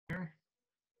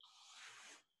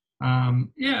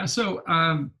Yeah, so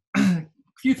a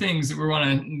few things that we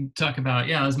want to talk about.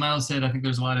 Yeah, as Miles said, I think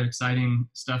there's a lot of exciting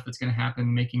stuff that's going to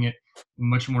happen, making it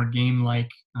much more game-like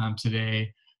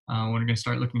today. We're going to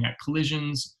start looking at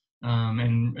collisions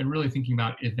and really thinking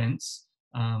about events.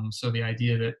 So the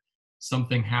idea that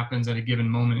something happens at a given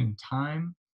moment in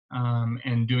time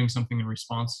and doing something in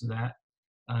response to that.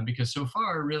 Because so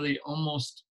far, really,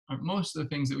 most of the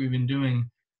things that we've been doing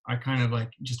are kind of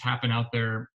like just happen out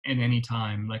there at any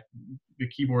time. Like the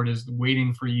keyboard is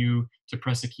waiting for you to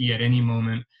press a key at any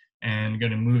moment and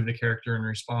going to move the character in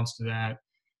response to that.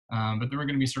 But then we're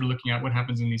going to be sort of looking at what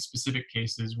happens in these specific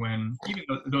cases when, even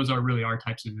though those are really our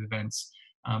types of events,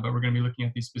 but we're going to be looking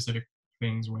at these specific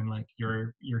things when like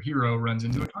your hero runs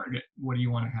into a target. What do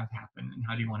you want to have happen, and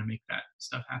how do you want to make that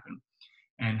stuff happen?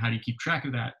 And how do you keep track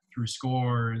of that through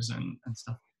scores and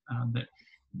stuff that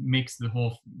makes the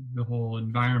whole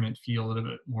environment feel a little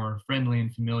bit more friendly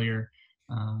and familiar,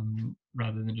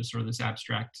 rather than just sort of this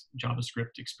abstract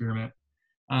JavaScript experiment.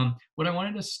 What I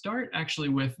wanted to start actually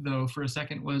with, though, for a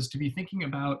second, was to be thinking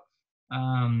about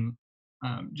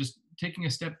just taking a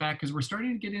step back, because we're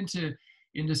starting to get into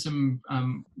some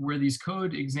where these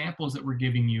code examples that we're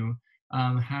giving you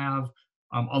have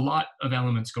a lot of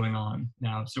elements going on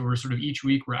now. So we're sort of each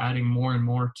week we're adding more and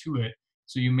more to it.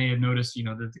 So you may have noticed,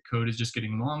 that the code is just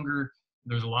getting longer.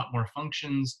 There's a lot more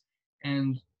functions,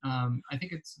 and I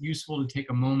think it's useful to take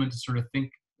a moment to sort of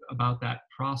think about that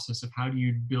process of how do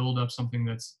you build up something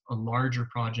that's a larger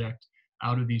project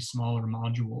out of these smaller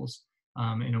modules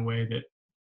in a way that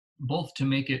both to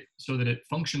make it so that it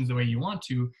functions the way you want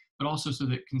to, but also so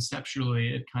that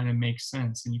conceptually it kind of makes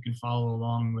sense and you can follow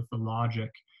along with the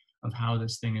logic of how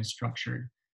this thing is structured.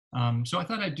 So I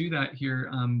thought I'd do that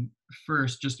here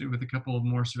first, just with a couple of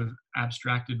more sort of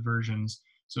abstracted versions.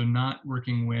 So not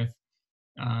working with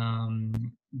where'd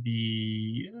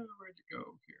it go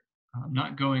here?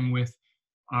 Not going with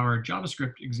our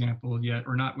JavaScript example yet,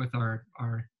 or not with our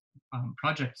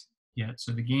project yet,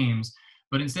 so the games,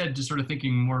 but instead just sort of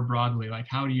thinking more broadly, like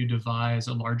how do you devise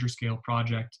a larger scale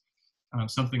project,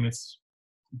 something that's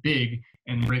big,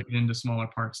 and break it into smaller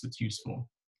parts that's useful.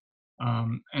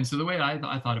 And so the way I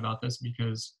thought about this,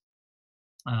 because,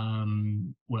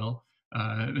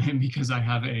 because I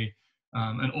have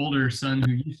an older son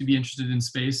who used to be interested in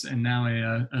space, and now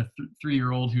a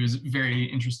 3-year-old who is very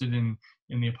interested in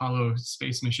the Apollo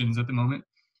space missions at the moment.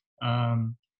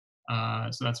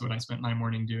 So that's what I spent my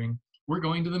morning doing. We're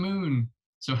going to the moon.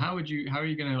 So how are you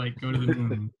going to like go to the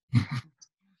moon?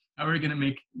 How are we going to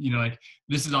make, like,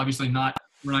 this is obviously not,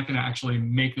 we're not going to actually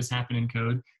make this happen in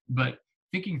code, but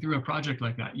thinking through a project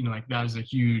like that, like that is a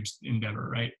huge endeavor,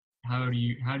 right? How do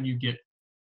you get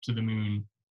to the moon?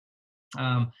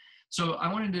 So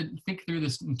I wanted to think through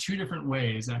this in 2 different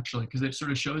ways, actually, because it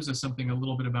sort of shows us something a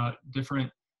little bit about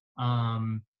different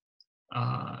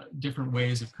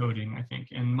ways of coding, I think.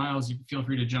 And Miles, you feel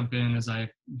free to jump in as I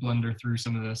blunder through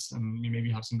some of this, and you maybe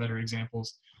have some better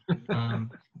examples.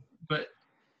 But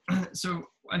so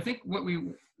I think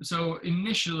so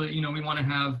initially, we want to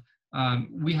have,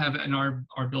 we have in our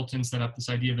built-in setup this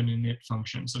idea of an init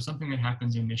function. So something that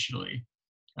happens initially.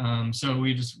 So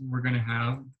we're going to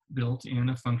have built in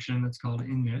a function that's called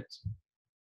init.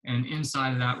 And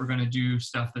inside of that, we're going to do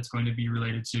stuff that's going to be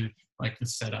related to like the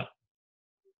setup.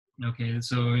 Okay,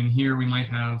 so in here we might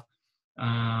have,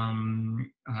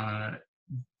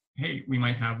 we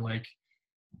might have like,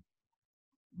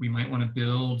 we might want to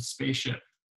build spaceship,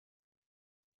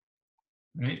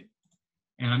 right?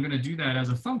 And I'm going to do that as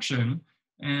a function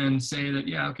and say that,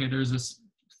 yeah, okay, there's this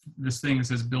thing that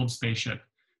says build spaceship.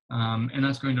 And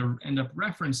that's going to end up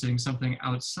referencing something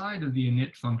outside of the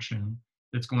init function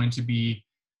that's going to be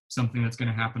something that's going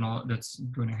to happen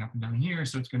down here.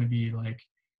 So it's going to be like,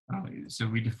 so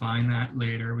we define that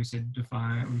later. We say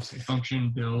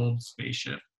function build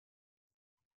spaceship.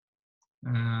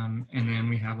 And then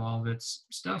we have all this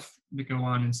stuff that go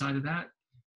on inside of that.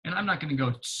 And I'm not going to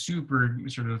go super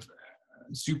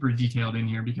detailed in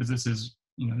here because this is,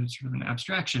 sort of an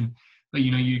abstraction, but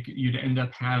you'd end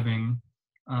up having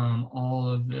all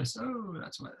of this. Oh,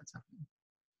 that's why that's happening.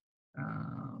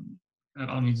 That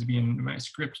all needs to be in my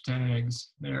script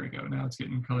tags. There we go. Now it's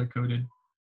getting color coded.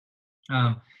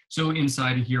 So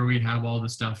inside of here, we'd have all the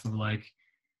stuff of like,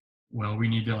 well, we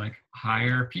need to like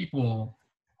hire people.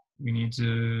 We need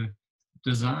to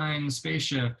design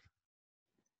spaceship.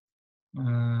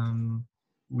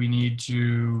 We need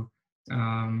to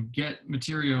get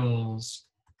materials.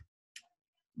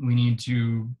 We need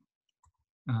to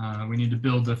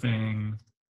build the thing.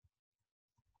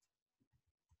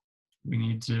 We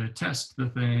need to test the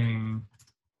thing.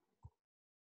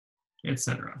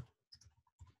 etc.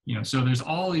 So there's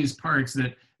all these parts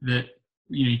that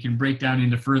you can break down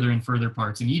into further and further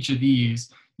parts, and each of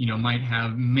these might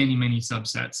have many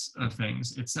subsets of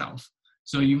things itself.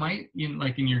 So you might,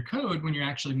 in your code, when you're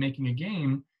actually making a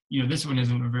game, this one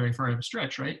isn't a very far of a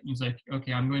stretch, right? It's like,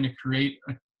 okay, I'm going to create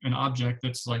an object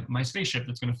that's like my spaceship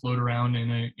that's going to float around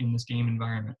in this game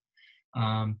environment.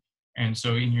 And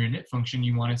so in your init function,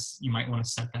 you might want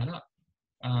to set that up.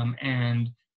 And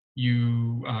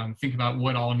you think about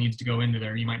what all needs to go into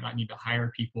there. You might not need to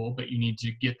hire people, but you need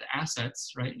to get the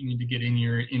assets, right? You need to get in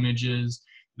your images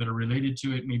that are related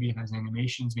to it. Maybe it has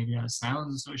animations, maybe it has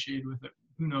sounds associated with it.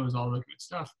 Who knows, all the good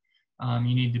stuff.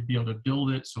 You need to be able to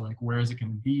build it. So like, where is it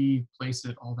going to be, place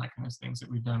it, all that kind of things that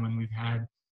we've done when we've had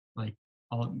like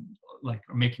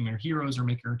making our heroes or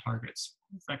making our targets.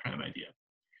 It's that kind of idea,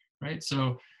 right?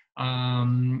 So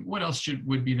what else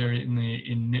would be there in the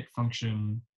init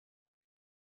function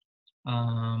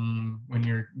when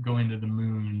you're going to the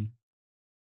moon?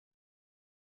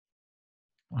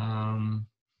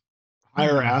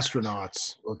 Hire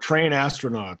astronauts or train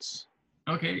astronauts.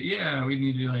 Okay, yeah, we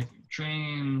need to like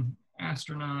train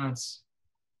astronauts.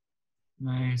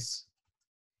 Nice.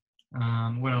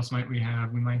 What else might we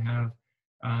have? We might have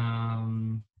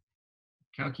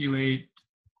calculate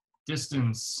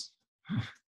distance. You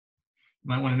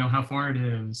might want to know how far it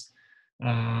is.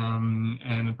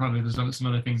 And probably there's some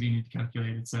other things you need to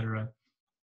calculate, etc.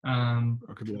 Or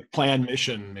it could be like plan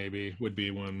mission, maybe would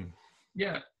be one.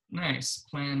 Yeah, nice.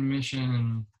 Plan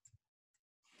mission.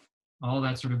 All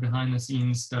that sort of behind the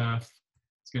scenes stuff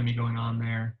is going to be going on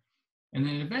there. And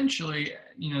then eventually,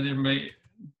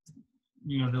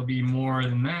 there'll be more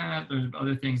than that. There's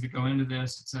other things that go into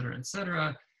this, et cetera, et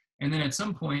cetera. And then at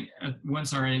some point,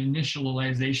 once our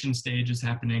initialization stage is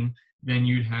happening, then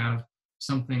you'd have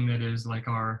something that is like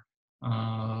our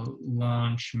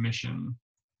launch mission.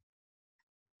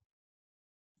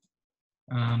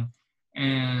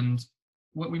 And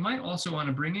what we might also want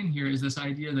to bring in here is this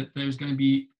idea that there's going to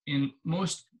be, in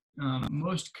most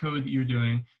code that you're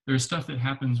doing, there's stuff that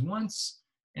happens once,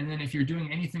 and then if you're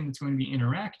doing anything that's going to be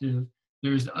interactive,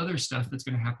 there's other stuff that's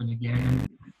going to happen again,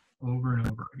 over and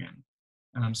over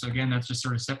again. So again, that's just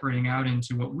sort of separating out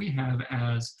into what we have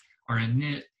as our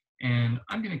init, and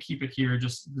I'm going to keep it here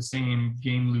just the same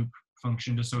game loop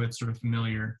function, just so it's sort of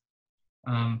familiar.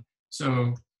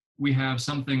 So we have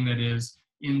something that is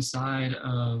inside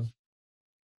of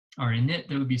our init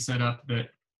that would be set up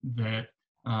that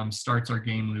starts our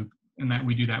game loop, and that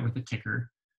we do that with a ticker.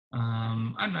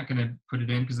 I'm not going to put it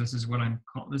in because this is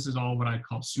all what I'd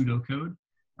call pseudocode,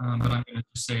 but I'm going to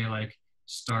just say like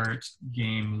start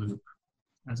game loop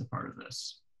as a part of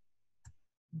this.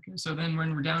 Okay, so then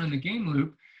when we're down in the game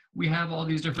loop, we have all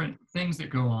these different things that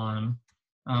go on,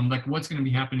 like what's going to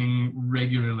be happening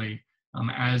regularly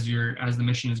as the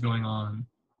mission is going on.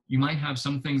 You might have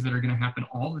some things that are going to happen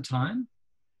all the time,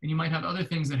 and you might have other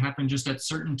things that happen just at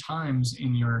certain times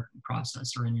in your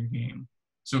process or in your game.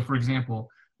 So for example,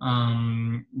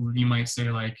 you might say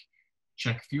like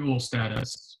check fuel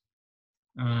status,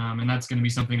 and that's going to be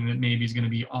something that maybe is going to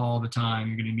be all the time.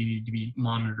 You're going to need to be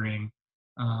monitoring,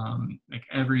 like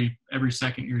every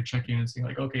second you're checking and saying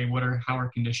like, okay, how are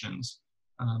conditions?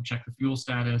 Check the fuel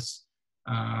status,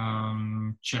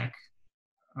 check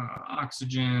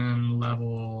oxygen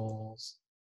levels,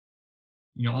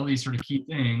 all these sort of key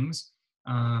things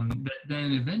that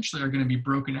then eventually are going to be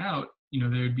broken out.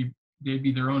 They'd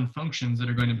be their own functions that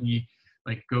are going to be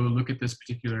like, go look at this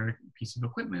particular piece of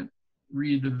equipment,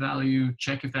 read the value,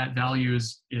 check if that value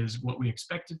is what we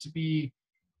expect it to be,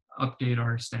 update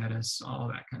our status, all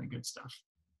that kind of good stuff.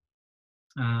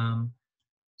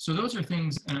 So those are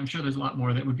things, and I'm sure there's a lot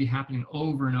more that would be happening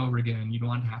over and over again. You'd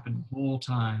want it to happen the whole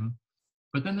time.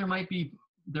 But then there might be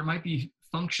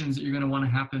functions that you're going to want to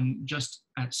happen just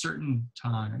at certain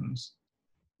times.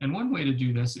 And one way to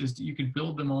do this is you could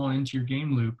build them all into your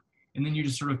game loop, and then you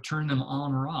just sort of turn them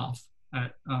on or off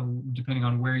depending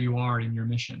on where you are in your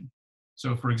mission.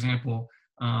 So for example,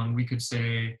 we could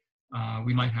say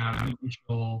we might have an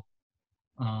initial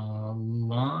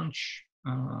launch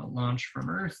from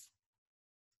Earth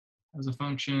as a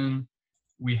function.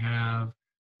 We have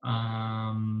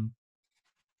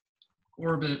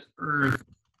orbit Earth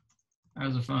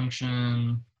as a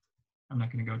function. I'm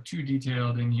not going to go too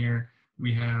detailed in here.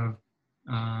 We have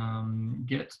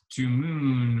get to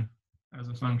moon as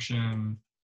a function.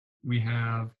 We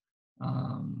have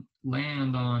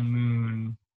land on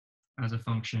moon as a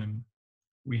function.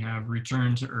 We have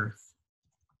return to Earth.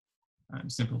 I'm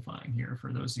simplifying here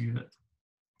for those of you that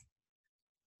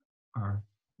are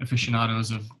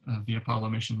aficionados of the Apollo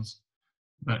missions.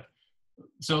 But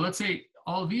so let's say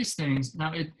all these things,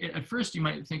 now at first you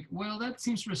might think, well, that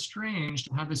seems sort of strange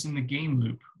to have this in the game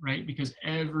loop, right? Because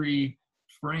every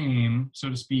frame, so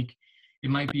to speak, it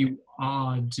might be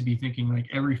odd to be thinking like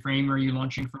every frame are you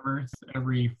launching from Earth?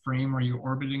 Every frame are you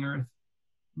orbiting Earth?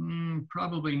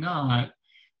 Probably not.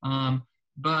 Um,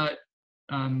 but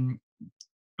um,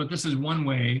 but this is one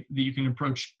way that you can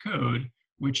approach code,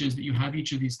 which is that you have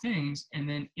each of these things, and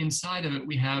then inside of it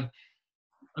we have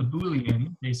a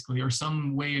Boolean, basically, or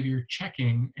some way of your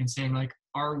checking and saying like,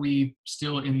 are we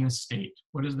still in this state?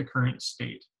 What is the current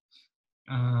state?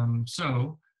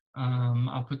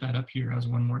 I'll put that up here as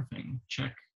one more thing.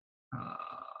 Check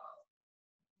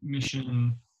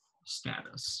mission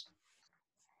status.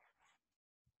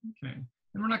 Okay,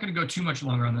 and we're not going to go too much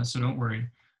longer on this, so don't worry.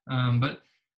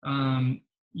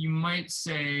 You might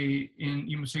say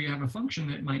so you have a function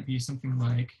that might be something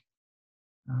like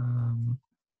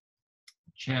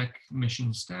check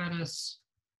mission status.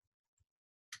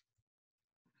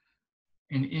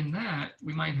 And in that,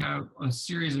 we might have a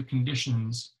series of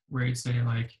conditions where it'd say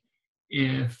like,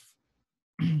 if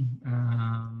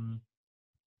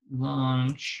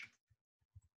launch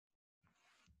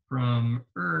from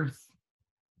Earth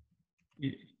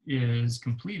is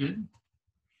completed,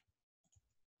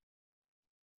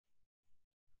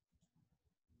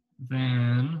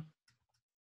 then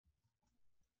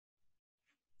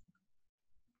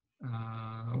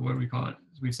what do we call it?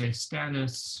 We say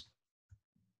status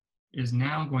is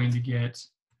now going to get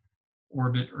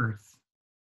orbit Earth.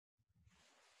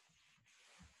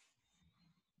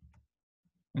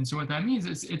 And so what that means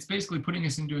is it's basically putting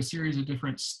us into a series of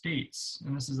different states.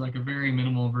 And this is like a very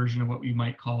minimal version of what we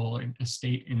might call a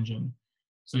state engine.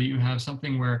 So you have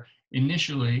something where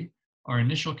initially, our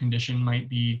initial condition might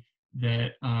be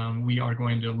that we are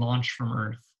going to launch from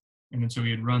Earth. And then so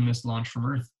we would run this launch from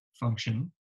Earth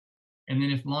function. And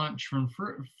then if launch from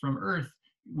Earth,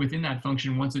 within that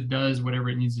function, once it does whatever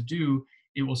it needs to do,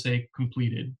 it will say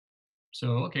completed.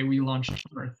 So, okay, we launched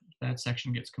from Earth. That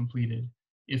section gets completed.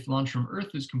 If launch from Earth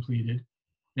is completed,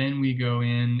 then we go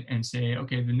in and say,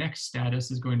 okay, the next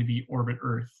status is going to be orbit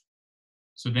Earth.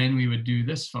 So then we would do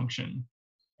this function.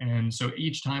 And so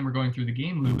each time we're going through the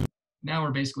game loop, now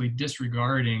we're basically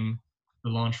disregarding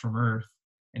the launch from Earth.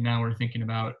 And now we're thinking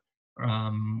about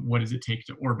what does it take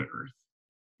to orbit Earth?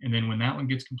 And then when that one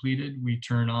gets completed, we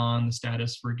turn on the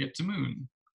status for get to moon,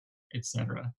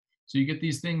 etc. So you get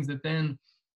these things that then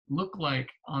look like,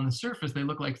 on the surface, they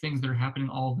look like things that are happening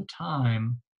all the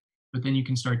time, but then you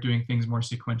can start doing things more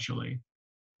sequentially.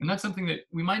 And that's something that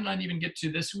we might not even get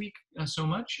to this week so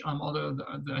much, although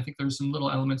I think there's some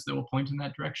little elements that will point in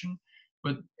that direction.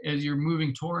 But as you're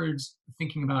moving towards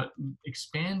thinking about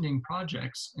expanding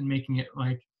projects and making it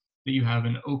like that you have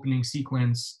an opening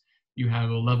sequence, you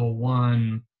have a level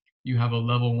 1, you have a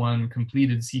level 1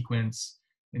 completed sequence,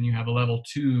 and you have a level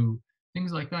 2,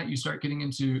 things like that, you start getting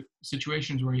into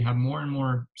situations where you have more and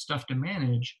more stuff to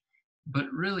manage. But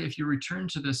really, if you return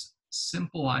to this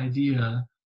simple idea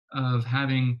of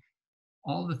having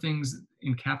all the things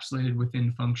encapsulated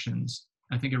within functions,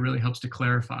 I think it really helps to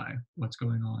clarify what's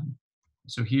going on.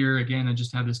 So here, again, I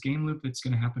just have this game loop that's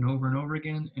going to happen over and over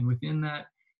again. And within that,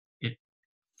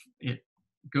 it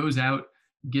goes out,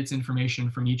 gets information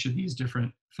from each of these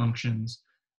different functions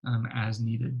as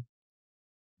needed.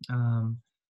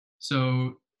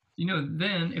 So,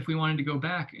 then if we wanted to go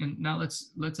back, and now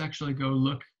let's actually go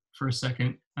look for a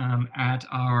second at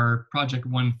our project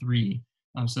 1.3.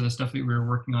 So the stuff that we were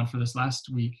working on for this last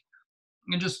week,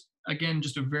 and just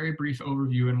a very brief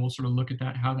overview, and we'll sort of look at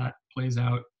that, how that plays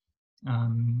out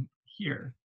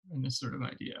here in this sort of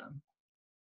idea.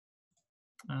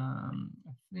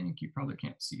 I think you probably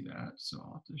can't see that, so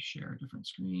I'll have to share a different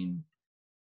screen.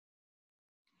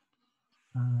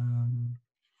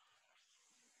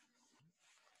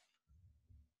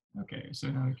 Okay, so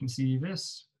now we can see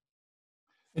this.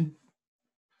 And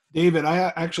David,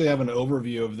 I actually have an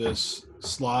overview of this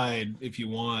slide if you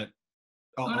want.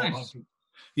 Nice.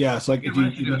 Yeah, so like if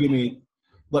you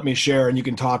let me share, and you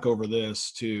can talk over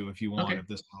this too if you want, if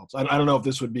this helps. I don't know if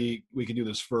this would be, we could do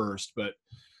this first, but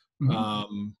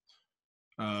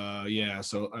yeah,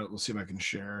 so let's see if I can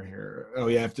share here. Oh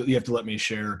yeah, you have to let me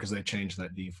share because they changed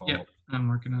that default. Yep, I'm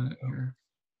working on it here.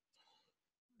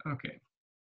 Okay.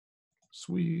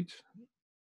 Sweet.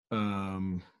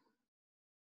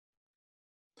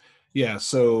 Yeah,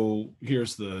 so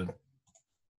here's the,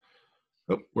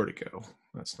 where'd it go?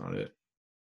 That's not it.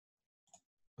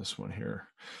 This one here.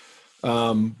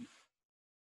 And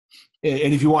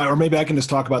if you want, or maybe I can just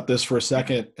talk about this for a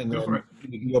second, and then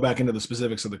you can go back into the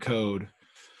specifics of the code.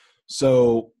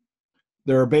 So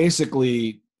there are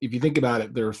basically if you think about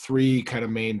it, there are three kind of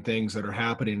main things that are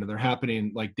happening, and they're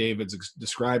happening like David's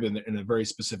describing in a very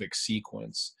specific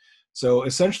sequence. So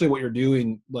essentially what you're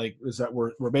doing like is that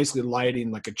we're basically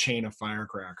lighting like a chain of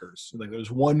firecrackers. Like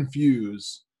there's one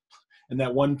fuse, and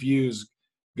that one fuse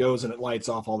goes and it lights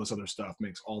off all this other stuff,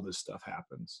 makes all this stuff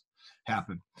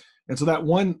happen. And so that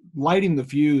one lighting the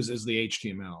fuse is the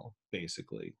HTML,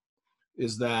 basically,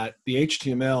 is that the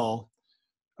HTML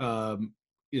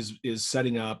is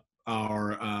setting up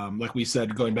our, like we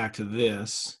said, going back to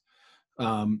this,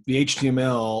 the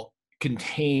HTML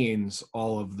contains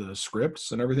all of the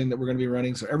scripts and everything that we're going to be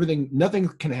running. So nothing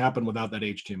can happen without that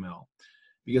HTML,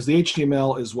 because the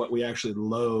HTML is what we actually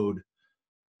load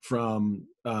from.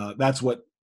 That's what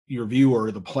your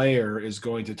viewer, the player, is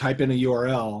going to type in a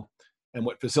URL, and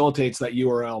what facilitates that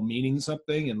URL meaning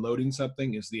something and loading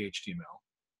something is the HTML.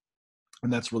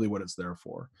 And that's really what it's there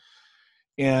for.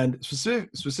 And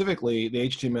specifically, the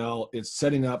HTML is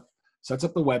sets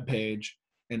up the web page,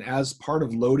 and as part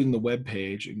of loading the web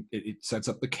page, it sets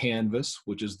up the canvas,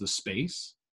 which is the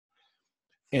space,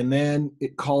 and then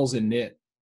it calls init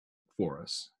for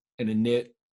us, and init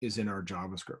is in our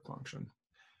JavaScript function.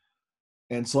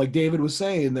 And so like David was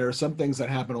saying, there are some things that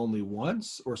happen only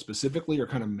once or specifically or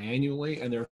kind of manually,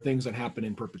 and there are things that happen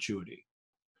in perpetuity.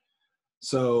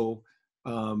 So,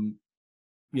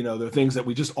 there are things that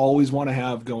we just always want to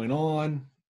have going on,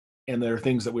 and there are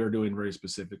things that we are doing very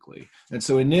specifically. And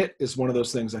so init is one of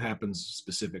those things that happens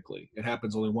specifically. It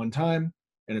happens only one time,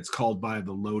 and it's called by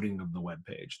the loading of the web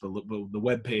page. The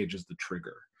web page is the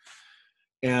trigger.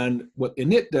 And what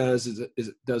init does is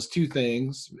it does two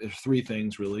things, three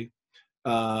things really.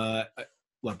 I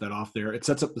left that off there. It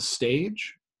sets up the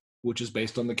stage, which is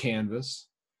based on the canvas,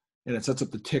 and it sets up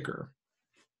the ticker.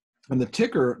 And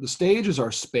the stage is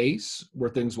our space where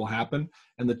things will happen,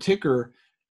 and the ticker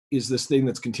is this thing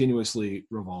that's continuously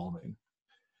revolving.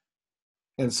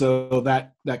 And so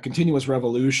that continuous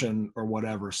revolution or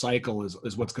whatever cycle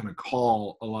is what's going to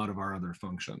call a lot of our other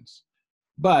functions.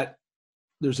 But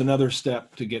there's another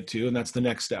step to get to, and that's the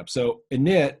next step. So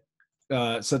init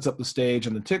sets up the stage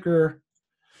and the ticker.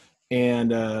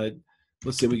 And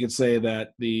let's see, we could say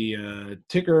that the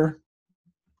ticker,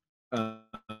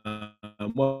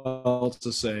 well,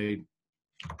 let's say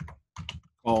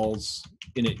calls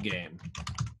init game.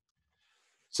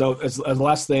 So as the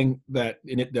last thing that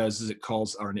init does is it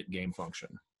calls our init game function.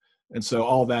 And so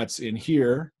all that's in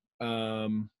here.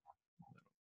 Let's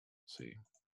see.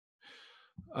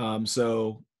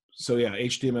 So yeah,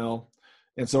 HTML.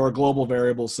 And so our global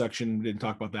variables section, we didn't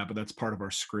talk about that, but that's part of our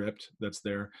script that's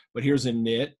there. But here's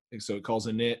init, so it calls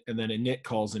init, and then init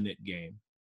calls init game.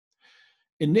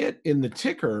 Init in the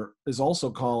ticker is also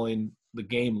calling the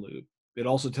game loop. It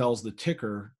also tells the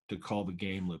ticker to call the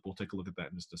game loop. We'll take a look at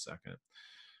that in just a second.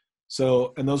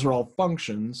 So, and those are all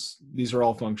functions. These are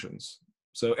all functions.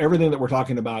 So everything that we're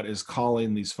talking about is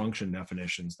calling these function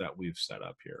definitions that we've set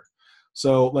up here.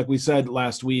 So like we said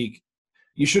last week,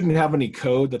 you shouldn't have any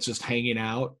code that's just hanging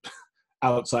out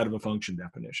outside of a function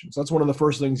definition. So that's one of the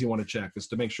first things you want to check, is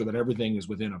to make sure that everything is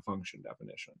within a function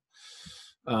definition.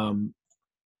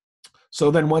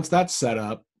 So then once that's set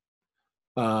up,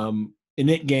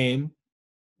 init game,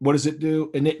 what does it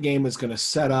do? Init game is going to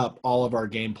set up all of our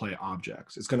gameplay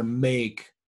objects. It's going to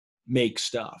make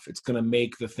stuff. It's going to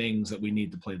make the things that we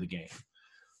need to play the game.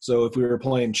 So if we were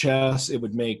playing chess, it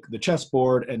would make the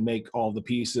chessboard and make all the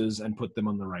pieces and put them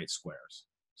on the right squares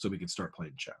so we could start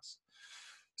playing chess.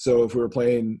 So if we were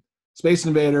playing Space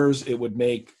Invaders, it would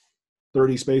make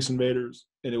 30 Space Invaders,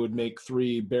 and it would make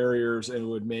 3 barriers, and it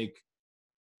would make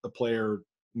a player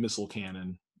missile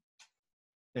cannon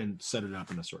and set it up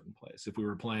in a certain place. If we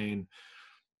were playing,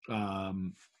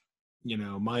 Minecraft,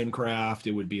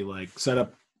 it would be like set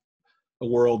up a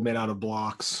world made out of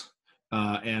blocks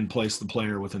and place the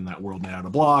player within that world made out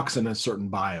of blocks in a certain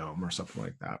biome or something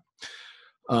like that.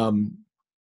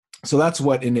 So that's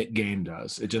what init game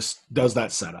does. It just does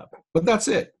that setup, but that's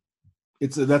it.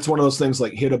 That's one of those things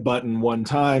like hit a button one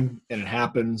time and it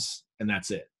happens, and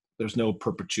that's it. There's no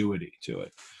perpetuity to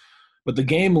it. But the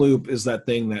game loop is that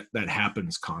thing that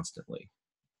happens constantly.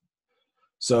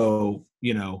 So,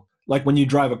 like when you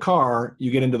drive a car,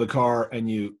 you get into the car and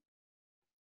you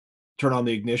turn on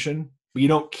the ignition, but you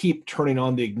don't keep turning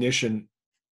on the ignition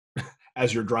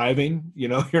as you're driving.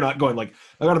 You're not going like,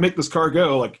 I got to make this car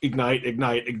go, like ignite,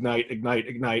 ignite, ignite, ignite,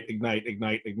 ignite, ignite,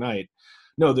 ignite, ignite.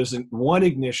 No, there's one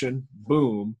ignition,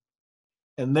 boom,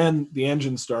 and then the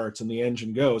engine starts and the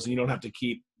engine goes, and you don't have to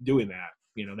keep doing that.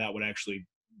 That would actually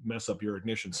mess up your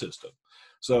ignition system.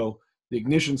 So the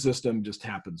ignition system just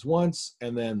happens once,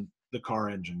 and then the car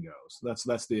engine goes.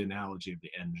 That's the analogy of the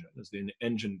engine, is the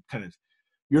engine kind of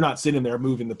you're not sitting there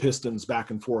moving the pistons back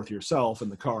and forth yourself in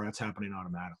the car. That's happening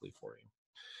automatically for you.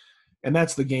 And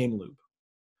that's the game loop.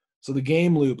 So the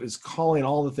game loop is calling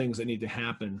all the things that need to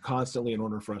happen constantly in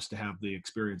order for us to have the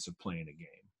experience of playing a game.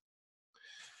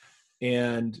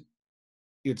 And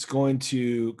it's going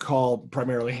to call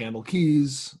primarily handle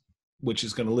keys, which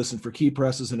is going to listen for key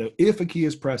presses. And if a key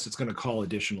is pressed, it's going to call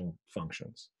additional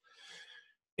functions.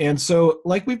 And so,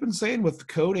 like we've been saying with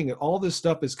coding, all this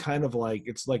stuff is kind of like,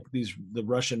 it's like the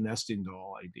Russian nesting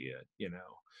doll idea, you know?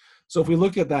 So if we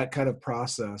look at that kind of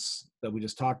process that we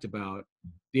just talked about,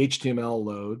 the HTML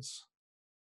loads,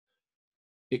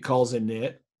 it calls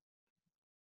init,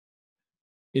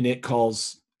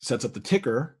 sets up the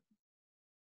ticker,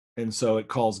 and so it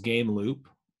calls game loop.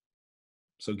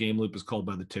 So game loop is called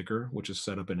by the ticker, which is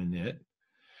set up in init.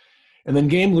 And then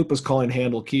game loop is calling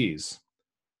handle keys.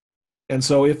 And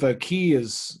so if a key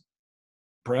is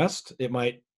pressed, it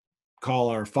might call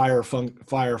our fire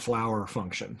flower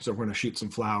function. So we're going to shoot some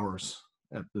flowers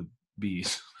at the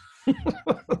bees.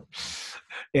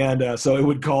 And so it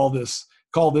would call this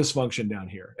function down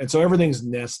here. And so everything's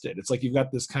nested. It's like you've got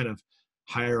this kind of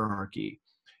hierarchy.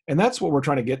 And that's what we're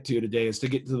trying to get to today, is to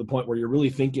get to the point where you're really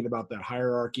thinking about that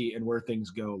hierarchy and where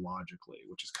things go logically,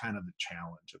 which is kind of the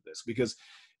challenge of this. Because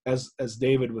as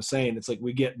David was saying, it's like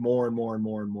we get more and more and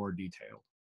more and more detailed.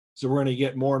 So we're going to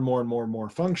get more and more and more and more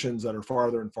functions that are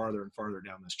farther and farther and farther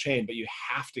down this chain, but you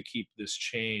have to keep this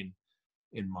chain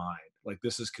in mind. Like,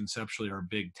 this is conceptually our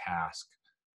big task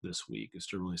this week, is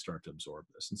to really start to absorb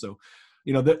this. And so,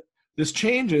 you know, this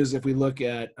changes if we look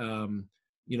at,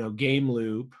 you know, game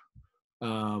loop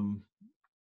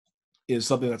is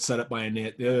something that's set up by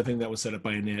init. The other thing that was set up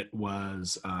by init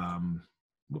was, turn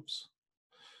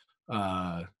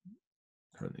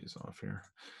these off here,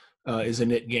 is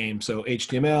init game. So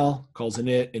HTML calls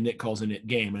init calls init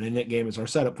game. And init game is our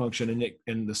setup function,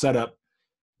 and the setup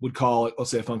would call,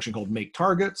 let's say, a function called make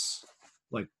targets,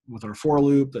 like with our for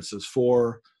loop that says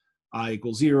for I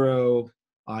equals 0,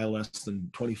 I less than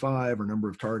 25, or number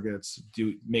of targets,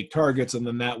 do make targets, and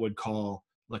then that would call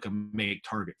like a make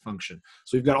target function.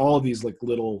 So we've got all of these like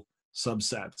little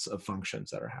subsets of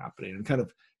functions that are happening, and kind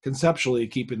of conceptually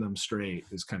keeping them straight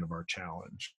is kind of our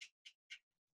challenge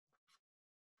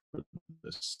for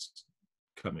this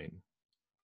coming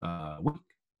week.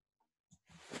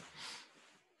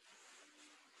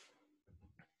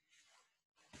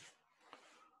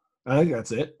 I think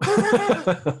that's it.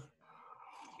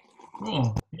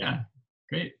 Cool. Yeah.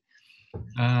 Great.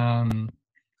 I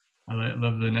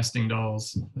love the nesting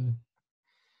dolls.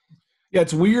 Yeah,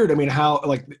 it's weird. I mean, how,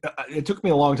 like, it took me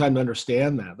a long time to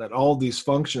understand that all these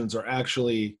functions are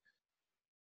actually,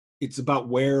 it's about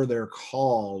where they're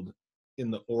called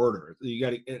in the order. You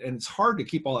got to, and it's hard to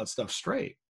keep all that stuff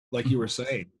straight. Like you were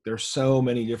saying, there's so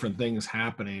many different things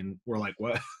happening. We're like,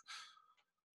 what?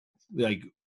 Like,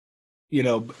 you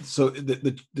know, so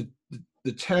the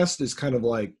test is kind of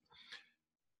like,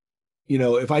 you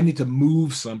know, if I need to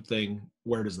move something,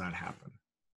 where does that happen?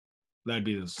 That'd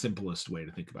be the simplest way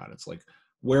to think about it. It's like,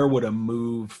 where would a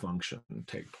move function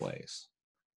take place?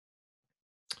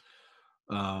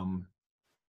 And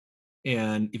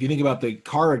if you think about the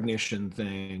car ignition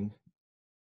thing,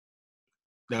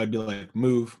 that would be like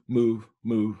move, move,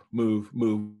 move, move,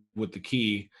 move with the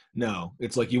key. No,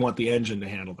 it's like you want the engine to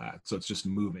handle that. So it's just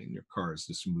moving. Your car is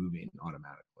just moving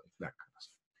automatically, that kind of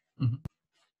stuff. Mm-hmm.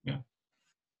 Yeah.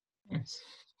 Nice.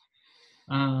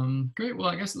 Great. Well,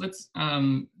 I guess let's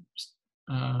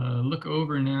look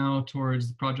over now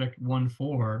towards project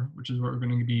 1.4, which is what we're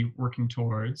going to be working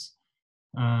towards.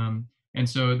 And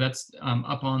so that's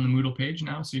up on the Moodle page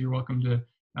now, so you're welcome to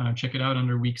check it out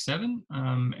under week 7,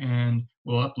 and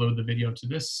we'll upload the video to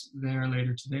this there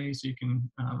later today, so you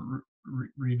can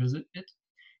revisit it.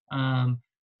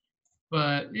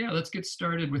 But yeah, let's get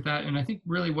started with that. And I think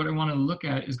really what I want to look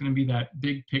at is going to be that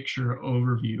big picture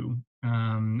overview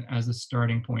as a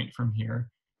starting point from here.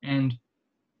 And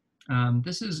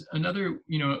this is another,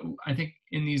 you know, I think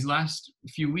in these last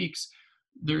few weeks,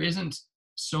 there isn't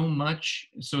so much,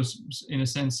 so in a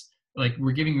sense, like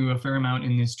we're giving you a fair amount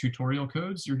in these tutorial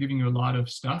codes. You're giving you a lot of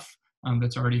stuff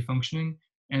that's already functioning.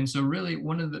 And so really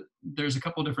there's a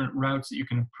couple different routes that you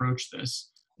can approach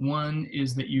this. One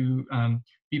is that you,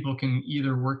 people can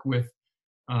either work with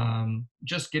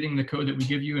just getting the code that we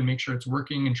give you and make sure it's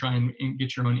working and try and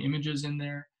get your own images in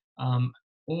there.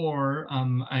 Or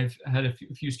I've had a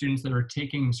few students that are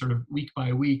taking sort of week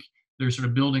by week, they're sort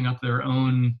of building up their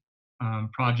own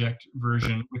project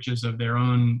version, which is of their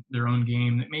own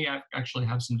game that may actually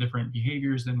have some different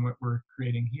behaviors than what we're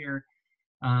creating here.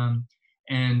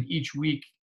 And each week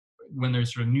when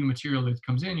there's sort of new material that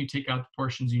comes in, you take out the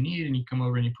portions you need and you come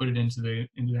over and you put it into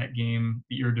that game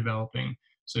that you're developing.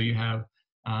 So you have,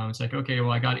 it's like, okay,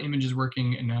 well, I got images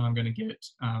working, and now I'm going to get,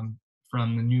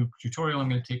 from the new tutorial, I'm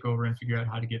going to take over and figure out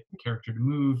how to get the character to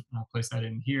move. And I'll place that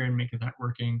in here and make that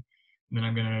working. And then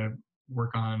I'm going to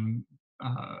work on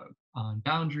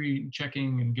boundary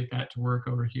checking and get that to work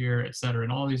over here, et cetera.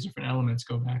 And all these different elements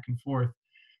go back and forth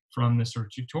from this sort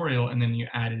of tutorial, and then you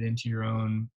add it into your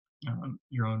own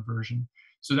version.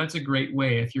 So that's a great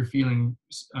way if you're feeling,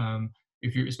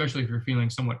 especially if you're feeling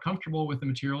somewhat comfortable with the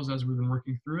materials as we've been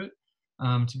working through it,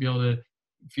 to be able to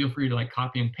feel free to like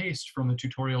copy and paste from the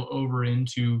tutorial over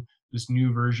into this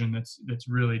new version that's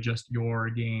really just your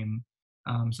game.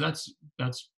 So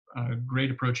that's a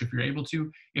great approach if you're able to.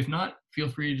 If not, feel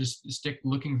free to just stick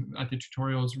looking at the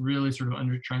tutorials, really sort of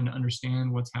trying to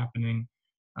understand what's happening,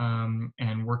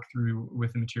 and work through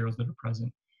with the materials that are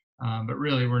present. But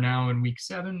really, we're now in week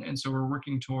 7, and so we're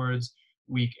working towards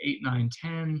week 8, 9,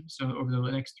 10. So over the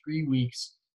next 3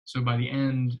 weeks, so by the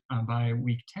end, by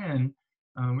week 10,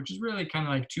 which is really kind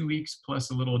of like 2 weeks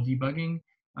plus a little debugging,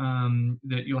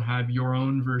 that you'll have your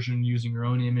own version using your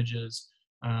own images,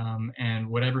 and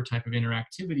whatever type of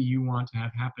interactivity you want to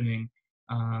have happening,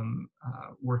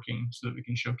 working, so that we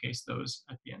can showcase those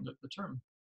at the end of the term.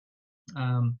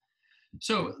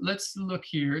 So let's look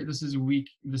here. This is the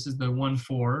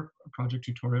 1.4 project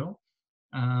tutorial.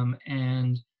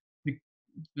 And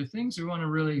the things we want to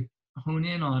really hone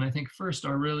in on, I think first,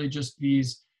 are really just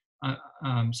these.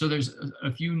 So there's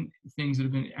a few things that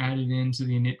have been added into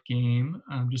the init game,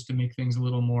 just to make things a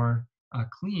little more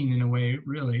clean in a way,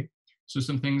 really. So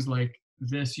some things like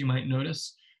this you might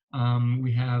notice.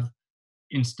 We have,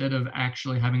 instead of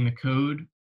actually having the code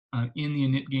in the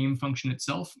init game function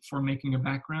itself for making a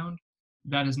background,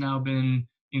 that has now been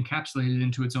encapsulated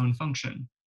into its own function,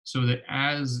 so that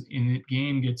as init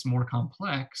game gets more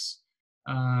complex,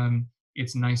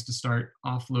 it's nice to start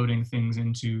offloading things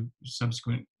into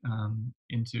subsequent,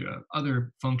 into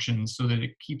other functions, so that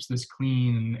it keeps this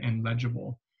clean and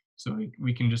legible. So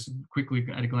we can just quickly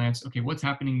at a glance, okay, what's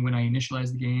happening when I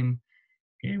initialize the game?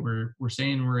 Okay, we're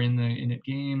saying we're in the init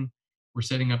game. We're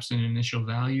setting up some initial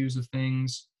values of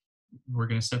things. We're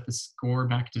going to set the score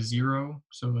back to 0.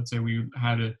 So let's say we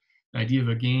had the idea of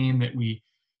a game that we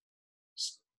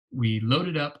load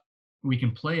it up, we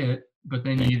can play it, but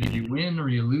then either you win or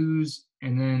you lose,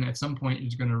 and then at some point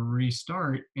it's going to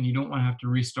restart, and you don't want to have to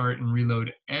restart and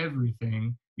reload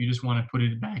everything. You just want to put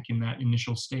it back in that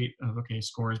initial state of, okay,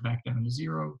 score is back down to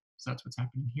 0. So that's what's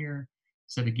happening here.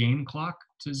 Set a game clock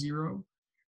to 0.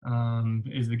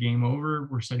 Is the game over?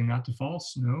 We're setting that to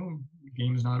false. No, the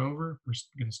game is not over. We're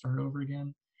going to start over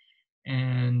again.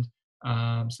 And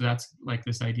so that's like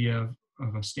this idea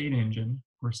of a state engine.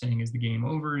 We're saying, is the game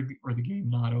over or the game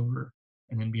not over?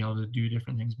 And then be able to do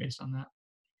different things based on that.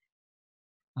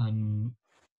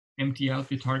 Empty out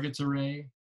the targets array.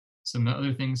 Some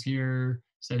other things here,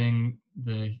 setting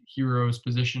the hero's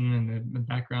position and the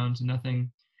background to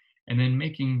nothing. And then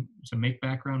make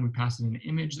background, we pass in an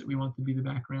image that we want to be the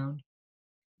background.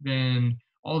 Then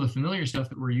all the familiar stuff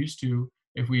that we're used to,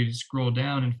 if we scroll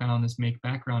down and found this make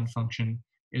background function,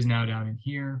 is now down in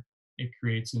here. It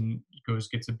creates and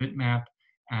gets a bitmap,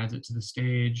 adds it to the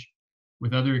stage.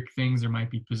 With other things, there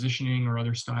might be positioning or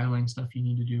other styling stuff you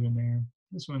need to do in there.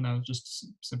 This one, that was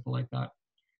just simple like that.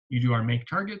 You do our make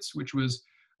targets, which was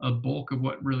a bulk of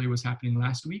what really was happening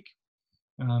last week.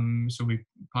 So we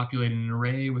populated an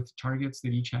array with targets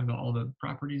that each have all the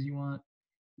properties you want.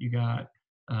 You got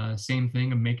same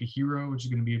thing of make a hero, which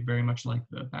is going to be very much like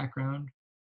the background.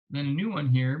 Then a new one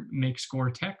here, make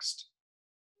score text.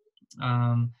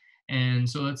 And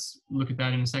so let's look at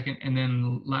that in a second. And then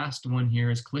the last one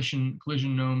here is collision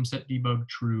gnome set debug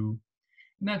true.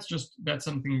 And that's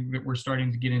something that we're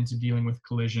starting to get into, dealing with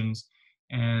collisions.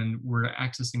 And we're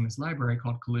accessing this library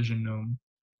called collision gnome.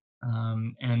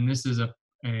 And this is a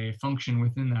function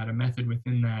within that, a method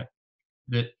within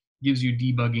that gives you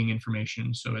debugging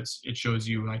information. So it shows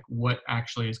you like what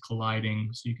actually is colliding,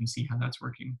 so you can see how that's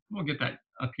working. We'll get that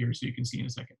up here so you can see in a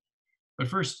second. But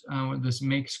first, with this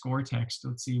make score text,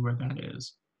 let's see where that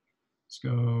is. Let's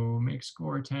go make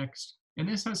score text. And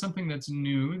this has something that's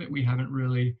new that we haven't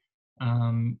really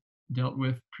dealt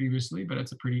with previously, but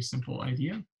it's a pretty simple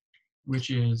idea,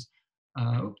 which is,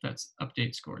 that's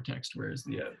update score text. Where's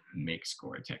the make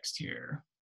score text here?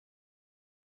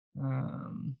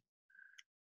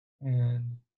 And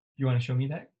you want to show me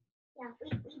that? Yeah.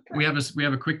 We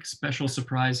have a quick special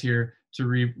surprise here to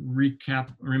recap.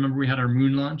 Remember, we had our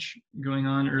moon launch going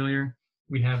on earlier.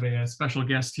 We have a special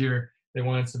guest here that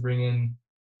wants to bring in.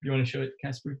 You want to show it,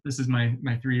 Casper? This is my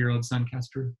 3-year-old son,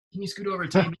 Casper. Can you scoot over,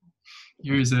 Toby?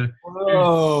 Here's a,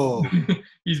 Whoa.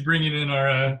 he's bringing in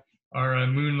our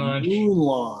moon launch. Moon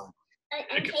launch.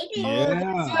 And tape it.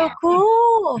 Yeah. So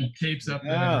cool. He tapes up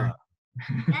Yeah.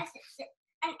 That's it.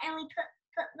 And we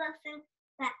put the thing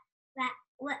that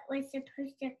what was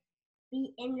supposed to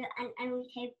be in the and we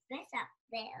taped this up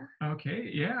there. Okay,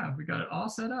 yeah, we got it all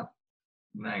set up.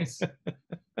 Nice. So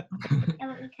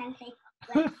we can take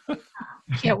this off.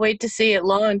 Can't wait to see it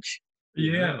launch.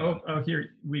 Yeah. Oh, here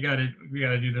we gotta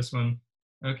do this one.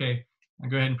 Okay, I'll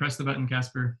go ahead and press the button,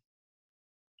 Casper.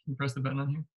 Can you press the button on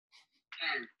here?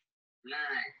 10, 9,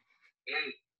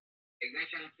 8.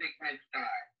 Ignition sequence start.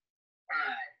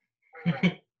 5, 4,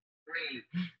 3, 2,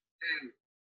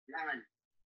 1,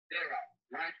 0.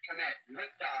 Launch commit.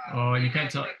 Liftoff. Oh, you can't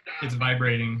tell. It's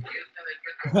vibrating.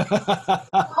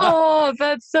 Oh,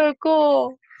 that's so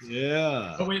cool.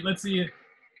 Yeah. Oh wait, let's see.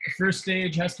 First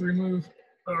stage has to remove.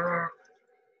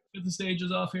 Get the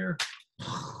stages off here.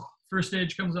 First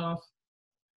stage comes off.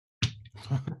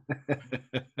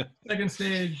 Second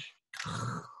stage.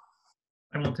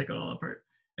 I won't take it all apart.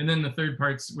 And then the third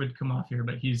parts would come off here,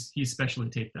 but he's specially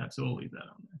taped that, so we'll leave that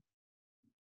on there.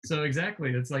 So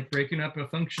exactly, it's like breaking up a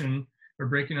function or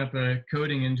breaking up a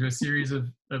coding into a series of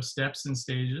steps and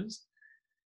stages,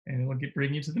 and it'll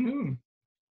bring you to the moon.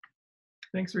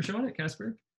 Thanks for showing it,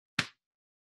 Casper.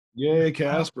 Yay,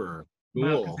 Casper.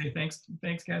 Wow, Cool. say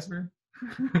thanks, Casper.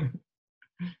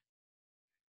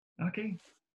 Okay,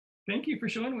 thank you for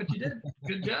showing what you did.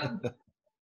 Good job.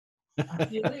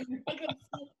 See you later. I could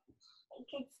see. I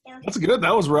could still. That's good.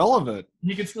 That was relevant.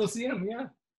 You can still see him, yeah.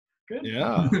 Good.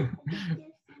 Yeah. still see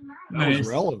mine. That was Nice.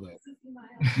 relevant.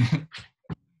 Mine.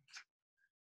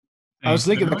 I was Thanks,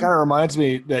 thinking that everyone. kind of reminds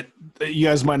me that you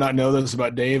guys might not know this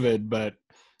about David, but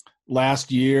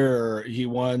last year they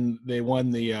won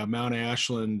the Mount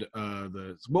Ashland,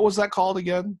 what was that called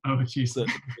again? Oh, jeez. The,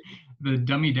 The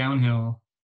dummy downhill.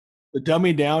 the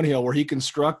dummy downhill, where he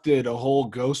constructed a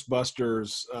whole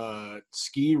Ghostbusters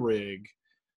ski rig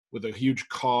with a huge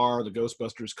car, the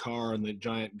Ghostbusters car, and the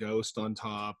giant ghost on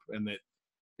top, and that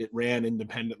it ran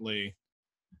independently.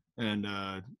 And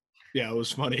yeah, it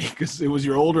was funny because it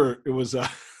was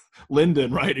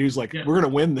Lyndon, right? He was like, Yeah. "We're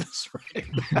gonna win this, right?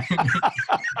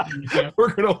 Yeah.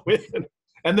 We're gonna win,"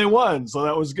 and they won, so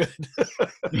that was good.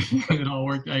 It all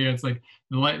worked. Yeah, it's like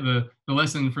the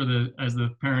lesson for as the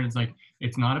parent is like,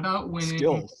 it's not about winning.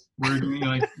 Skills. We're doing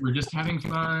like we're just having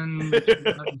fun,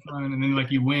 and then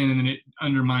like you win, and then it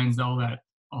undermines all that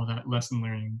lesson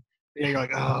learning. Yeah, you're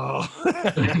like, oh,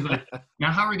 It's like,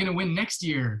 now how are we gonna win next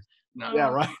year? No. yeah,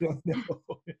 right.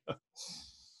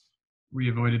 We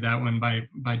avoided that one by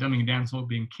dumbing down, so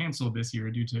being canceled this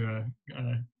year due to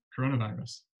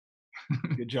coronavirus.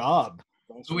 Good job.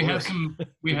 Nice So we have work. some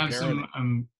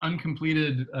Good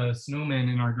uncompleted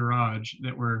snowmen in our garage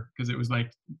that were, because it was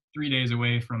like 3 days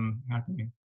away from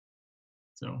happening.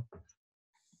 So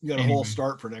You got a anyway. whole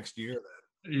start for next year.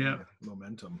 Then. yeah,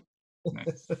 Momentum.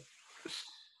 nice.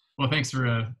 Well, thanks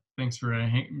for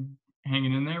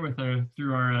hanging in there with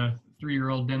through our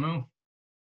 3-year-old demo.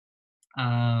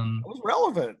 That was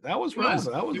relevant. That was It was.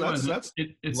 relevant. That's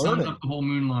It summed learning. up the whole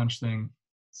moon launch thing.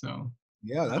 So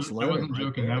yeah, that's I learning. wasn't right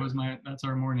joking. there. That's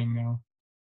our morning now.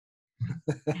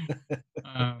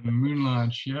 Moon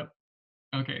launch. Yep.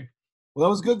 Okay. Well, that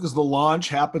was good because the launch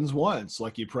happens once.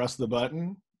 Like you press the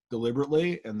button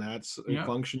deliberately, and that's a Yep.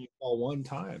 function you call one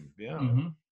time. Yeah, hmm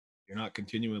you're not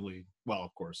continually. Well,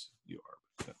 of course you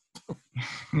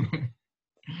are.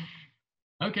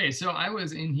 Okay, so I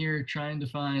was in here trying to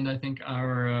find, I think,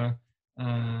 our,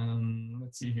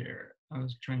 let's see here. I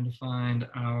was trying to find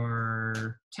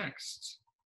our text.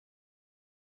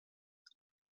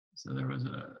 So there was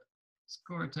a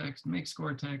score text, make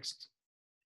score text.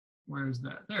 Where's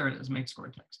that? There it is, make score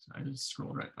text. I just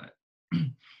scrolled right by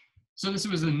it. So this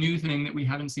was a new thing that we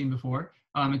haven't seen before.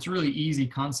 It's a really easy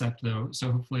concept though.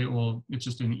 So hopefully it's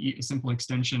just a simple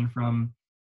extension from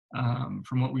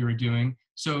what we were doing.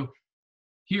 So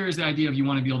here is the idea of you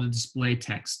want to be able to display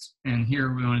text. And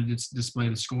here we want to just display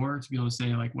the score to be able to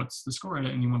say like, what's the score at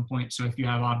any one point? So if you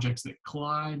have objects that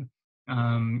collide,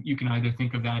 you can either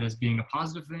think of that as being a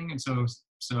positive thing. And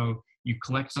so you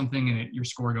collect something and your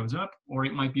score goes up, or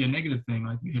it might be a negative thing,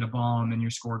 like you hit a bomb and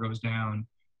your score goes down.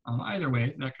 Either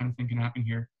way, that kind of thing can happen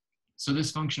here. So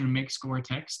this function make score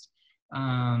text,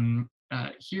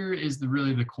 here is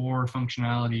really the core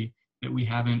functionality that we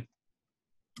haven't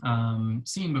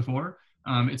seen before.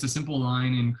 It's a simple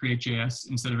line in create.js.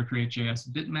 Instead of a create.js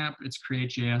bitmap, it's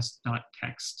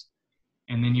create.js.text.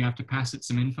 And then you have to pass it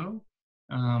some info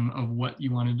of what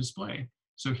you want to display.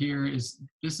 So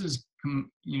this is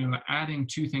adding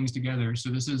two things together. So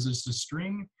this is just a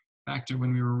string back to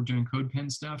when we were doing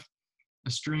CodePen stuff. a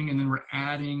string, and then we're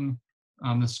adding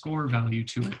the score value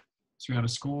to it. So we have a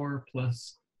score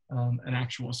plus an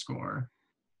actual score.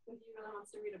 If you really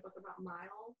wants to read a book about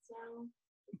miles now,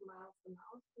 is Miles the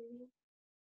Mouse, maybe?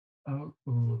 Oh,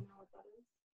 Do you ooh, know what that is?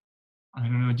 I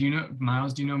don't know. Do you know,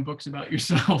 Miles, do you know books about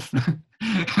yourself?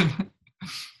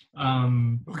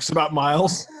 Books about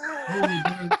Miles.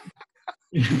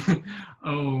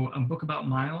 Oh, a book about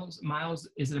Miles. Miles,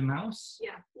 is it a mouse?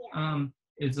 Yeah.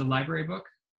 It's a library book.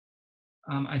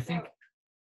 I think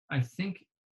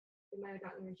It might have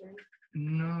gotten your journey.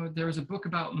 no, there was a book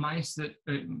about mice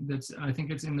that's I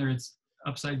think it's in there. It's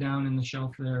upside down in the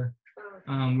shelf there,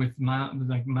 Oh, with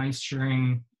like mice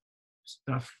sharing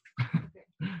stuff. okay.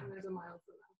 And there's a Miles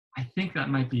the Mouse. I think that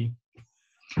might be.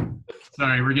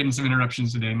 Sorry, we're getting some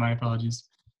interruptions today. My apologies.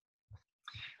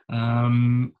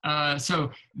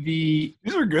 So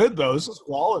These are good though. This is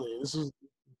quality. This is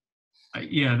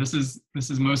yeah, this is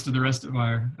most of the rest of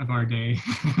our day,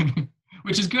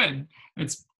 which is good.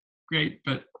 It's great,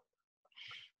 but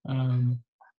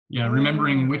yeah,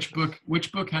 remembering which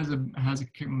book has a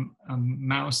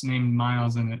mouse named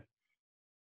Miles in it,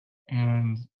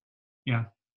 and yeah,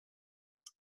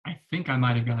 I think I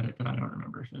might have got it, but I don't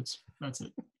remember if that's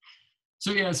it.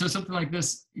 So yeah, so something like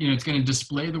this, it's going to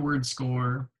display the word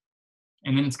score,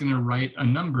 and then it's going to write a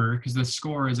number because the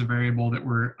score is a variable that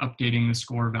we're updating the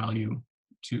score value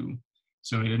to.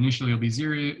 So it initially will be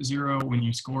 0. When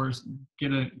you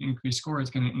get an increased score, it's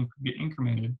going to get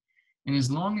incremented. And as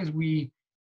long as we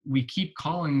keep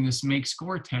calling this make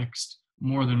score text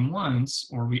more than once,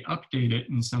 or we update it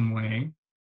in some way,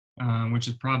 which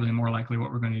is probably more likely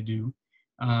what we're going to do,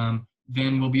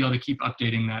 then we'll be able to keep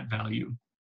updating that value.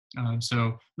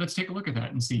 So let's take a look at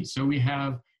that and see. So we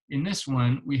have, in this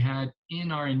one, we had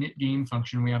in our init game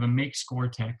function, we have a make score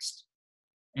text,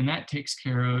 and that takes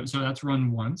care of, so that's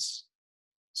run once.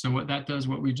 So what that does,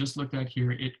 what we just looked at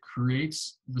here, it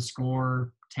creates the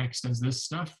score text as this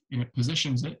stuff, and it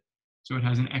positions it. So it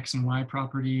has an X and Y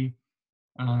property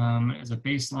as a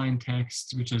baseline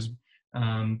text, which is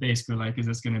basically like, is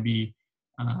this going to be,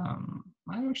 I'm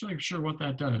not actually sure what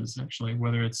that does, actually,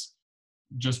 whether it's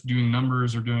just doing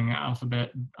numbers or doing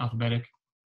alphabetic.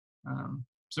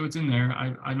 So it's in there.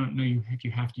 I don't know if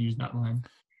you have to use that line.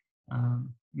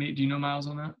 Do you know, Miles,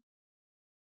 on that?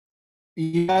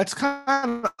 yeah, it's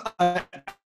kind of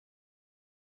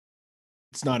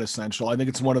it's not essential. I think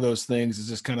it's one of those things. It's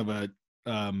just kind of a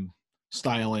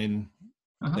styling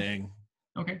thing.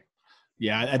 Okay.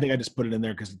 Yeah, I think I just put it in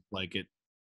there because like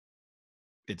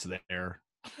it's there.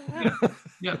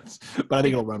 Yeah. But I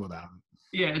think it'll run without it.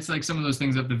 Yeah, it's like some of those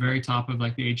things at the very top of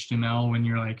like the HTML when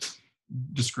you're like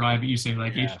describe it, you say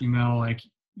like HTML, like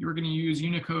you're going to use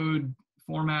Unicode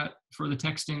format for the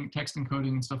text encoding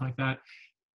and stuff like that.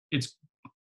 It's,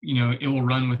 it will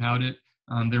run without it.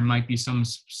 There might be some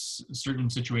certain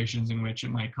situations in which it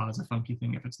might cause a funky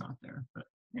thing if it's not there. But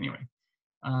anyway,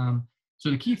 so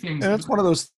the key things. And that's one of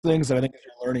those things that I think if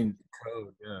you're learning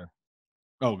code, yeah.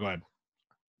 Oh, go ahead.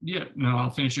 Yeah, no,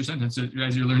 I'll finish your sentence.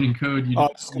 As you're learning code, I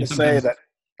was just going to say that.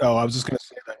 Oh, I was just going to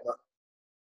say that.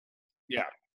 Yeah.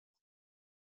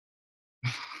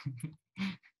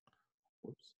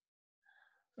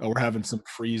 Oh, we're having some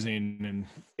freezing and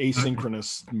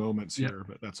asynchronous moments here,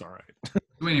 but that's all right.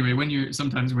 So anyway,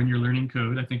 sometimes when you're learning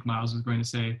code, I think Miles was going to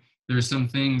say there's some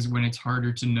things when it's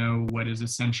harder to know what is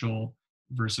essential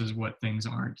versus what things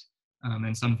aren't,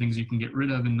 and some things you can get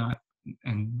rid of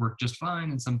and work just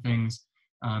fine, and some things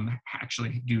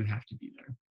actually do have to be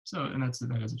there. So, and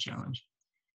that is a challenge.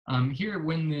 Here,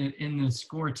 in the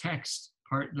score text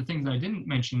part, the things I didn't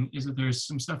mention is that there's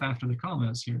some stuff after the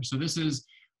commas here. So this is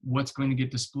what's going to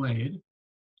get displayed,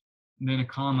 then a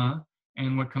comma,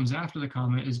 and what comes after the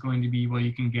comma is going to be, well,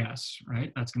 you can guess,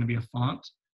 right? That's going to be a font.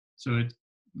 So it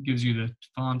gives you the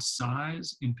font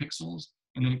size in pixels,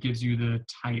 and then it gives you the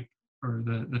type or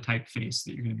the typeface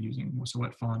that you're going to be using. So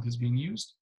what font is being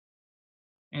used.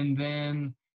 And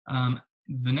then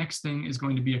the next thing is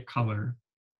going to be a color.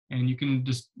 And you can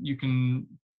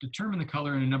determine the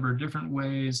color in a number of different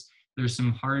ways. There's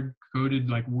some hard-coded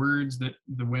like words that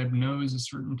the web knows as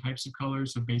certain types of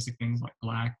colors. So basic things like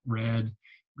black, red,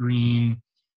 green,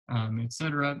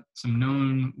 etc. Some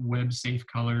known web-safe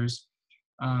colors.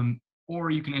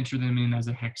 Or you can enter them in as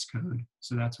a hex code.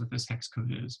 So that's what this hex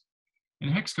code is.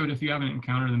 And hex code, if you haven't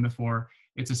encountered them before,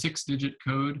 it's a 6-digit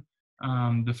code.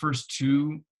 The first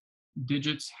 2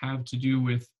 digits have to do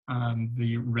with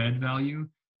the red value.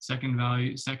 Second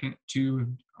 2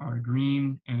 are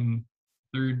green, and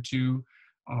third 2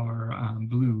 are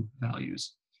blue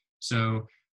values. So,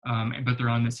 but they're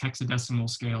on this hexadecimal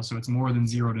scale, so it's more than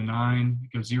 0 to 9.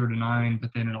 It goes 0 to 9,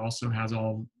 but then it also has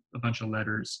a bunch of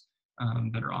letters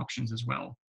better options as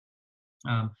well.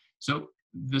 So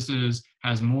this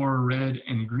has more red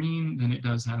and green than it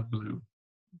does have blue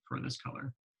for this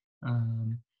color.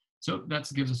 So that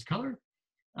gives us color.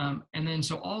 And then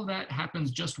so all that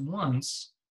happens just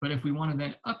once, but if we want to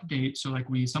then update, so like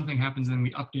something happens and then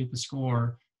we update the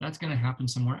score, that's going to happen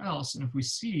somewhere else. And if we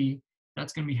see,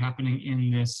 that's going to be happening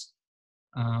in this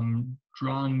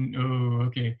draw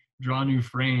new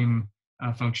frame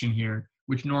function here,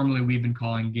 which normally we've been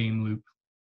calling game loop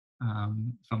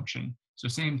function. So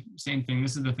same thing.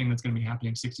 This is the thing that's going to be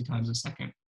happening 60 times a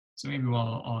second. So maybe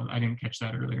I didn't catch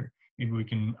that earlier. Maybe we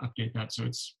can update that so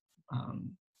it's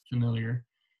familiar,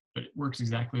 but it works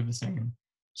exactly the same.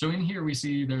 So in here we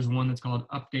see there's one that's called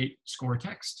update score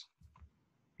text.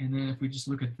 And then if we just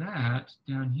look at that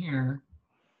down here,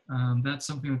 that's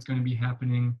something that's going to be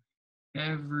happening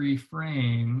every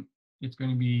frame. It's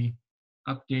going to be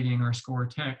updating our score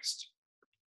text.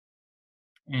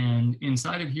 And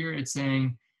inside of here, it's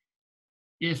saying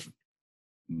if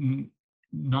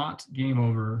not game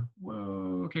over.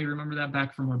 Whoa, okay, remember that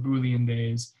back from our Boolean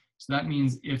days. So that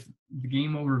means if the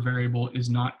game over variable is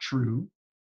not true,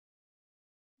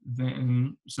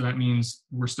 then, so that means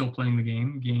we're still playing the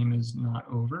game is not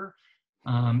over.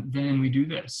 Then we do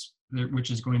this,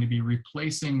 which is going to be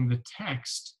replacing the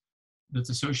text that's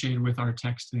associated with our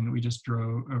text thing that we just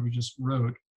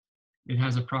wrote. It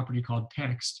has a property called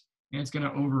text, and it's going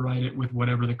to override it with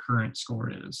whatever the current score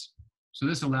is. So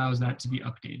this allows that to be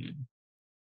updated.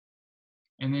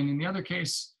 And then in the other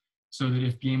case, so that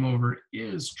if game over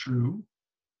is true,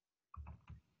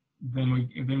 then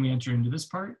we enter into this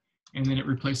part, and then it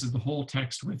replaces the whole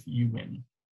text with you win.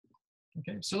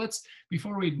 Okay, so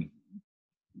before we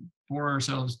bore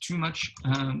ourselves too much,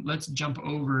 let's jump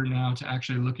over now to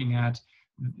actually looking at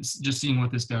just seeing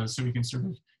what this does, so we can sort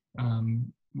of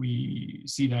we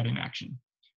see that in action.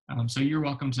 So you're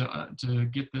welcome to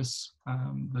get this,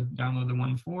 download the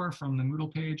 1.4 from the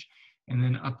Moodle page, and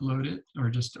then upload it, or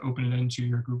just open it into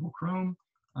your Google Chrome,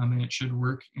 and it should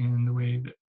work in the way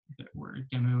that we're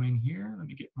demoing here. Let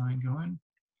me get mine going.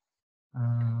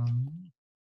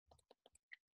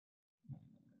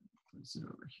 Place it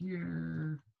over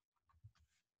here.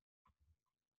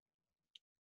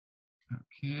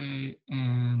 Okay,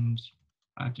 and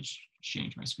I have to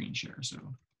change my screen share, so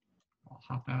I'll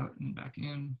hop out and back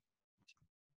in.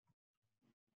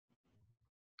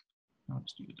 I'll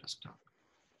just do the desktop.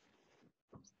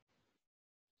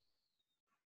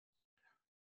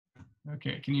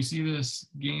 Okay, can you see this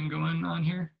game going on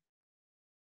here?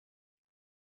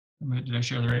 Did I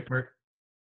share the right part?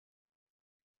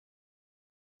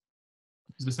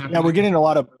 Is this happening? Yeah, we're getting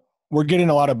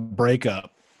a lot of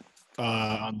breakup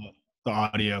on the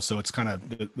audio, so it's kind of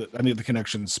I think the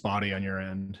connection's spotty on your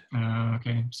end.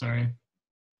 Okay, sorry.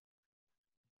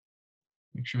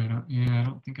 Make sure I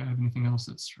don't think I have anything else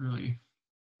that's really.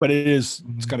 But it's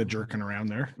kind of jerking around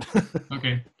there.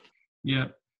 Okay. Yeah.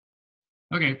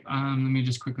 Okay. Let me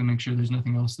just quickly make sure there's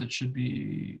nothing else that should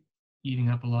be eating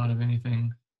up a lot of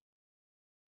anything.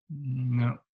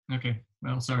 No. Okay.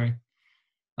 Well, sorry.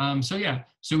 So yeah.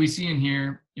 So we see in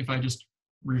here, if I just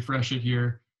refresh it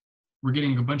here, we're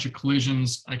getting a bunch of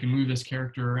collisions. I can move this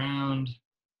character around.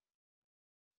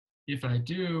 If I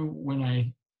do, when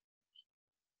I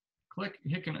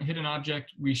hit an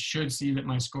object, we should see that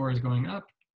my score is going up.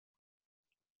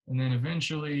 And then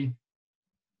eventually,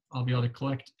 I'll be able to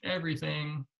collect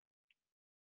everything,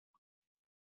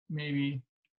 maybe.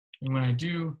 And when I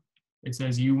do, it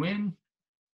says you win.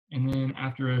 And then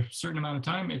after a certain amount of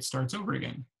time, it starts over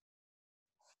again.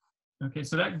 Okay,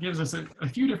 so that gives us a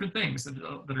few different things that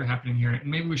are happening here. And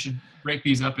maybe we should break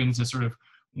these up into sort of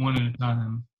one at a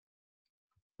time.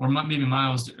 Or maybe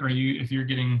Miles, do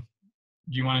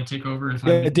you want to take over?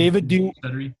 Yeah, David,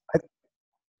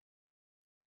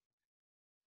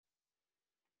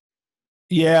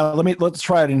 Yeah, let's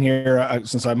try it in here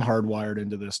since I'm hardwired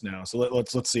into this now. So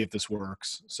let's see if this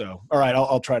works. So all right,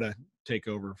 I'll try to take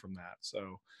over from that.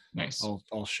 So nice.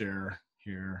 I'll share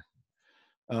here.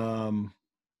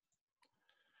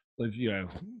 Yeah,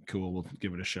 cool. We'll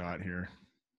give it a shot here.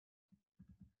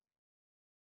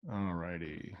 All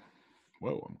righty.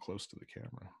 Whoa, I'm close to the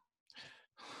camera.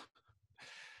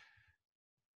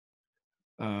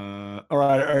 All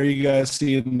right, are you guys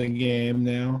seeing the game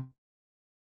now?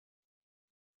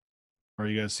 Are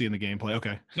you guys seeing the gameplay?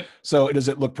 Okay. Yep. So does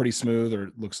it look pretty smooth, or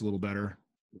it looks a little better?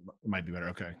 It might be better.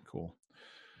 Okay, cool.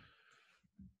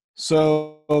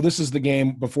 So this is the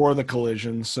game before the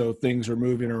collision. So things are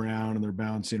moving around and they're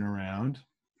bouncing around.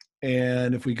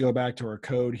 And if we go back to our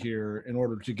code here, in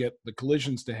order to get the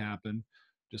collisions to happen,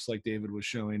 just like David was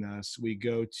showing us, we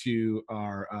go to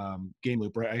our game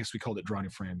loop, right? I guess we called it draw new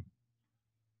frame.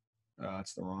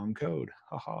 It's the wrong code.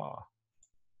 Haha.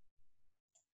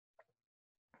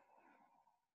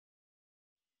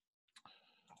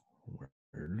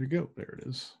 Where did it go? There it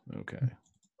is. Okay.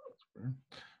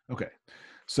 Okay.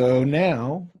 So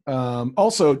now,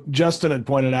 also Justin had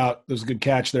pointed out, there's a good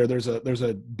catch there. There's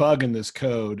a bug in this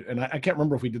code, and I can't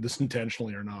remember if we did this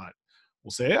intentionally or not.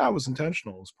 We'll say, yeah, it was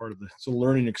intentional as part of it's a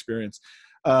learning experience.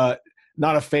 Not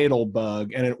a fatal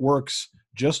bug, and it works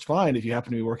just fine if you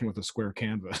happen to be working with a square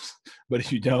canvas. But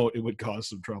if you don't, it would cause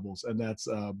some troubles. And that's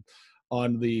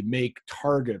on the make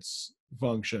targets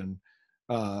function.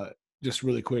 Just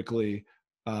really quickly,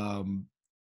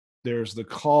 there's the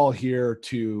call here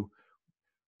to,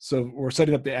 so we're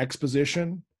setting up the X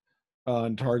position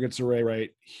on targets array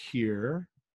right here.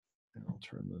 And I'll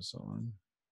turn this on.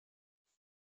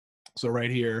 So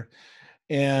right here,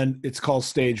 and it's called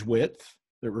stage width.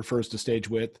 It refers to stage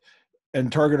width.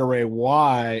 And target array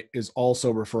Y is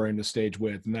also referring to stage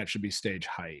width, and that should be stage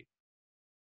height.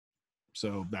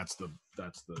 So that's the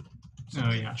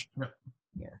Oh yeah. Yep.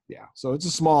 there. Yeah. So it's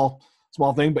a small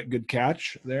thing, but good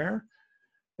catch there.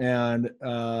 And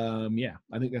yeah,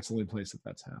 I think that's the only place that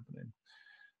that's happening.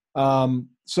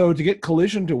 So to get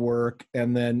collision to work,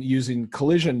 and then using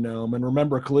collision gnome, and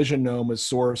remember collision gnome is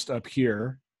sourced up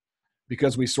here.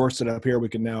 Because we sourced it up here, we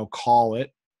can now call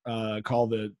it, call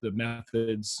the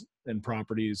methods and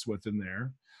properties within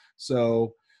there.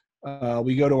 So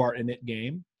we go to our init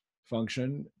game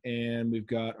function, and we've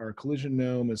got our collision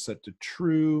gnome is set to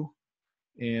true.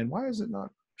 And why is it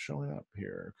not showing up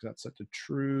here? Because that's set to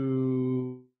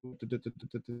true.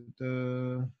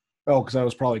 Oh, because I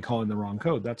was probably calling the wrong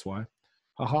code. That's why.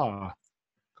 Haha.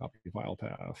 Copy file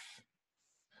path.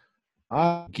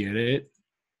 I get it.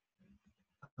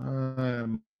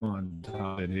 I'm on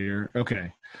top of it here.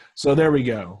 Okay. So there we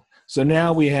go. So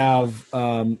now we have,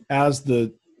 as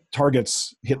the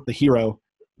targets hit the hero,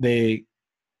 they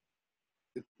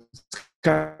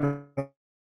kind of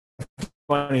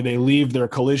funny, they leave their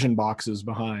collision boxes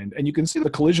behind. And you can see the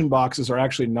collision boxes are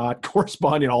actually not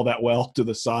corresponding all that well to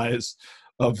the size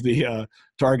of the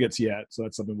targets yet. So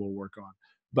that's something we'll work on.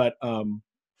 But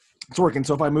it's working.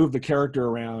 So if I move the character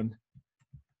around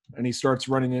and he starts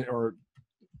running it, or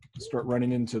start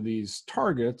running into these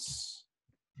targets,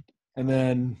 and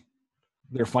then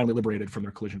they're finally liberated from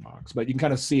their collision box. But you can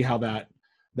kind of see how that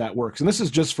works. And this is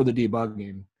just for the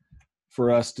debugging, for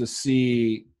us to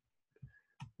see,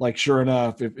 like, sure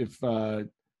enough, if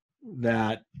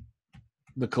that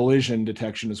the collision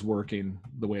detection is working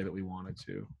the way that we want it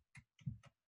to.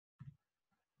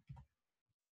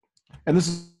 And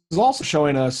this is also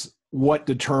showing us what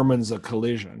determines a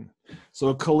collision. So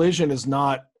a collision is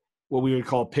not what we would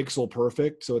call pixel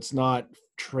perfect. So it's not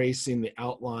tracing the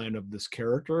outline of this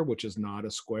character, which is not a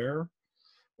square,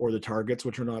 or the targets,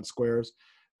 which are not squares,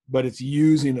 but it's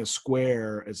using a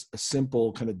square as a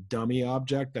simple kind of dummy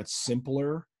object that's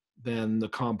simpler than the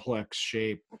complex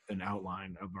shape and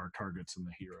outline of our targets in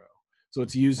the hero. So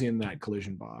it's using that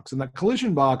collision box. And that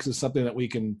collision box is something that we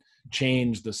can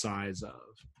change the size of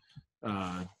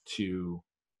to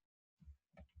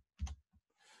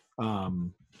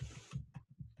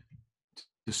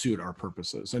suit our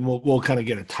purposes. And we'll kind of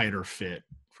get a tighter fit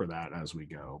for that as we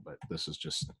go, but this is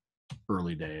just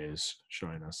early days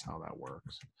showing us how that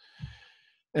works.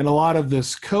 And a lot of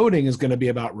this coding is going to be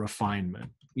about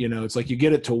refinement. You know, it's like you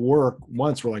get it to work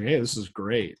once, we're like, hey, this is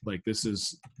great. Like, this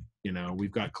is, you know,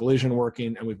 we've got collision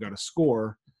working, and we've got a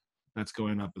score that's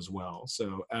going up as well.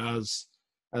 So as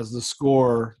the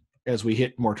score, as we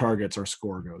hit more targets, our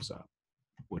score goes up,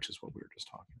 which is what we were just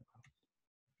talking about.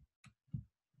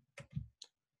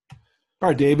 All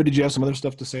right, David, did you have some other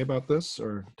stuff to say about this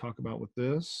or talk about with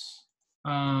this?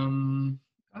 Were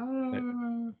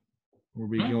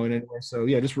we going anywhere? So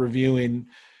yeah, just reviewing,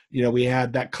 you know, we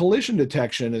had that collision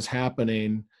detection is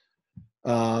happening.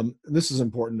 This is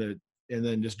important to, and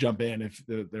then just jump in if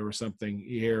there was something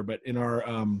here, but in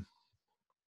our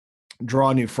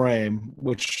draw new frame,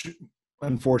 which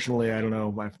unfortunately, I don't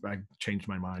know, I changed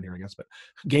my mind here, I guess, but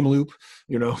game loop,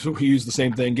 you know, so we use the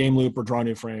same thing, game loop or draw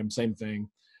new frame, same thing,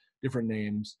 different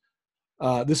names.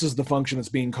 This is the function that's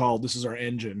being called. This is our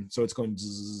engine. So it's going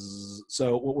zzz.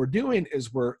 So what we're doing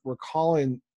is we're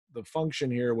calling the function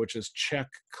here, which is check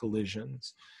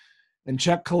collisions. And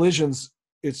check collisions,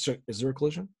 is there a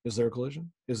collision? Is there a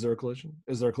collision? Is there a collision?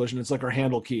 Is there a collision? It's like our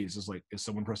handle keys. It's like, is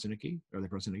someone pressing a key? Are they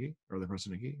pressing a key? Are they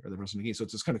pressing a key? Are they pressing a key? So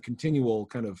it's this kind of continual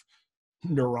kind of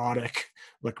neurotic,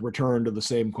 like, return to the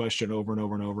same question over and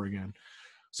over and over again.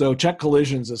 So check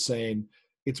collisions is saying,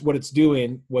 it's what it's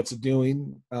doing. What's it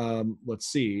doing? Let's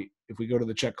see. If we go to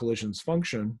the check collisions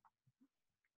function,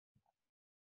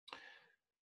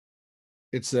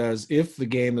 it says if the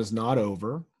game is not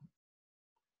over,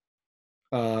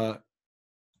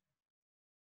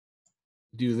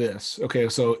 do this. Okay,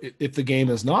 so if the game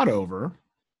is not over,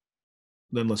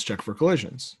 then let's check for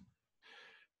collisions.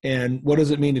 And what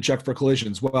does it mean to check for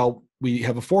collisions? Well, we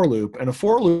have a for loop, and a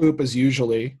for loop is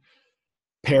usually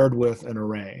paired with an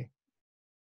array.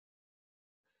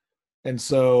 And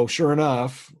so sure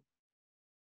enough,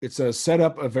 it says set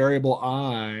up a variable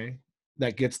I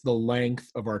that gets the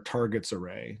length of our targets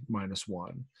array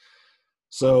 -1.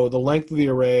 So the length of the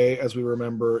array, as we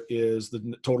remember, is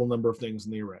the total number of things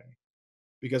in the array.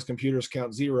 Because computers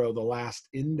count 0, the last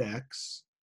index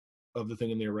of the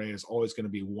thing in the array is always going to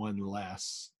be 1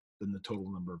 less than the total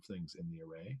number of things in the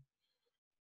array.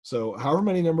 So however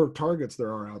many number of targets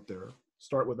there are out there,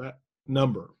 start with that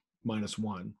number,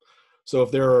 -1. So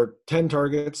if there are 10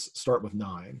 targets, start with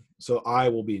 9. So I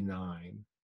will be 9.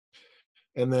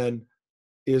 And then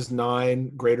is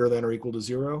 9 greater than or equal to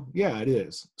 0? Yeah, it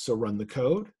is. So run the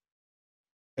code.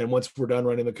 And once we're done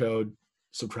running the code,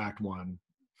 subtract 1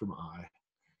 from I.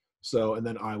 So, and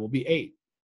then I will be 8.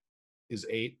 Is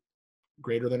 8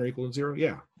 greater than or equal to 0?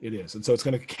 Yeah, it is. And so it's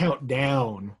going to count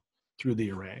down through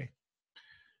the array.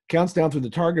 Counts down through the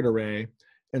target array.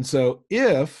 And so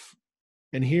if,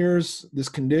 and here's this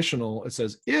conditional, it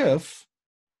says if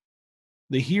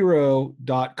the hero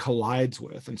dot collides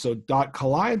with, and so dot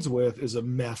collides with is a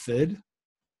method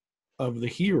of the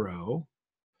hero,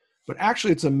 but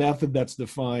actually it's a method that's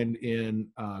defined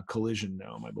in collision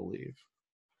gnome, I believe.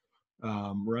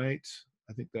 Right?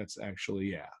 I think that's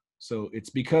actually, yeah. So it's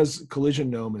because collision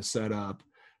gnome is set up,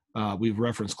 we've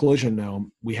referenced collision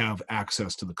gnome, we have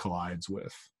access to the collides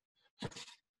with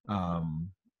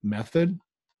method.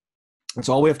 And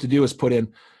so all we have to do is put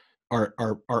in our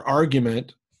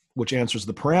argument, which answers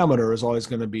the parameter, is always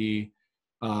going to be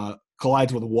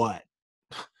collides with what?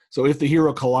 So if the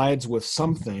hero collides with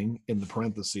something in the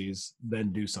parentheses,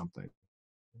 then do something.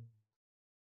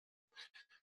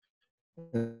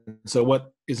 And so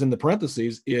what is in the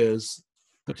parentheses is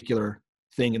a particular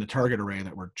thing in the target array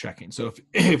that we're checking. So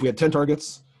if we had 10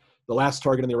 targets, the last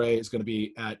target in the array is going to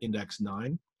be at index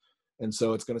 9. And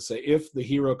so it's going to say if the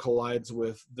hero collides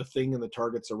with the thing in the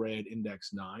targets array at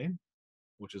index 9,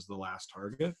 which is the last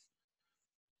target,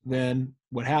 then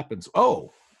what happens?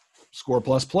 Oh, score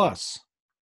 ++.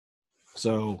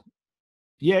 So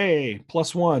yay,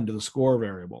 +1 to the score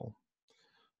variable.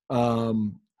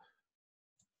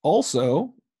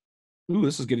 Also, ooh,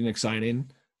 this is getting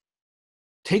exciting.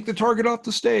 Take the target off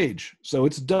the stage. So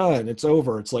it's done, it's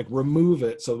over. It's like remove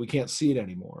it so we can't see it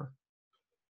anymore.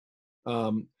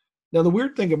 Now, the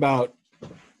weird thing about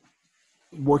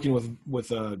working with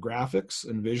graphics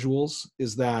and visuals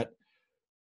is that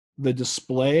the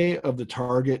display of the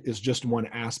target is just one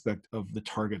aspect of the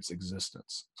target's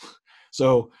existence.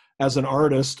 So as an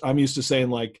artist, I'm used to saying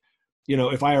like, you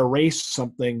know, if I erase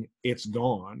something, it's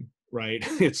gone, right?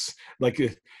 It's like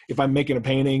if I'm making a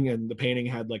painting and the painting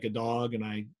had like a dog and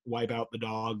I wipe out the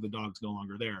dog's no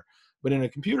longer there. But in a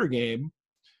computer game,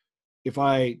 if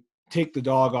I take the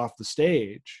dog off the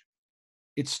stage,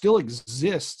 it still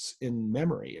exists in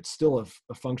memory. It's still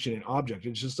a functioning object.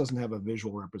 It just doesn't have a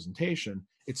visual representation.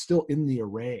 It's still in the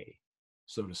array,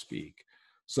 so to speak.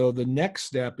 So the next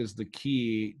step is the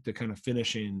key to kind of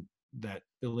finishing that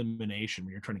elimination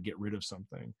when you're trying to get rid of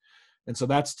something. And so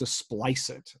that's to splice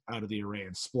it out of the array.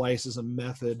 And splice is a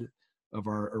method of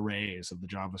our arrays, of the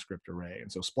JavaScript array.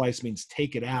 And so splice means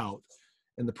take it out.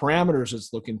 And the parameters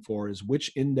it's looking for is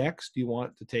which index do you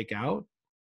want to take out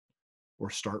or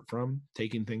start from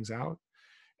taking things out?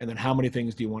 And then how many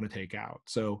things do you want to take out?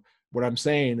 So what I'm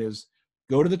saying is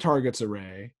go to the targets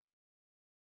array,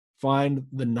 find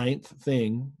the 9th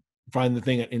thing, find the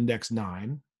thing at index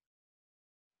 9,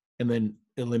 and then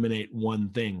eliminate one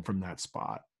thing from that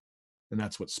spot. And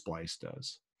that's what splice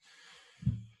does.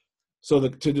 So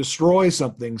to destroy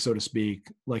something, so to speak,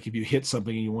 like if you hit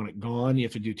something and you want it gone, you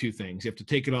have to do two things. You have to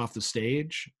take it off the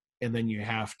stage, and then you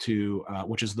have to,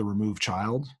 which is the remove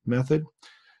child method.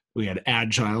 We had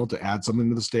add child to add something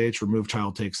to the stage. Remove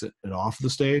child takes it off the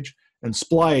stage. And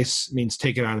splice means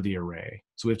take it out of the array.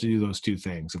 So we have to do those two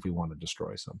things if we want to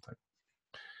destroy something.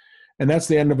 And that's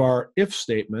the end of our if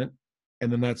statement.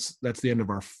 And then that's the end of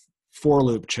our for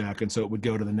loop check. And so it would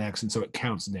go to the next. And so it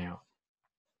counts down.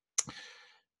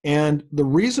 And the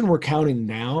reason we're counting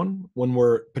down when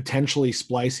we're potentially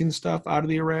splicing stuff out of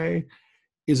the array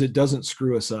is it doesn't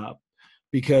screw us up.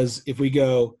 Because if we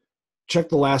go, check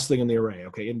the last thing in the array,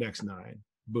 okay, index 9,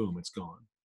 boom, it's gone.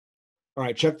 All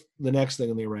right, check the next thing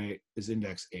in the array is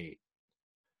index 8.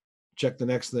 Check the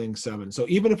next thing, 7. So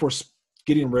even if we're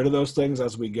getting rid of those things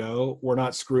as we go, we're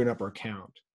not screwing up our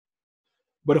count.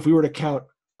 But if we were to count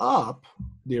up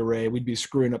the array, we'd be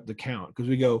screwing up the count, because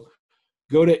we go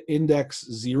to index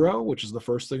 0, which is the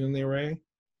first thing in the array,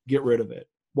 get rid of it.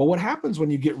 Well, what happens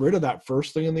when you get rid of that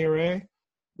first thing in the array?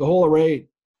 The whole array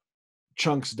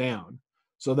chunks down,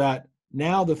 so that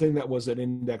now the thing that was at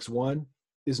index 1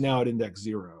 is now at index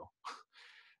 0.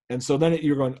 And so then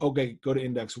you're going, okay, go to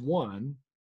index 1.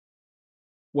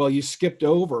 Well, you skipped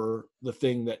over the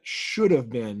thing that should have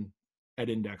been at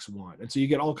index 1. And so you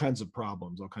get all kinds of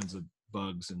problems, all kinds of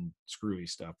bugs and screwy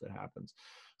stuff that happens.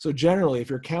 So generally, if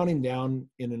you're counting down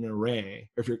in an array,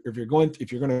 or if you're going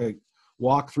to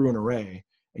walk through an array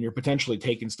and you're potentially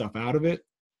taking stuff out of it,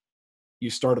 you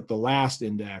start at the last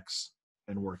index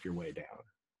and work your way down.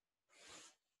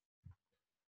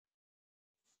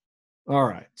 All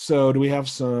right, so do we have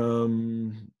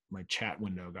some, my chat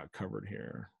window got covered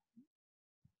here.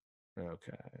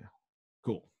 Okay,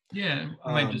 cool. Yeah,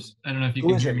 I might just, I don't know if you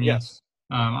can hear me. Yes.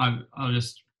 I'll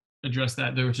just address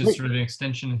that. There was just sort of an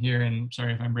extension here, and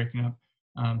sorry if I'm breaking up.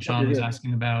 Sean was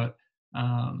asking about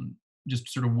just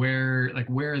sort of where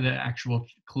the actual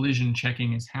collision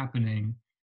checking is happening.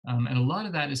 And a lot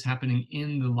of that is happening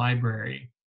in the library.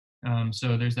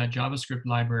 So there's that JavaScript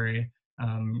library,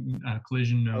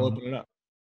 collision node. I'll open it up.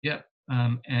 Yep,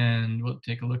 and we'll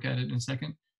take a look at it in a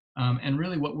second. And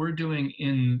really what we're doing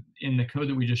in the code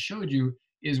that we just showed you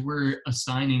is we're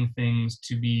assigning things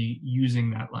to be using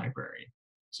that library.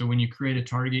 So when you create a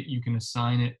target, you can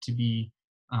assign it to be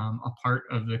a part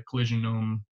of the collision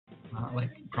gnome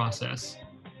process.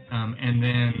 And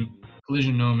then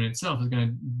collision gnome in itself is going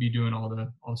to be doing all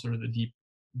sort of the deep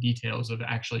details of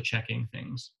actually checking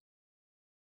things.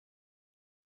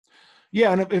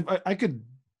 Yeah, and if I could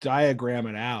diagram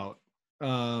it out.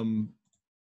 Can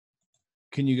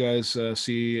you guys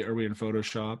see, are we in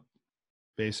Photoshop,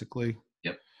 basically?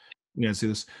 Yep. You guys see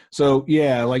this? So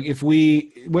yeah, like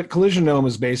what collision gnome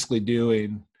is basically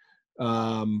doing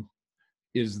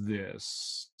is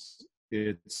this.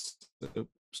 It's,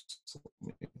 oops, let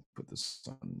me put this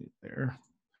on there.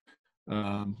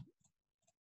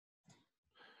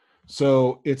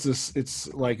 So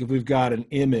it's like if we've got an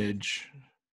image,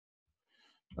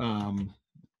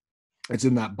 it's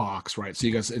in that box, right? So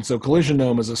you guys, and so collision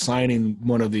gnome is assigning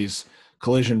one of these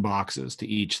collision boxes to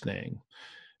each thing.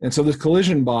 And so this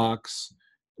collision box,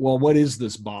 well, what is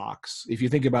this box? If you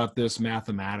think about this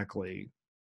mathematically,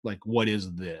 like what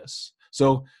is this?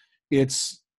 So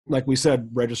it's, like we said,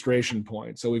 registration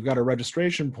point. So we've got a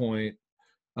registration point,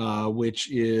 which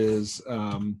is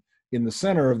in the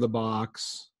center of the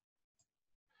box.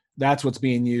 That's what's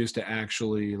being used to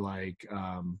actually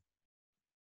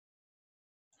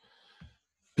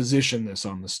position this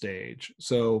on the stage.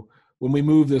 So when we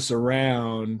move this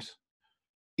around,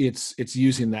 it's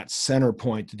using that center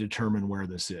point to determine where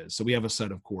this is. So we have a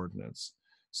set of coordinates.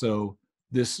 So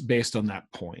this based on that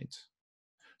point.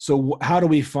 So how do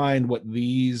we find what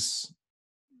these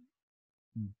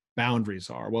boundaries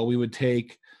are? Well, we would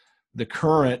take the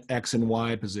current X and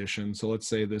Y position. So let's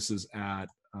say this is at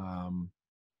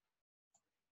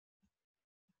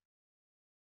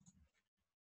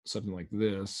something like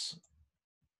this.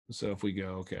 So if we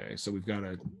go, okay, so we've got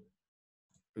a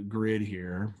grid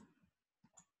here.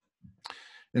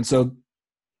 And so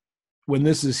when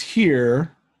this is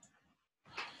here,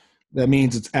 that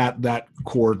means it's at that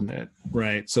coordinate,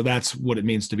 right? So that's what it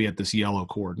means to be at this yellow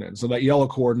coordinate. So that yellow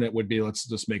coordinate would be, let's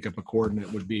just make up a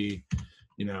coordinate, would be,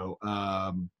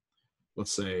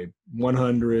 let's say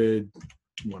 100,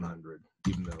 100,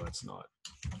 even though that's not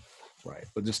right,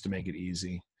 but just to make it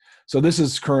easy. So this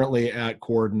is currently at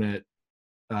coordinate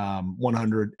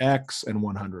 100x and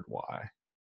 100y.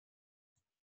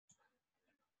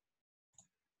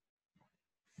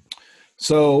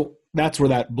 So that's where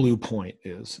that blue point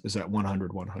is at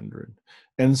 100, 100.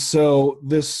 And so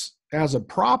this has a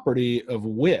property of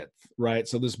width, right?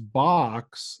 So this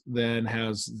box then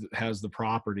has the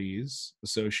properties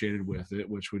associated with it,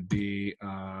 which would be,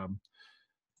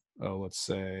 let's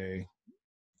say,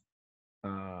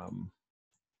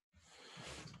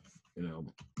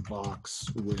 box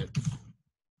width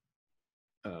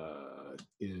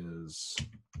is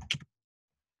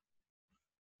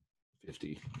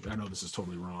 50. I know this is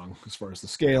totally wrong as far as the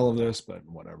scale of this, but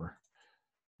whatever.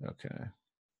 Okay.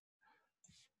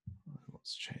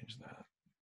 Let's change that.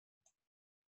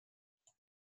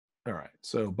 All right.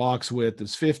 So box width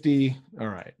is 50. All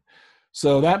right.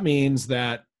 So that means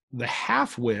that the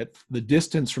half width, the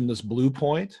distance from this blue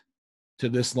point to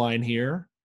this line here,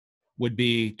 would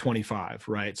be 25,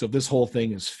 right? So if this whole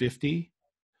thing is 50,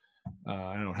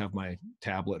 I don't have my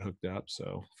tablet hooked up,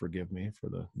 so forgive me for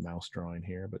the mouse drawing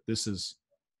here, but this is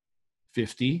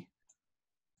 50.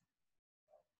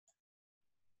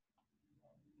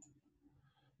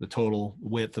 the total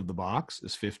width of the box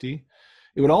is 50.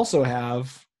 It would also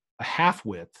have a half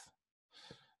width.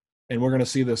 And we're going to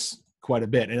see this quite a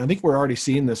bit. And I think we're already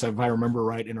seeing this, if I remember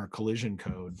right, in our collision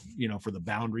code, for the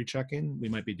boundary checking. We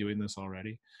might be doing this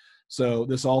already. So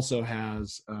this also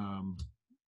has a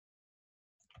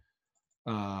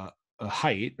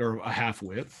height, or a half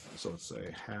width. So let's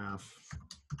say half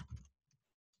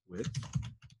width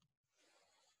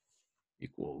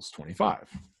equals 25.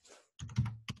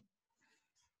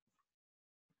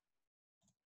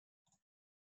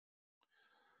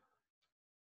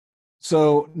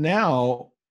 So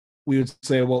now we would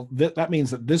say, well, that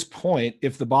means that this point,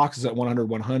 if the box is at 100,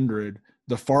 100,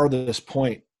 the farthest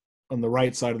point on the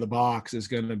right side of the box is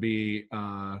going to be,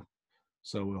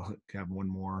 so we'll have one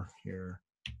more here.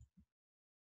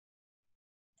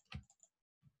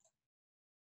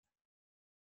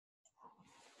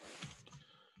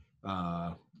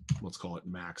 Let's call it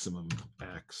maximum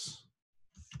X.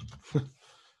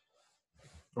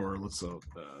 Or let's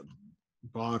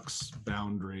box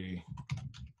boundary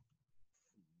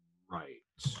right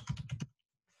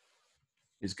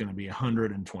is going to be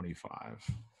 125.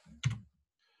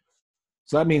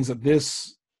 So that means that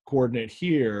this coordinate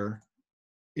here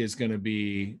is going to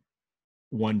be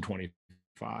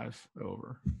 125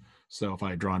 over. So if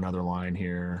I draw another line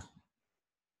here,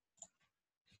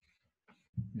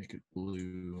 make it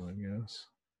blue, I guess.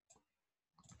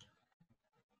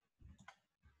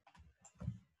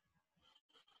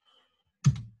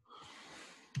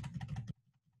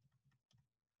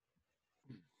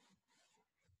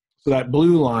 So that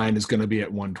blue line is going to be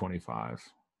at 125.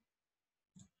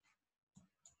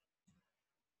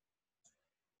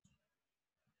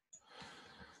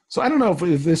 So I don't know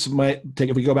if this might take,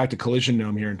 if we go back to collision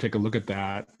gnome here and take a look at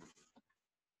that,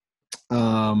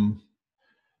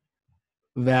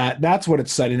 that's what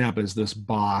it's setting up, is this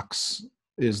box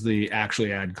is the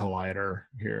actually add collider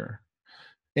here.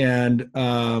 And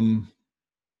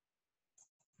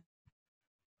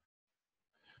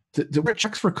the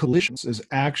checks for collisions is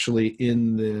actually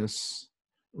in this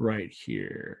right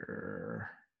here.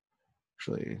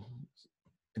 Actually,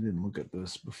 I didn't look at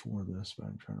this before this, but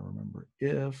I'm trying to remember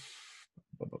if.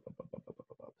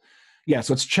 Yeah,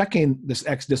 so it's checking this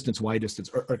x distance, y distance,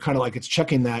 or kind of like it's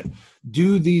checking that,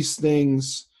 do these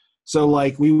things. So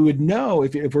like we would know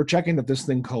if we're checking that this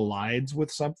thing collides with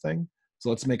something. So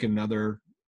let's make another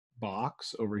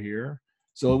box over here.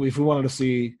 So if we wanted to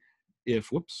see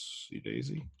if, whoopsie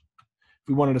daisy. If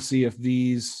we wanted to see if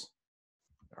these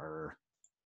are,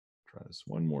 try this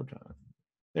one more time.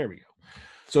 There we go.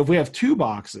 So if we have two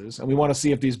boxes and we want to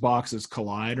see if these boxes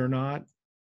collide or not,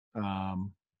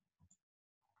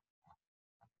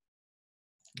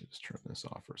 just turn this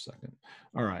off for a second.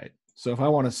 All right. So if I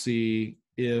want to see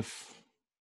if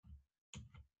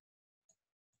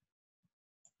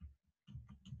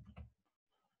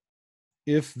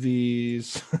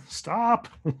these stop.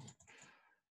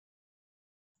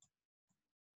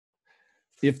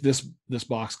 If this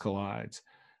box collides,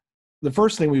 the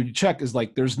first thing we would check is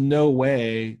like, there's no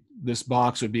way this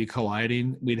box would be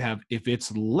colliding. We'd have, if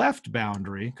it's left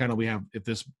boundary, kind of we have, if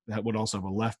this, that would also have a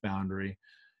left boundary,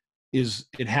 is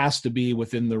it has to be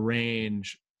within the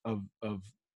range of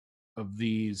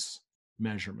these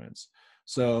measurements.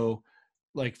 So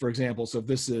like, for example, so if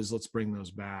this is, let's bring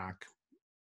those back.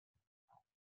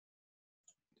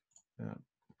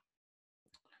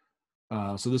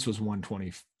 So this was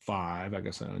 125. I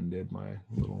guess I undid my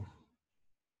little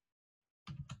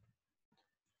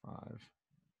 5.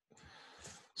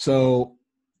 So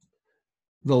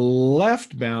the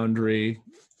left boundary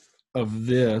of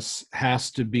this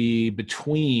has to be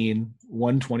between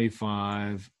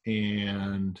 125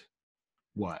 and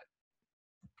what?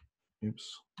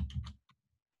 Oops.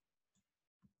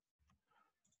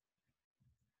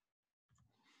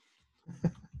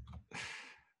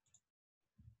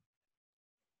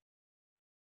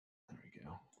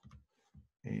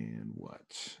 And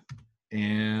what?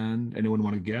 And anyone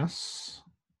want to guess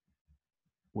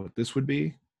what this would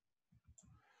be?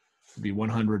 It'd be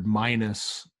 100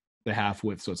 minus the half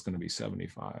width, so it's going to be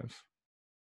 75.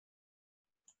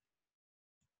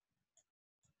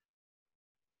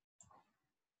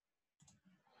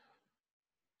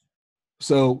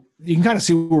 So you can kind of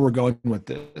see where we're going with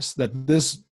this, that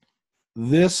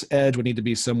this edge would need to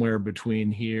be somewhere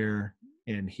between here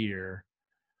and here,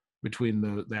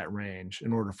 between that range,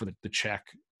 in order for the check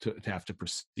to have to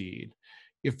proceed.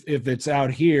 If it's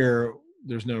out here,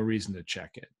 there's no reason to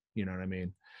check it. You know what I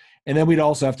mean? And then we'd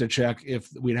also have to check if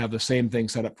we'd have the same thing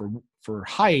set up for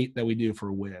height that we do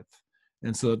for width.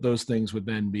 And so that those things would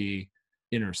then be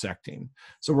intersecting.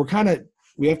 So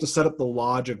we have to set up the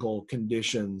logical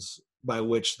conditions by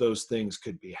which those things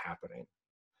could be happening.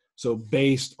 So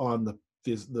based on the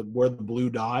where the blue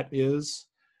dot is,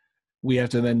 we have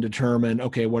to then determine,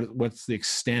 okay, what's the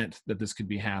extent that this could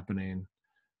be happening,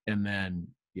 and then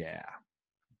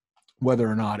whether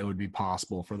or not it would be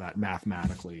possible for that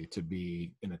mathematically to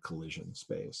be in a collision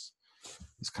space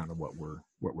is kind of what we're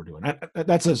doing.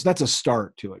 That's a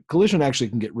start to it. Collision actually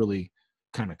can get really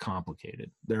kind of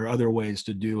complicated. There are other ways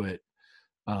to do it,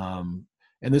 and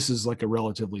this is like a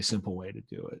relatively simple way to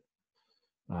do it.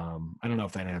 I don't know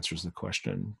if that answers the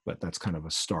question, but that's kind of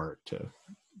a start to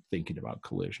thinking about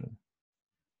collision.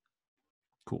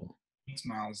 Cool. Thanks,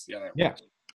 Miles. Yeah, that Yeah. works.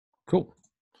 Cool.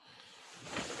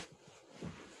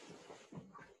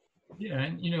 Yeah,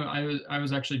 and I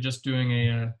was actually just doing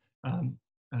a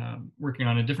working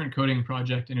on a different coding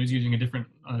project, and it was using a different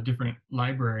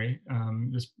library.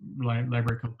 This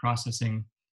library called processing.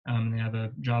 They have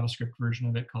a JavaScript version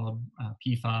of it called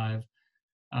P5.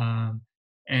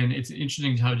 And it's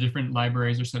interesting how different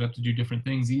libraries are set up to do different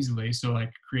things easily. So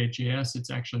like Create.js, it's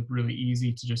actually really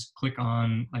easy to just click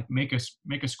on, like make a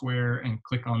square and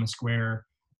click on the square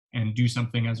and do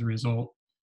something as a result.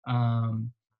 But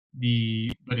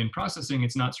in processing,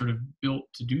 it's not sort of built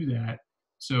to do that.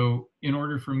 So in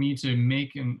order for me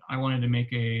to I wanted to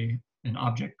make an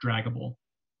object draggable.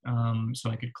 So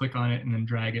I could click on it and then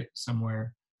drag it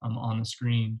somewhere on the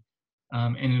screen.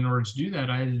 And in order to do that,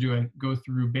 I had to go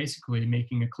through basically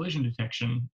making a collision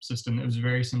detection system that was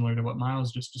very similar to what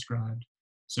Miles just described.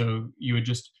 So you would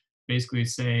just basically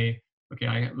say,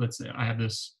 okay, let's say I have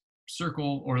this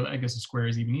circle, or I guess a square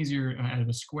is even easier. I have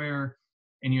a square,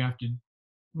 and you have to,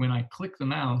 when I click the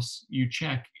mouse, you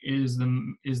check are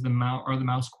the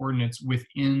mouse coordinates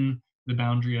within the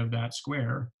boundary of that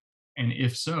square, and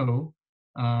if so,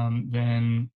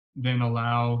 then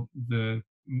allow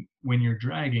when you're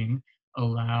dragging,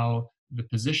 allow the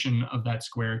position of that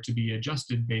square to be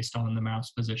adjusted based on the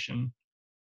mouse position.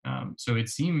 So it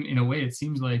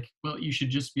seems like, well, you should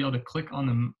just be able to click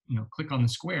on the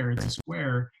square. It's a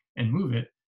square and move it.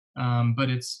 But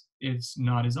it's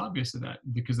not as obvious as that,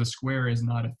 because the square is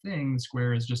not a thing. The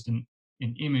square is just an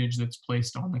image that's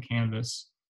placed on the canvas,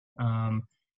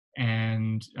 and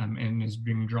is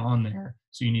being drawn there.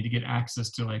 So you need to get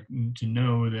access to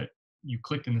know that you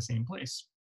clicked in the same place.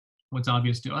 What's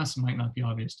obvious to us might not be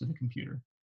obvious to the computer.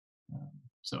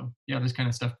 So yeah, this kind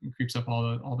of stuff creeps up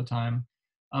all the time.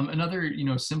 Another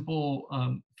simple,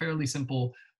 fairly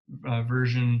simple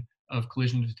version of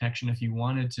collision detection, if you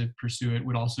wanted to pursue it,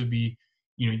 would also be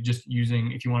just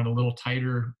using, if you wanted a little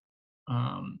tighter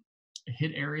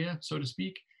hit area, so to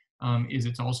speak,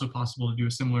 it's also possible to do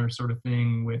a similar sort of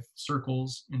thing with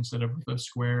circles instead of with a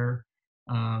square.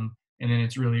 And then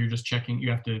it's really, you're just checking,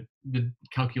 the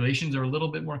calculations are a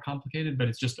little bit more complicated, but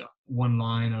it's just one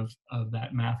line of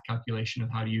that math calculation of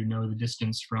how do you know the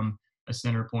distance from a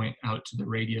center point out to the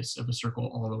radius of a circle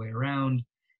all the way around.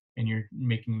 And you're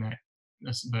making that,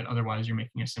 but otherwise you're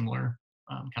making a similar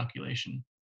calculation.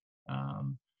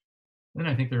 Then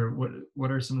I think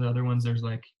what are some of the other ones? There's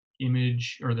like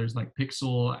image, or there's like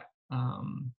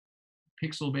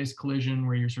pixel-based collision,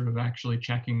 where you're sort of actually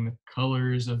checking the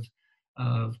colors of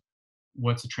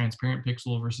what's a transparent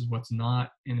pixel versus what's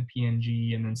not in a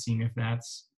PNG, and then seeing if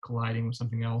that's colliding with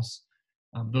something else.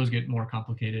 Those get more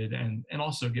complicated and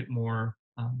also get more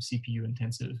CPU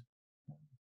intensive.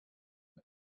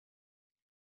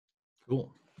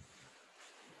 Cool.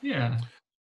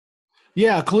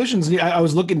 Yeah, collisions. I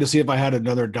was looking to see if I had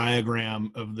another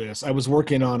diagram of this. I was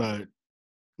working on a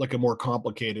more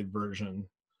complicated version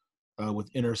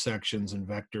with intersections and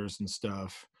vectors and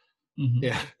stuff. Mm-hmm.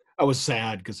 Yeah, I was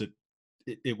sad because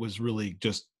it was really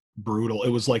just brutal. It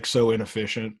was like so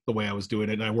inefficient the way I was doing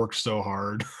it, and I worked so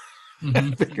hard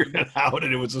to figure it out,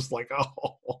 and it was just like,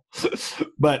 oh.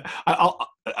 But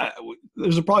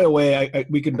there's probably a way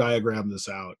we can diagram this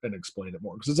out and explain it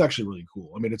more, because it's actually really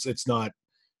cool. I mean, it's not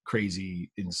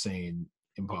crazy, insane,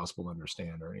 impossible to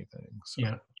understand or anything. So.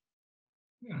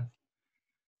 Yeah.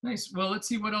 Nice. Well, let's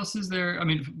see what else is there. I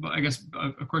mean, I guess,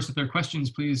 of course, if there are questions,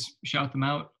 please shout them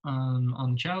out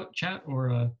on the chat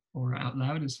or out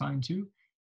loud is fine too.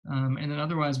 And then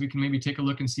otherwise, we can maybe take a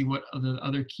look and see what are the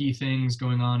other key things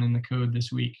going on in the code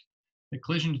this week. The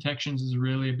collision detections is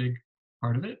really a big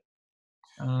part of it.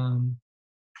 And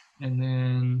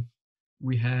then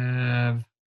we have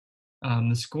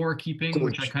the score keeping,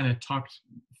 which I kind of talked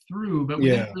through, but we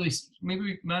didn't really,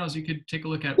 maybe Miles, you could take a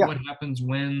look at what happens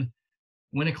when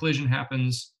a collision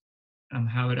happens,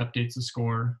 how it updates the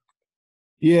score.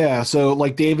 Yeah, so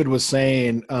like David was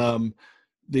saying, when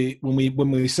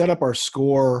we set up our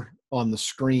score on the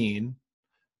screen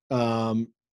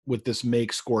with this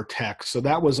make score text, so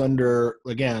that was under,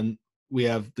 again, we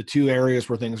have the two areas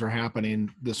where things are happening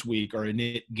this week are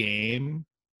init game.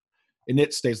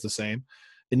 Init stays the same.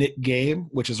 Init game,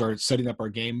 which is our setting up our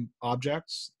game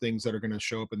objects, things that are going to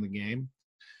show up in the game,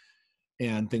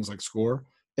 and things like score.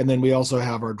 And then we also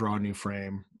have our draw new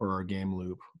frame or our game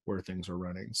loop where things are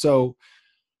running. So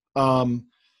in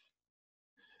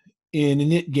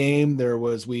init game, there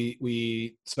was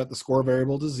we set the score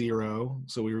variable to 0,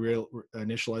 so we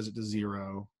initialize it to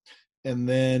 0, and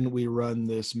then we run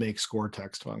this make score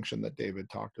text function that David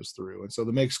talked us through. And so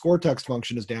the make score text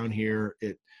function is down here.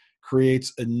 It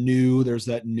creates a new, there's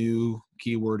that new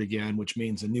keyword again, which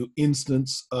means a new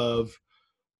instance of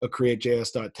a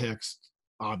create.js.text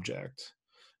object.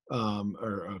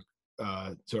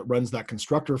 So it runs that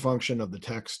constructor function of the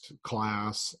text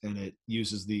class, and it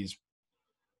uses these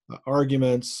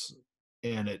arguments,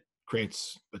 and it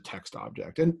creates a text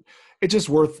object. And it's just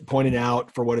worth pointing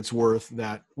out, for what it's worth,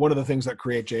 that one of the things that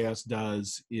create.js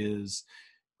does is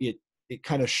it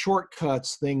kind of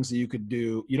shortcuts things that you could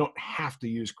do. You don't have to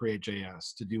use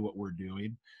create.js to do what we're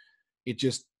doing. It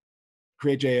just,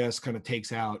 create.js kind of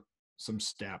takes out some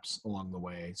steps along the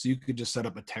way. So you could just set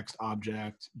up a text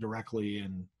object directly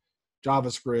in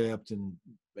JavaScript. And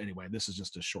anyway, this is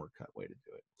just a shortcut way to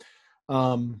do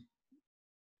it.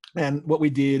 And what we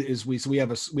did is we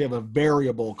have a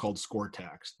variable called score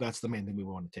text. That's the main thing we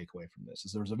want to take away from this.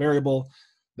 Is there's a variable.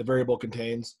 The variable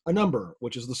contains a number,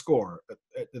 which is the score.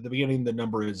 At the beginning, the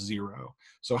number is 0.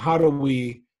 So how do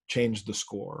we change the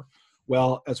score?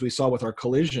 Well, as we saw with our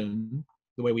collision,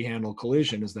 the way we handle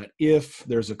collision is that if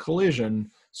there's a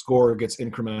collision, score gets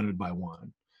incremented by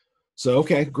 1. So,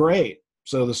 okay, great.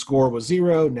 So the score was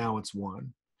 0, now it's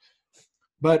 1.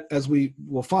 But as we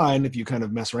will find, if you kind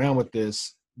of mess around with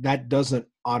this, that doesn't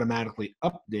automatically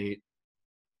update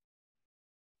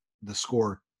the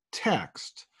score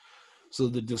text. So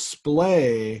the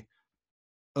display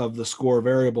of the score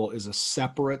variable is a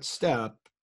separate step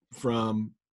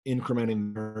from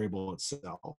incrementing the variable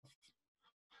itself.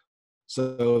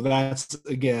 So that's,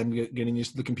 again, getting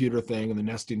used to the computer thing and the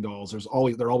nesting dolls. There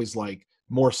are always like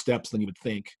more steps than you would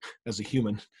think as a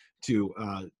human to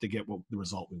get the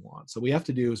result we want. So what we have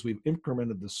to do is we've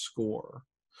incremented the score.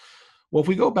 Well, if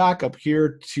we go back up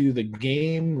here to the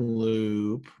game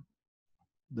loop,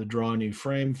 the draw new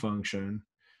frame function,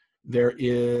 there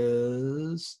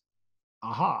is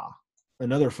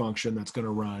another function that's going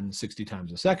to run 60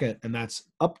 times a second, and that's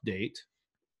update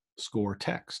score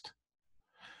text.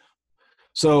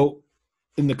 So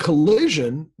in the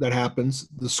collision that happens,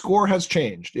 the score has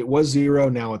changed. It was 0,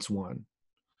 now it's 1.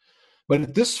 But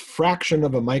at this fraction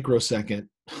of a microsecond,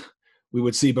 we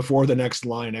would see before the next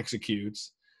line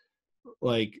executes,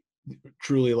 like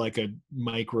truly like a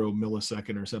micro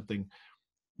millisecond or something,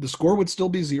 the score would still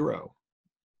be 0.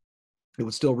 It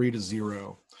would still read as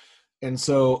 0. And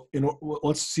so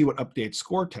let's see what update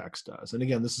score text does. And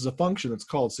again, this is a function that's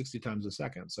called 60 times a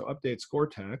second. So update score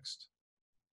text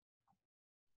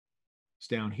is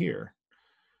down here.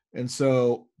 And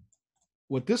so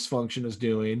what this function is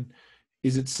doing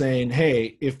is it's saying,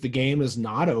 hey, if the game is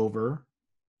not over,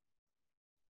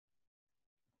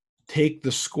 take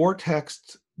the score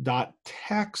text dot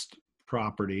text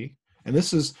property, and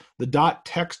this is the dot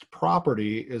text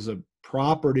property is a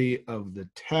property of the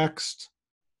text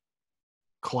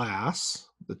class,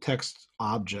 the text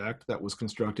object that was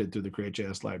constructed through the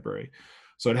create.js library.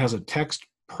 So it has a text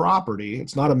property.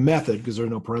 It's not a method because there's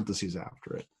no parentheses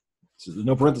after it. So there's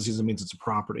no parentheses, it means it's a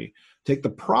property. Take the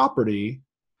property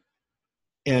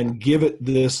and give it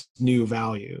this new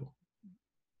value.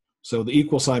 So the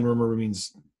equal sign, remember,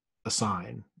 means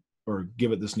assign or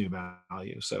give it this new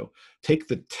value. So take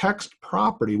the text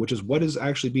property, which is what is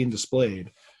actually being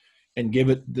displayed, and give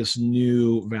it this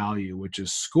new value, which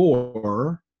is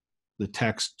score, the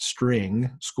text string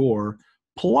score,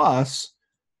 plus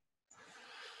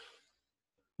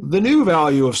the new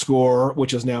value of score,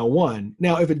 which is now 1.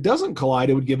 Now, if it doesn't collide,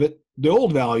 it would give it the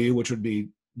old value, which would be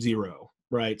 0,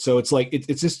 right? So it's like,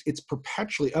 it's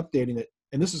perpetually updating it.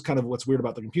 And this is kind of what's weird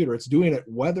about the computer. It's doing it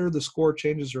whether the score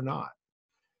changes or not.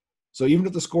 So even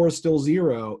if the score is still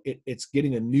 0, it's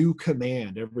getting a new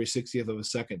command every 60th of a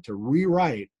second to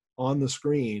rewrite on the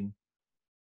screen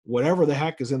whatever the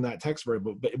heck is in that text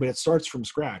variable, but it starts from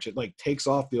scratch. It like takes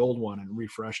off the old one and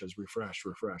refreshes, refresh,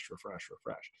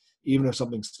 even if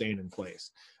something's staying in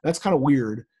place. That's kind of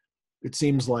weird. It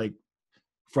seems like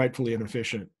frightfully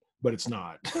inefficient, but it's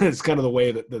not. It's kind of the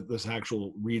way that this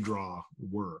actual redraw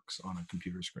works on a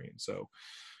computer screen. So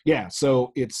yeah,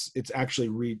 so it's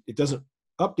actually it doesn't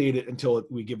update it until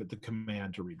we give it the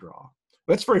command to redraw.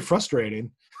 That's very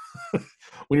frustrating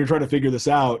when you're trying to figure this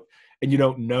out and you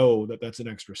don't know that that's an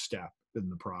extra step in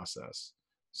the process.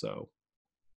 So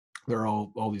There are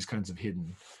all these kinds of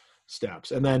hidden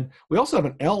steps. And then we also have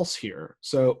an else here.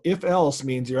 So if else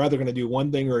means you're either going to do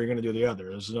one thing or you're going to do the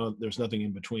other. There's nothing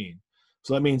in between.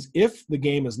 So that means if the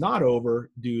game is not over,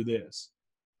 do this.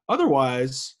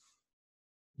 Otherwise,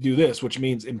 do this, which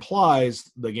means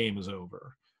implies the game is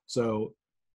over. So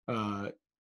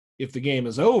if the game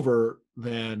is over,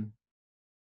 then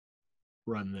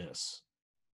run this,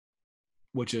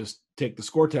 which is take the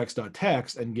score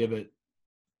text.text and give it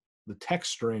the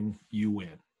text string you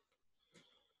win.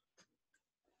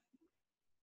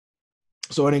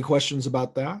 So any questions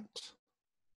about that?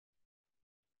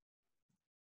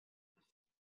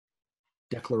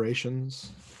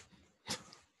 Declarations?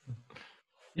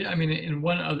 Yeah, I mean, in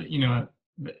one other,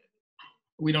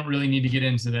 we don't really need to get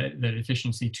into that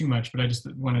efficiency too much, but I just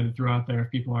wanted to throw out there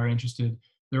if people are interested.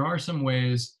 There are some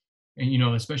ways,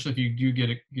 and especially if you do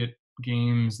get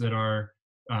games that are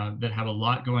that have a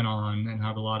lot going on and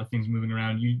have a lot of things moving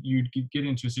around, you get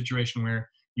into a situation where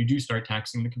you do start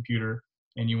taxing the computer,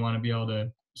 and you want to be able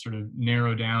to sort of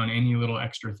narrow down any little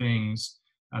extra things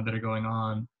that are going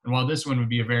on. And while this one would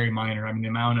be a very minor, I mean, the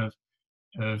amount of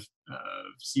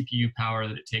CPU power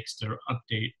that it takes to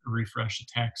update or refresh a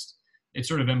text, it's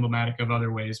sort of emblematic of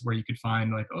other ways where you could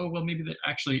find like, oh, well, maybe there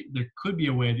could be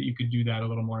a way that you could do that a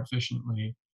little more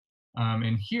efficiently.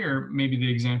 And here, maybe the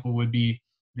example would be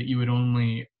that you would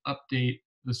only update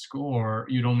the score,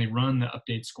 you'd only run the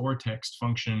update score text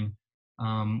function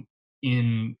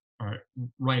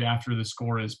right after the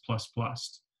score is plus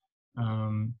plus.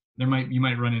 You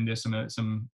might run into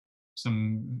some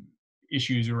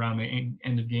issues around the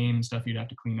end of game stuff you'd have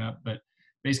to clean up, but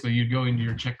basically you'd go into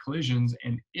your check collisions,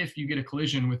 and if you get a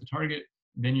collision with the target,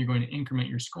 then you're going to increment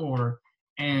your score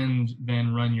and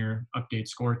then run your update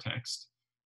score text.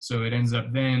 So it ends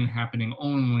up then happening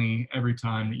only every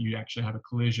time that you actually have a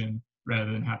collision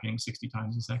rather than happening 60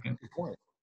 times a second. Good point.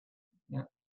 Yeah.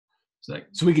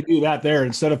 So we could do that there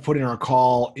instead of putting our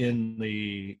call in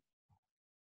the.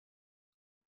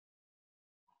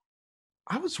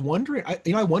 I was wondering,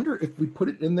 I wonder if we put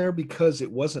it in there because it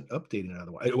wasn't updating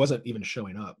otherwise. It wasn't even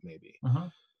showing up, maybe.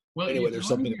 Well, anyway, there's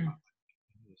something.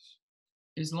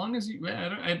 As long as you,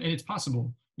 it's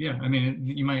possible. Yeah, I mean,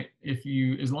 you might,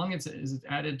 as long as it's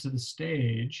added to the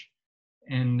stage,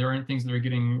 and there aren't things that are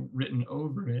getting written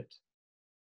over it.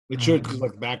 It should, because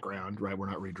like background, right? We're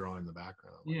not redrawing the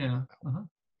background. Yeah.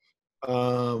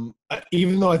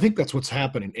 Even though I think that's what's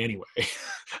happening anyway.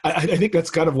 I think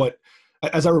that's kind of what,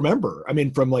 as I remember, I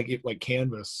mean, from like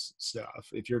Canvas stuff,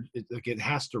 it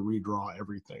has to redraw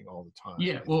everything all the time.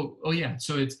 Yeah. Well. Oh, yeah.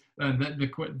 So it's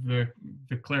the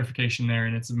clarification there,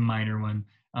 and it's a minor one.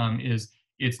 Is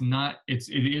it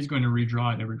is going to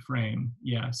redraw it every frame,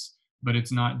 yes, but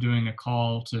it's not doing a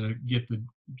call to get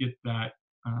that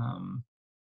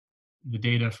the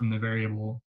data from the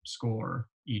variable score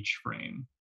each frame.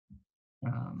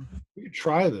 We could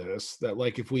try this. That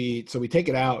like if we take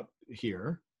it out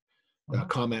here.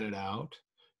 Comment it out,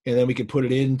 and then we could put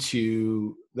it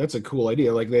into. That's a cool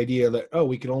idea. Like the idea that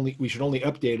we should only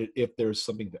update it if there's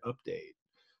something to update,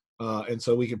 and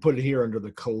so we can put it here under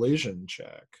the collision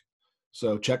check.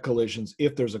 So check collisions.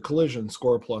 If there's a collision,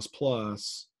 score plus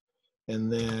plus, and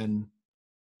then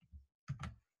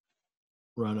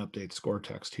run update score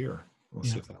text here.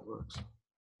 Let's see if that works.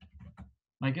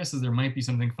 My guess is there might be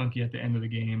something funky at the end of the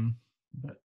game,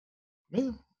 but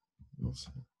yeah, we'll see.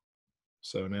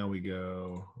 So now we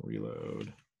go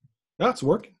reload. That's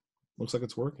working. Looks like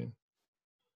it's working.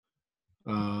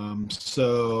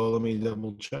 So let me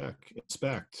double check.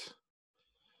 Inspect.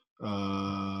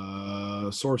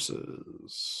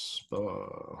 Sources.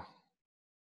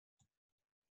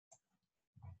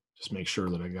 Just make sure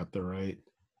that I got the right.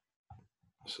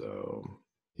 So,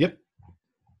 yep,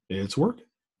 it's working.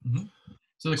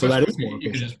 So the question is,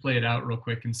 you could just play it out real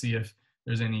quick and see if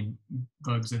there's any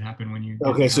bugs that happen when you.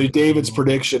 Okay, so David's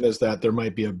prediction is that there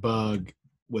might be a bug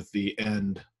with the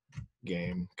end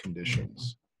game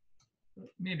conditions.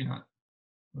 Maybe not.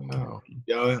 Oh,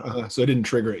 yeah. So it didn't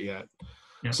trigger it yet.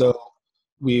 Yep. So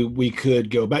we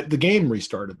could go back. The game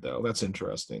restarted though. That's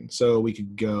interesting. So we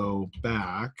could go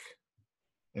back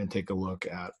and take a look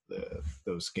at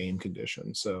those game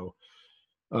conditions. So,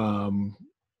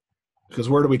 because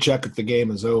where do we check if the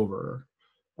game is over?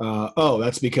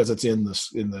 That's because it's in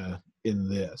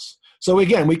this. So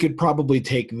again, we could probably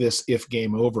take this if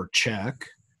game over check,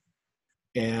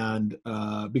 and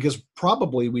because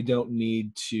probably we don't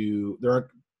need to.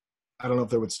 I don't know if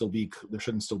there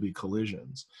shouldn't still be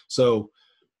collisions. So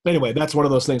anyway, that's one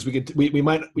of those things we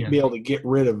might be able to get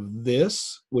rid of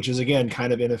this, which is again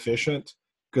kind of inefficient,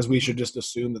 because we should just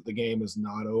assume that the game is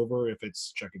not over if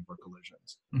it's checking for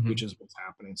collisions, Mhm. which is what's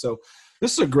happening. So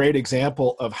this is a great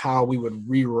example of how we would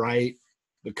rewrite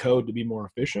the code to be more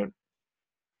efficient,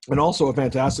 and also a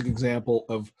fantastic example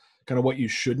of kind of what you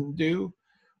shouldn't do,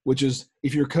 which is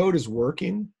if your code is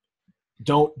working,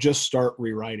 don't just start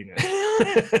rewriting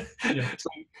it. Yeah. So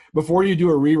before you do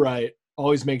a rewrite,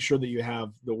 always make sure that you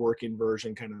have the working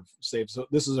version kind of saved. So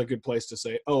this is a good place to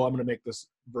say, oh, I'm going to make this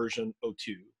version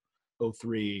 02,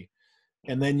 03,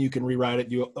 and then you can rewrite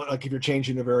it. You like if you're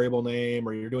changing a variable name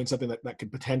or you're doing something that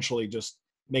could potentially just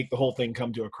make the whole thing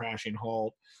come to a crashing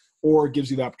halt, or gives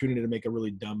you the opportunity to make a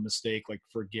really dumb mistake like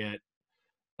forget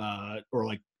or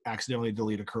like accidentally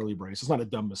delete a curly brace. It's not a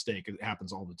dumb mistake. It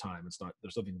happens all the time. It's not,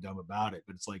 there's nothing dumb about it,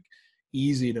 but it's like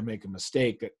easy to make a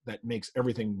mistake that makes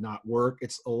everything not work.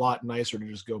 It's a lot nicer to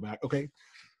just go back. Okay,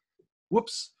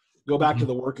 whoops, go back to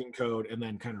the working code and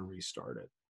then kind of restart it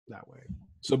that way.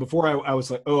 So before I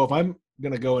was like, oh, if I'm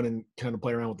going to go in and kind of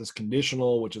play around with this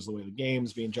conditional, which is the way the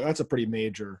game's being, that's a pretty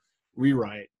major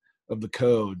rewrite of the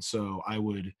code. So I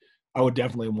would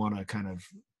definitely want to kind of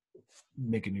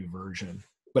make a new version,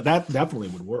 but that definitely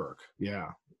would work. Yeah.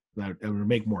 That would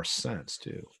make more sense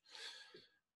too.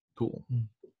 Cool.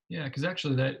 Yeah, because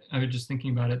actually, that I was just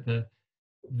thinking about it.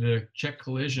 The check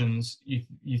collisions.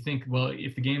 You think, well,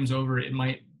 if the game's over, it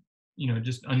might,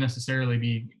 just unnecessarily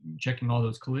be checking all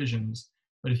those collisions.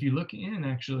 But if you look in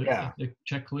actually at the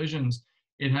check collisions,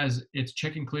 it's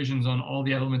checking collisions on all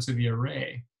the elements of the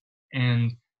array,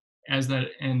 and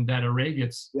that array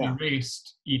gets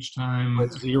erased each time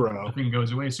zero nothing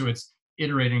goes away. So it's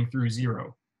iterating through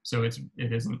zero. So it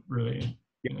isn't really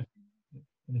an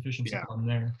efficiency problem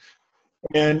there.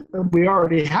 And we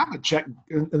already have a check.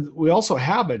 We also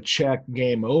have a check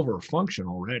game over function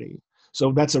already.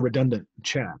 So that's a redundant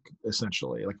check,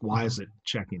 essentially. Like, why is it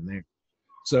checking there?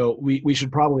 So we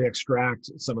should probably extract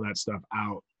some of that stuff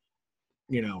out,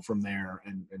 from there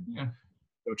and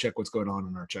go check what's going on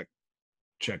in our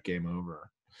check game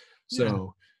over.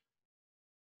 So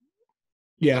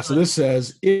so this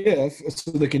says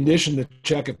so the condition to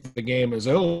check if the game is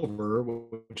over,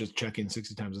 which is checking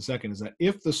 60 times a second, is that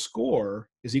if the score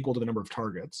is equal to the number of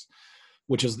targets,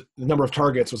 which is the number of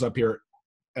targets was up here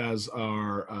as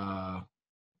our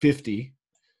 50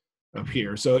 up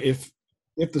here. So if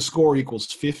the score equals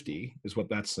 50 is what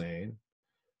that's saying.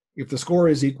 If the score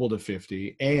is equal to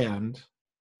 50 and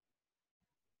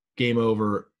game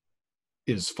over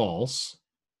is false,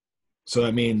 so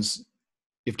that means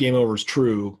if game over is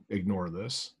true, ignore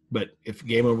this. But if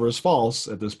game over is false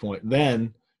at this point,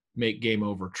 then make game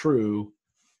over true,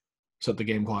 set the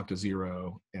game clock to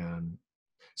 0, and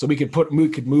so we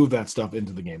could move that stuff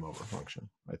into the game over function,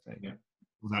 I think,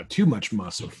 without too much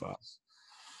muss or fuss.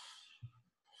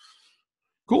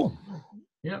 Cool.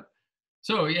 Yep.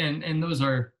 So and those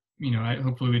are,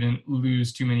 hopefully we didn't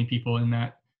lose too many people in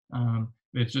that.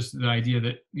 It's just the idea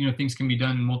that things can be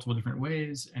done in multiple different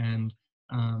ways, and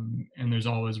there's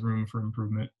always room for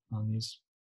improvement on these.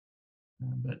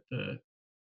 But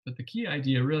the key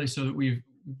idea really, so that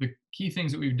the key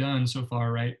things that we've done so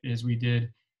far, right, is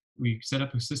we set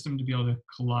up a system to be able to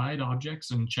collide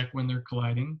objects and check when they're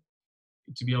colliding,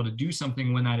 to be able to do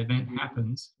something when that event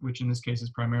happens, which in this case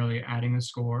is primarily adding a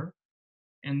score.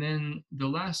 And then the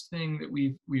last thing that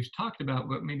we've talked about,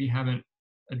 but maybe haven't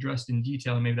addressed in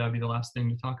detail, and maybe that would be the last thing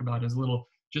to talk about, is a little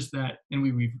just that, and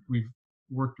we've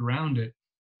worked around it,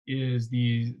 is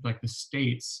the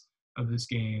states of this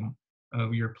game.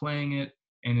 You're playing it,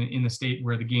 and in the state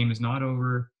where the game is not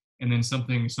over, and then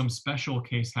some special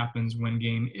case happens when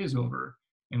game is over,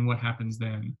 and what happens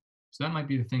then. So that might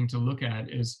be the thing to look at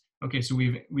is, okay, so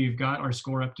we've got our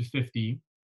score up to 50,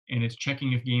 and it's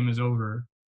checking if game is over.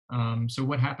 So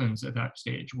what happens at that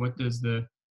stage?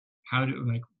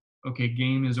 Okay,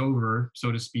 game is over,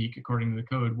 so to speak, according to the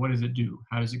code. What does it do?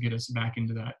 How does it get us back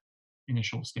into that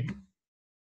initial state?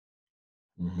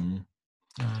 Mm-hmm.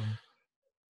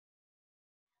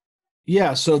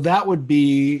 So that would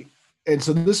be, and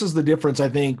so this is the difference, I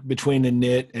think, between a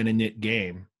init and a init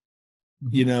game.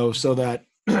 So that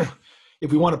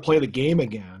if we want to play the game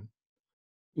again,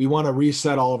 we want to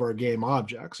reset all of our game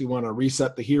objects. We want to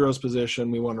reset the hero's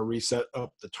position. We want to reset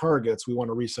up the targets. We want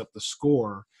to reset the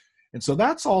score. And so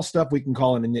that's all stuff we can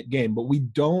call an init game, but we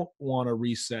don't want to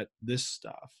reset this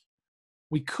stuff.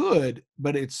 We could,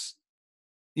 but it's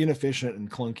inefficient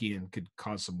and clunky and could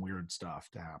cause some weird stuff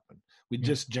to happen. We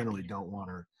just generally don't want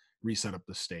to reset up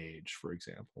the stage, for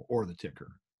example, or the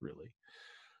ticker, really.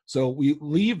 So we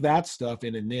leave that stuff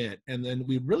in init, and then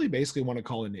we really basically want to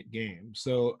call init game.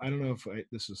 So I don't know if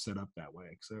this was set up that way,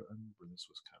 because I remember this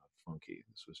was kind of funky.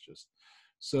 This was just,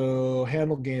 so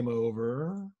handle game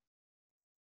over.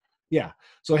 Yeah.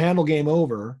 So handle game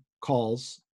over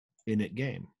calls init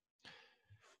game.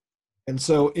 And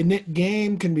so init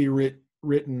game can be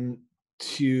written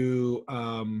to,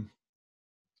 and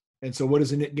so what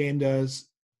does init game does?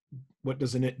 What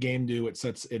does init game do? It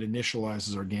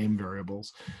initializes our game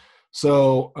variables.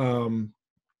 So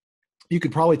you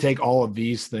could probably take all of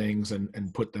these things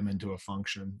and put them into a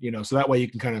function, so that way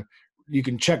you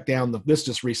can check down this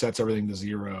just resets everything to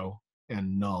 0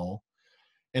 and null.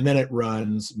 And then it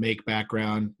runs make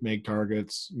background, make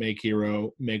targets, make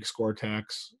hero, make score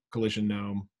text, collision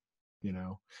gnome,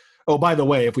 Oh, by the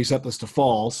way, if we set this to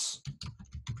false,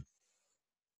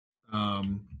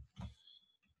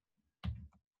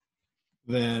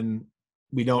 then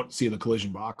we don't see the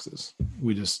collision boxes.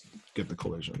 We just get the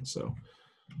collision. So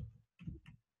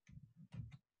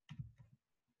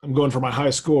I'm going for my high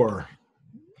score.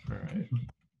 All right.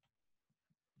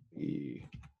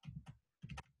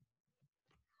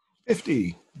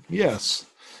 50. Yes.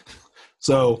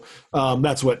 So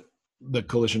that's what the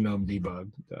collision gnome debug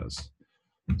does.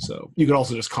 So you could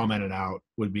also just comment it out,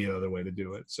 would be another way to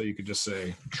do it. So you could just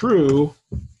say true,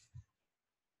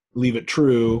 leave it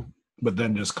true, but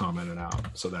then just comment it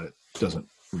out so that it doesn't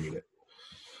read it.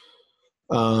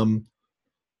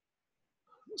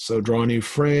 So draw a new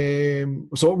frame.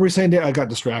 So what were we saying? I got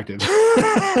distracted.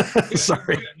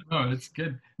 Sorry. No, it's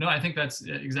good. No, I think that's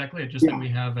exactly it. Just that we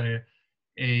have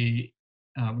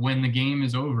when the game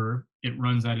is over, it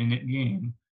runs that init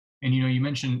game. And you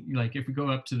mentioned, like, if we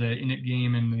go up to the init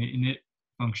game and the init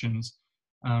functions,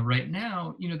 right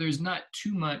now, there's not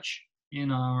too much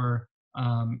in our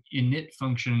init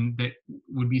function that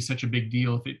would be such a big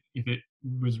deal if it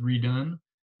was redone.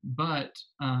 But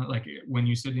like when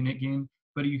you said init game,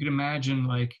 but you could imagine,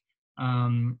 like,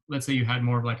 let's say you had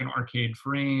more of like an arcade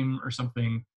frame or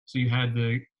something. So you had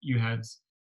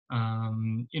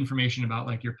information about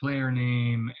like your player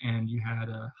name, and you had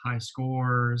high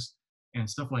scores and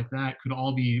stuff like that could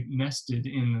all be nested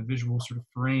in the visual sort of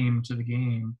frame to the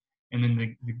game, and then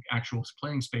the actual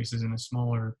playing space is in a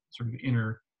smaller sort of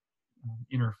inner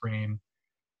frame.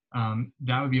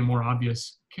 That would be a more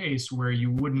obvious case where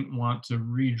you wouldn't want to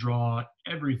redraw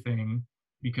everything,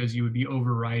 because you would be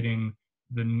overriding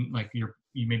maybe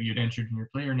you'd entered in your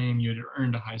player name, you had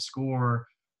earned a high score,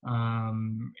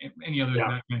 any other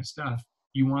that kind of stuff.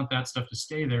 You want that stuff to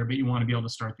stay there, but you want to be able to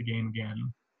start the game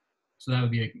again. So that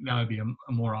would be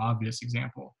a more obvious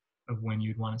example of when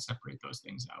you'd want to separate those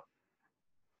things out.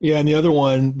 Yeah, and the other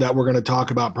one that we're going to talk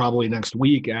about probably next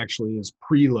week actually is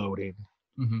preloading.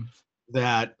 Mm-hmm.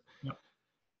 That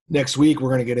next week we're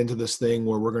going to get into this thing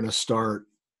where we're going to start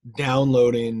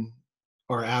downloading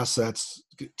our assets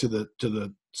to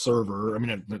the server. I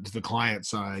mean, to the client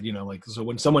side. So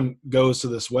when someone goes to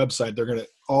this website, they're going to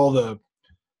all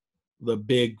the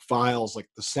big files, like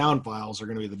the sound files, are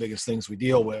going to be the biggest things we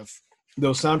deal with.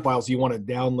 Those sound files, you want to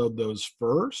download those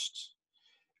first,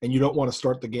 and you don't want to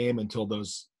start the game until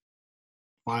those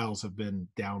files have been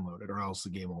downloaded, or else the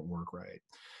game won't work right.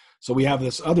 So we have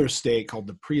this other state called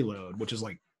the preload, which is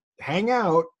like, hang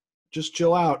out, just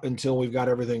chill out until we've got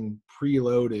everything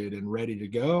preloaded and ready to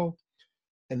go,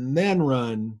 and then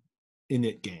run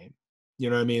init game. You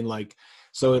know what I mean? Like,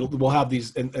 so we'll have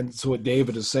these, and so what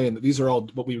David is saying, that these are all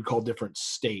what we would call different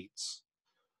states,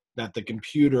 that the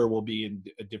computer will be in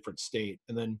a different state.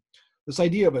 And then this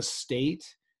idea of a state,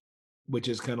 which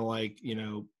is kind of like,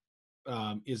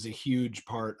 is a huge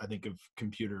part, I think, of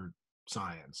computer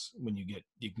science. When you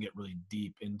can get really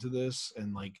deep into this,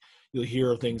 and like you'll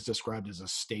hear things described as a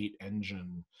state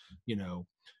engine,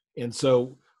 and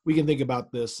so we can think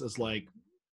about this as like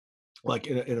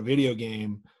in a video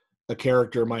game, a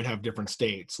character might have different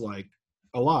states, like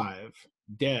alive,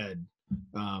 dead,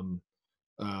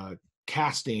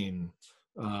 casting,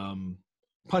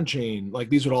 punching. Like,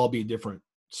 these would all be different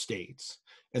states.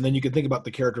 And then you can think about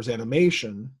the character's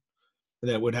animation,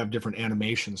 that would have different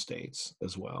animation states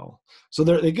as well. So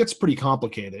it gets pretty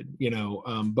complicated,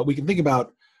 but we can think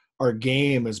about our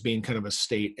game as being kind of a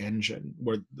state engine,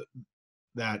 where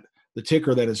that the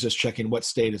ticker that is just checking what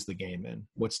state is the game in,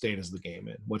 what state is the game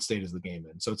in, what state is the game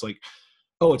in. So it's like,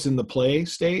 oh, it's in the play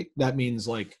state. That means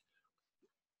like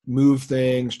move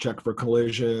things, check for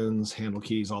collisions, handle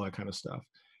keys, all that kind of stuff.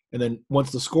 And then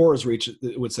once the score is reached,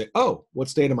 it would say, oh, what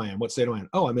state am I in? What state am I in?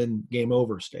 Oh, I'm in game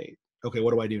over state. Okay,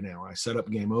 what do I do now? I set up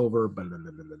game over, blah, blah,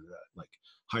 blah, blah, blah, like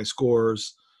high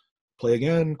scores, play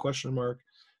again, question mark,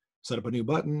 set up a new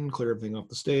button, clear everything off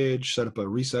the stage, set up a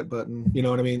reset button, you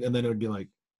know what I mean? And then it would be like,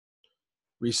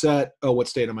 reset, oh, what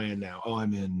state am I in now? Oh,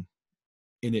 I'm in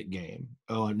init game.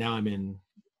 Oh, now I'm in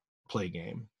play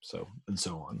game. So, and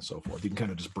so on and so forth. You can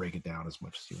kind of just break it down as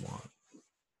much as you want.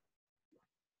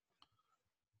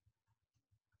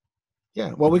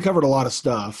 Yeah, well, we covered a lot of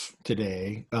stuff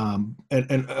today,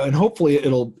 and hopefully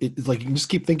it's like you can just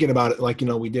keep thinking about it, like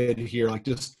we did here, like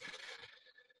just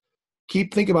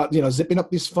keep thinking about zipping up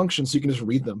these functions so you can just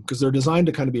read them because they're designed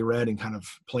to kind of be read in kind of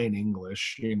plain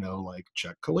English, like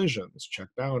check collisions, check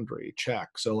boundary, check.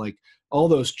 So like all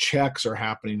those checks are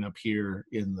happening up here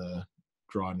in the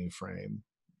draw new frame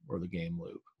or the game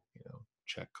loop.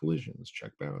 Check collisions,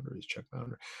 check boundaries, check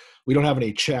boundary. We don't have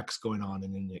any checks going on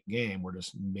in the game. We're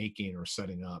just making or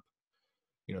setting up.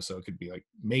 So it could be like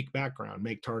make background,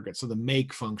 make target. So the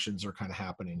make functions are kind of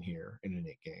happening here in an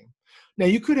init game. Now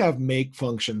you could have make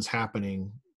functions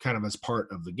happening kind of as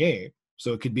part of the game.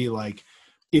 So it could be like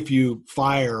if you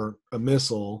fire a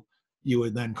missile, you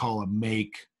would then call a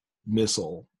make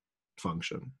missile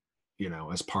function,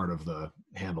 as part of the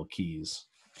handle keys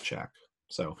check.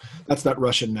 So that's that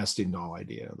Russian nesting doll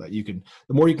idea that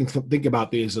the more you can think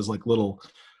about these as like little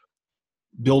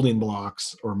building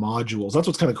blocks or modules. That's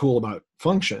what's kind of cool about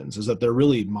functions is that they're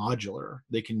really modular.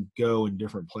 They can go in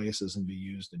different places and be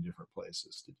used in different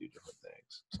places to do different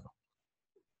things. So.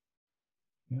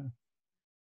 Yeah,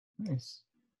 nice.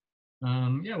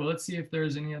 Yeah, well, let's see if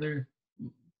there's any other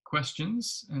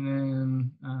questions, and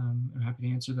then I'm happy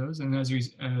to answer those. And as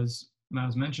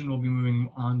Miles mentioned, we'll be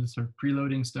moving on to sort of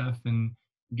preloading stuff and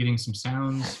getting some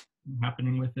sounds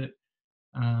happening with it.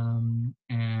 And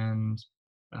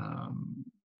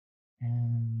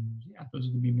yeah, those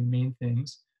are the main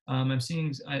things. I'm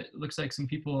seeing, it looks like some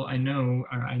people I know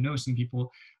some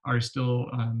people are still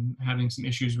having some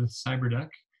issues with CyberDuck.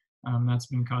 That's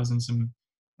been causing some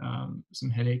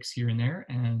headaches here and there.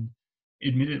 And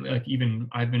admittedly, like even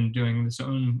I've been doing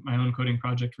my own coding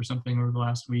project for something over the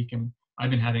last week, and I've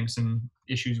been having some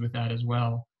issues with that as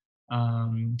well.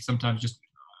 Sometimes just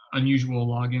unusual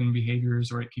login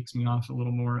behaviors, or it kicks me off a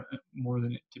little more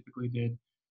than it typically did.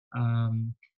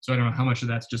 So I don't know how much of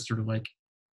that's just sort of like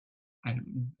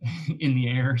in the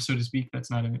air, so to speak. That's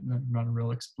not a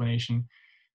real explanation.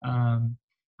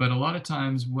 But a lot of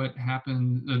times what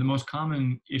happens, the most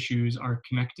common issues are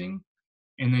connecting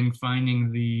and then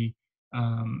finding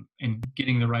and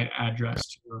getting the right address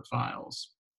to your files.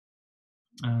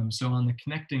 So on the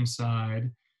connecting side,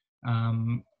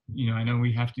 I know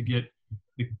we have to get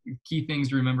the key things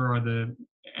to remember are the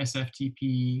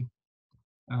SFTP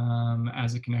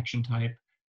as a connection type,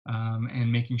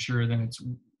 and making sure that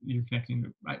you're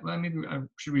connecting.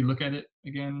 Should we look at it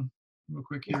again real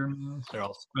quick here,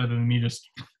 rather than me just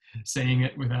saying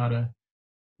it without a.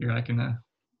 Here, I can.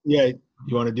 Yeah,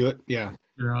 you want to do it? Yeah.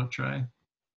 Here, I'll try.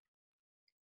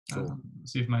 Cool.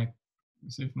 See if mine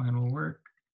will work.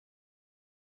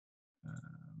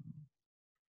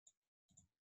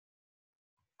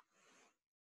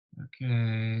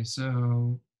 Okay,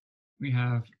 so we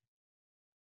have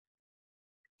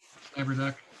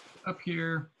CyberDuck up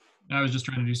here. I was just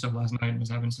trying to do stuff last night and was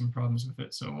having some problems with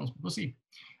it, so we'll see.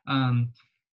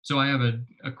 So I have a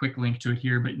quick link to it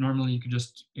here, but normally you could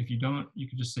just, if you don't, you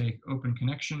could just say open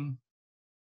connection,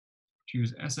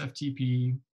 choose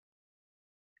SFTP,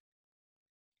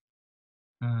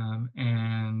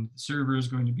 and the server is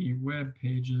going to be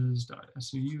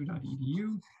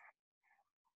webpages.sou.edu.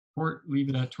 Port, leave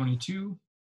it at 22.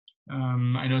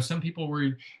 I know some people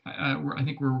I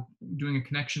think we're doing a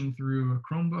connection through a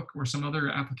Chromebook or some other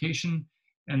application,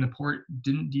 and the port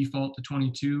didn't default to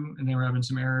 22, and they were having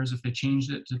some errors. If they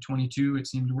changed it to 22, it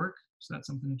seemed to work. So that's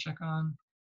something to check on.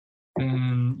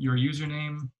 Then your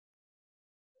username.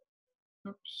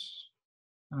 Oops.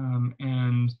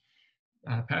 And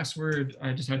password.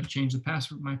 I just had to change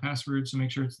my password, so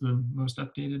make sure it's the most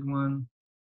updated one,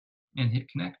 and hit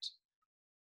connect.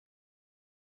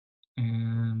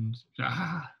 And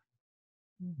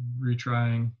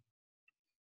retrying.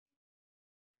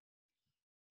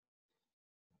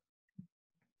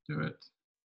 Do it.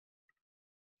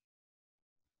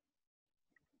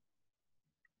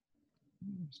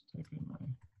 Just type in my.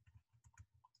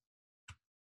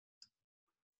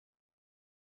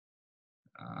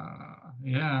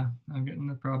 Yeah, I'm getting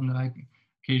the problem that I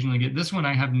occasionally get. This one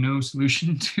I have no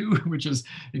solution to, which is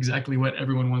exactly what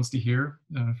everyone wants to hear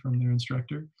from their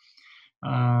instructor.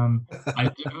 I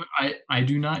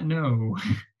do not know.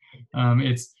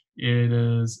 It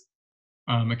is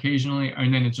occasionally,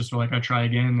 and then it's just like I try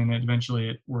again, and eventually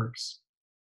it works.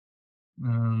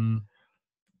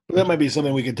 That might be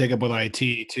something we could take up with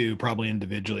IT too, probably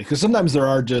individually, because sometimes there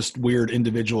are just weird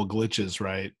individual glitches,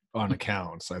 right, on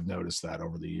accounts. I've noticed that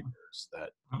over the years.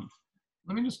 That.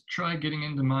 Let me just try getting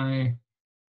into my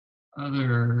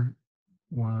other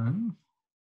one.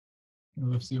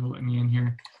 Let's see if it'll let me in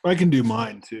here. I can do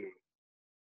mine too.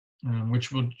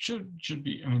 Which should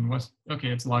be. I mean, okay,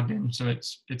 it's logged in, so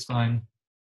it's fine.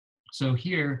 So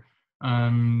here,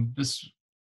 this,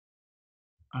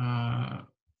 well,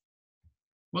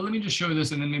 let me just show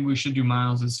this, and then maybe we should do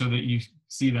miles, is so that you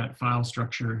see that file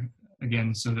structure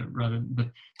again, so that rather, but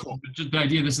just the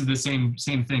idea, this is the same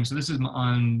thing. So this is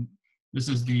this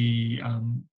is the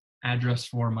address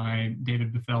for my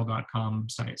davidbethel.com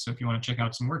site. So if you want to check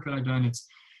out some work that I've done, it's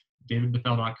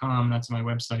davidbethel.com. That's my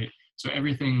website. So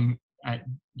everything at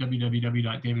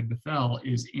www.davidbethel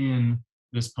is in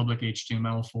this public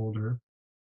HTML folder.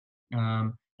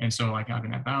 And so like I have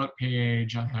an about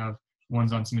page, I have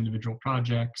ones on some individual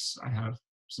projects, I have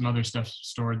some other stuff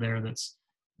stored there that's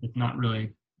not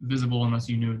really visible unless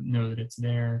you know that it's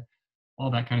there,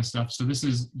 all that kind of stuff. So this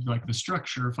is like the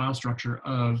structure, file structure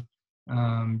of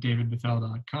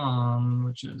davidbethel.com,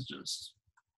 which is just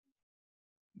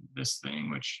this thing,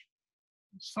 which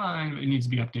is fine. It needs to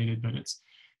be updated, but it's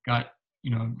got,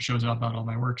 shows up about all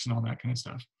my works and all that kind of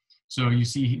stuff. So you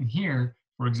see in here,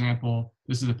 for example,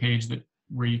 this is a page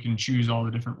where you can choose all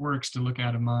the different works to look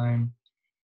at of mine,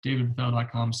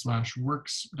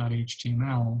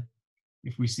 davidbethel.com/works.html.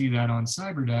 If we see that on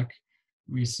CyberDuck,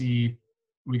 we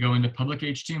go into public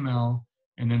HTML,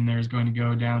 and then there's going to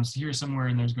go down here somewhere,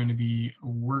 and there's going to be a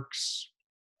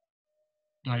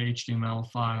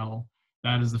works.html file.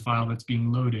 That is the file that's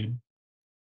being loaded.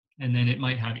 And then it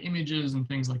might have images and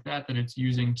things like that it's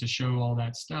using to show all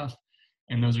that stuff.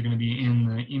 And those are going to be in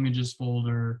the images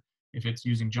folder. If it's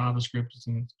using JavaScript, it's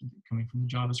coming from the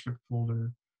JavaScript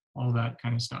folder, all that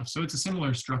kind of stuff. So it's a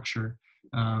similar structure,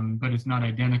 but it's not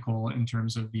identical in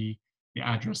terms of the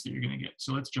address that you're going to get.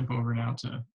 So let's jump over now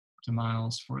to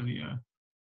Miles for the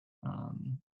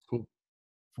Cool.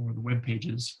 For the web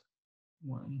pages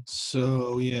one.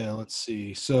 So yeah, let's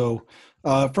see. So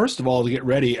first of all, to get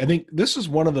ready, I think this is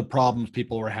one of the problems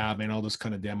people are having. I'll just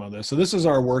kind of demo this. So this is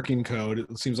our working code.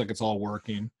 It seems like it's all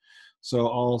working. So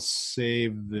I'll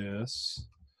save this.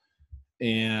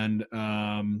 And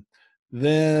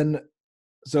then,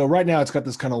 so right now it's got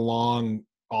this kind of long,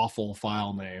 awful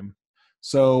file name.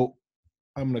 So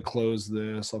I'm going to close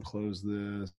this. I'll close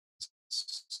this.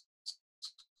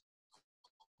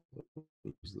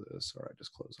 Close this. All right,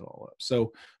 just close it all up.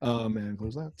 So, and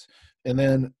close that. And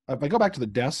then if I go back to the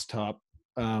desktop,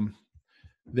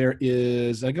 there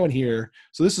is, I go in here.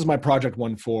 So this is my project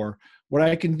 1.4. What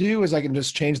I can do is I can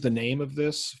just change the name of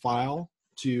this file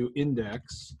to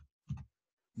index.html.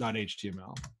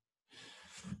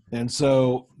 And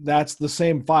so that's the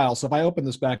same file. So if I open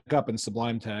this back up in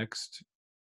Sublime Text,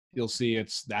 you'll see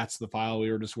that's the file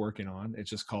we were just working on. It's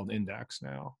just called index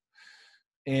now.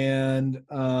 And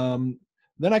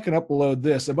then I can upload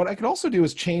this. And what I could also do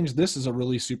is change this as a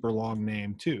really super long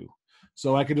name too.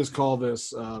 So I could just call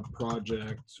this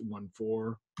project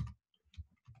 1.4.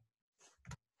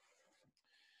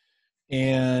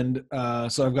 And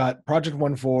so I've got project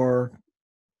 1.4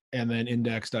 and then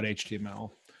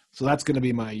index.html. So that's going to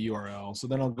be my URL. So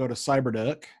then I'll go to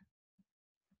CyberDuck.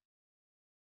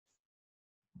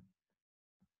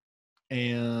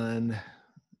 And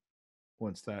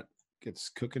once that gets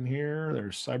cooking here,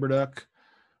 there's CyberDuck.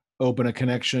 Open a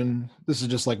connection. This is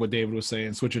just like what David was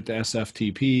saying. Switch it to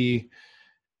SFTP.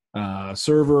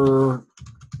 Server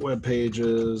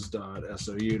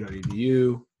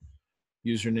webpages.sou.edu.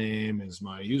 Username is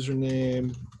my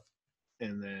username.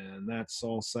 And then that's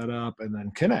all set up. And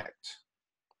then connect.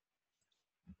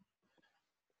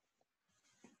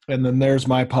 And then there's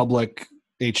my public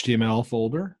HTML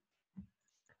folder.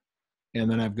 And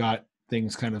then I've got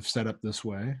things kind of set up this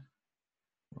way.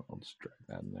 I'll just drag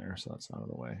that in there so that's out of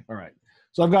the way. All right.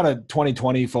 So I've got a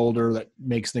 2020 folder that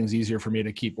makes things easier for me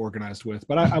to keep organized with,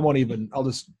 but I won't even, I'll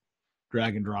just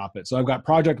drag and drop it. So I've got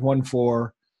project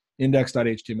 1.4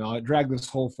 index.html. I drag this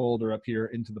whole folder up here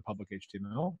into the public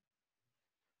HTML.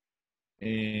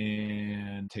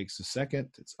 And takes a second.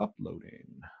 It's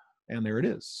uploading. And there it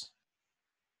is.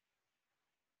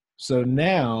 So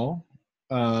now,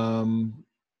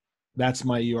 that's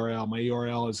my URL. My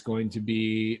URL is going to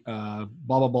be blah,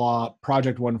 blah, blah,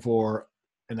 project 1.4,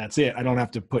 and that's it. I don't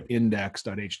have to put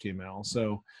index.html.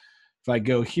 So if I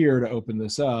go here to open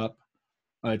this up,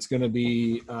 it's going to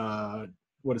be,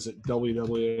 what is it?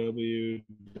 www.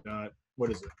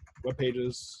 What is it? Web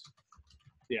pages.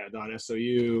 Yeah,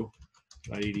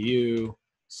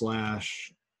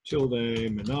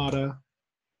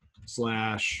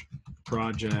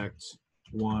 .sou.edu/tilde/Minata/project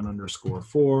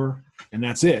 1_4, and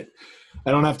that's it.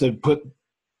 I don't have to put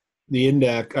the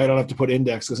index. I don't have to put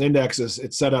index because index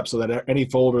it's set up so that any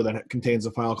folder that contains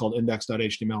a file called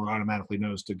index.html automatically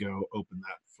knows to go open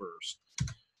that first.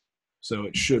 So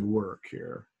it should work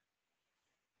here.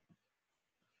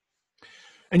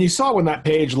 And you saw when that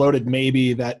page loaded,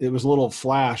 maybe that it was a little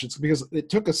flash. It's because it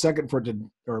took a second for it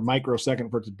to, or a microsecond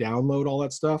for it to download all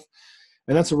that stuff.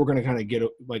 And that's what we're going to kind of get,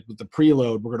 like with the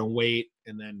preload, we're going to wait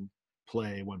and then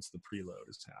play once the preload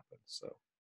has happened. So,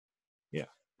 yeah.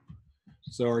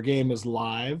 So our game is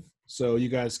live. So you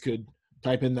guys could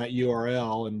type in that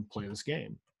URL and play this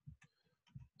game.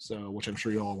 So, which I'm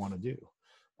sure you all want to do.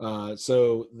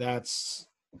 So that's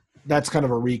kind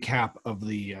of a recap of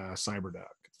the Cyberduck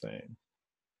thing.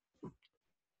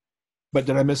 But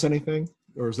did I miss anything,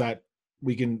 or is that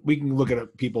we can look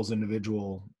at people's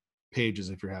individual pages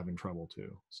if you're having trouble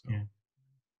too? So. Yeah.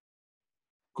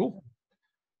 Cool.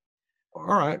 All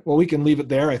right. Well, we can leave it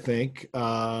there, I think.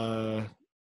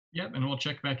 Yep, and we'll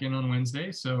check back in on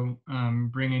Wednesday. So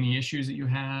bring any issues that you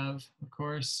have, of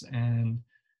course, and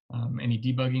any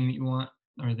debugging that you want,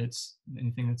 or that's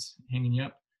anything that's hanging you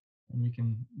up, and we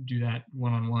can do that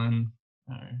one-on-one.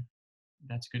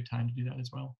 That's a good time to do that as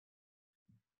well.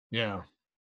 Yeah.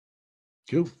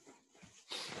 Cool.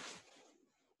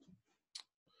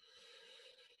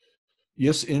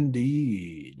 Yes,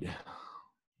 indeed.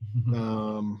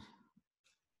 All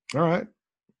right.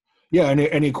 Yeah.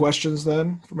 Any questions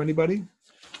then from anybody?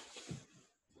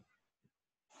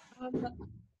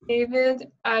 David,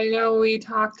 I know we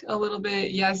talked a little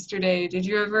bit yesterday. Did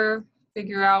you ever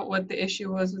figure out what the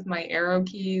issue was with my arrow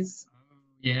keys?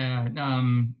 Yeah,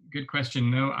 good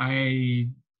question. No, I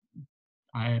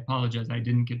apologize. I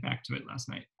didn't get back to it last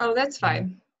night. Oh, that's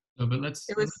fine. So, but let's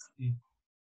It was see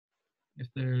if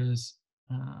there's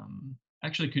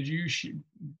actually, could you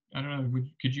I don't know,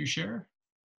 could you share?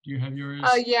 Do you have yours?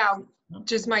 yeah, No?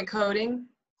 just my coding.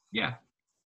 Yeah.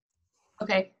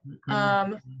 Okay.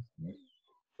 Coding.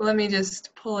 Let me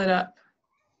just pull it up.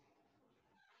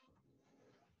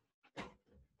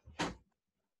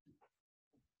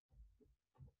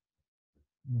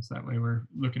 So that way we're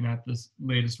looking at this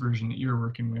latest version that you're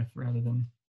working with rather than.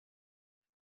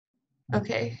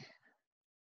 Okay.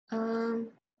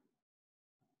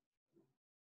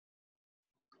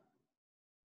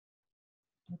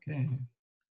 Okay,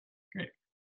 great.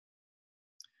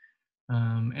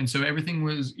 And so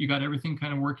you got everything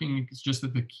kind of working. It's just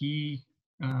that the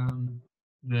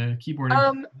keyboard.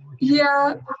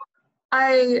 Yeah,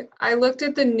 I looked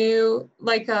at the new,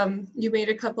 like, you made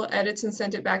a couple edits and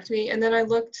sent it back to me, and then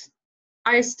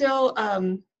I still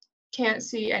can't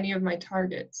see any of my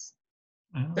targets,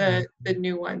 the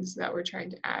new ones that we're trying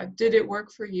to add. Did it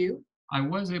work for you? I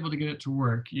was able to get it to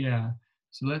work, yeah.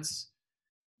 So let's,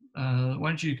 why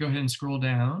don't you go ahead and scroll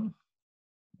down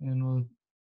and we'll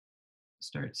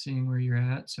start seeing where you're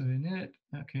at. So init,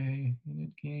 okay,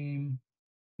 init game.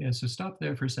 Yeah, so stop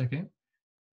there for a second.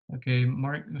 Okay,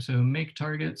 so make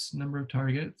targets, number of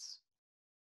targets,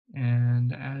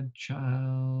 and add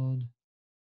child.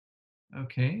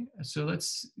 Okay, so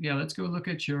let's go look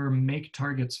at your make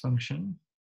targets function.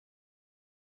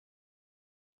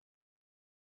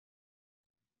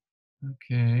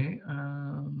 Okay,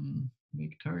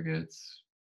 make targets,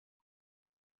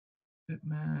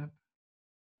 bitmap,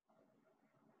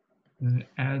 and then it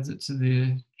adds it to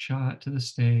the to the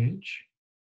stage.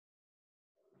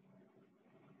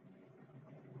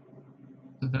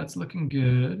 So that's looking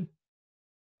good.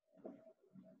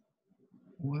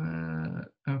 What?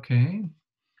 Okay.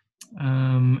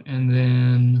 And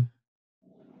then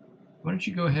why don't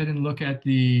you go ahead and look at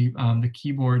the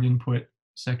keyboard input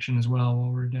section as well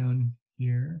while we're down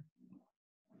here.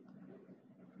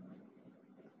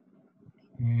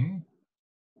 Okay.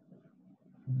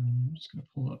 I'm just going to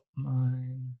pull up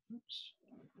mine. Oops.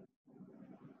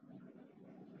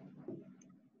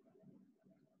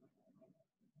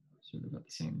 Sort of at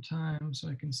the same time so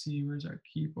I can see where's our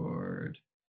keyboard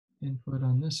input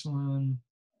on this one.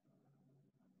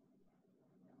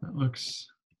 That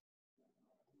looks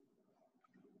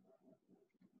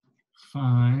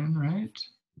fine, right?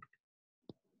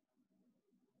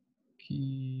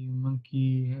 Key,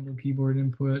 monkey, handle keyboard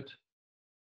input.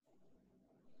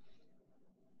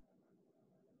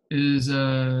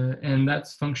 And that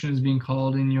function is being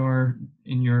called in your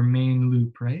main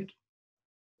loop, right?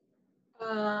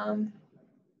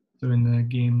 So in the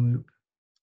game loop.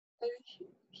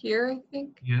 Here, I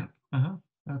think. Yeah.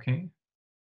 Okay.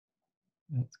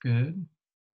 That's good.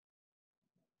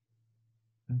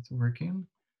 That's working.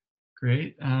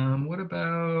 Great. What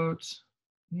about?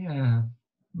 Yeah.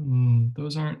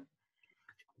 Those aren't.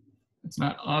 It's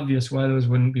not obvious why those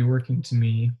wouldn't be working to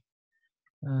me.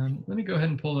 Let me go ahead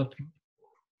and pull up.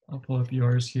 I'll pull up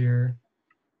yours here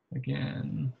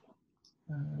again.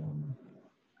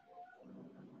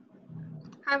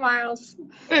 Hi, Miles.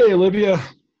 Hey, Olivia.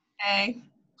 Hey.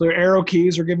 So arrow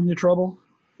keys are giving you trouble?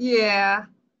 Yeah.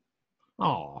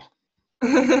 Oh,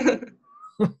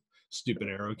 stupid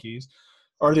arrow keys.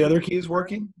 Are the other keys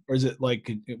working, or is it like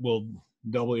it will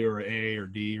W or A or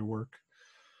D work?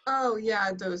 Oh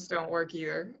yeah, those don't work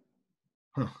either.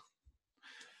 Huh.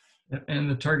 And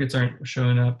the targets aren't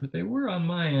showing up, but they were on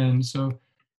my end. So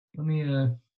let me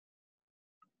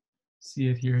see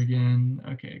it here again.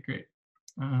 Okay, great.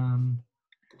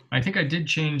 I think I did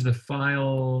change the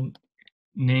file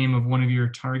name of one of your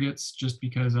targets just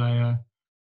because I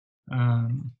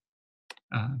um,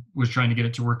 was trying to get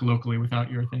it to work locally without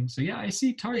your thing. So yeah, I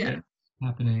see target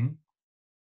happening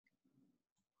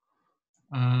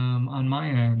on my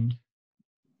end.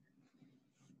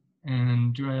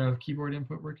 And do I have keyboard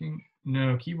input working?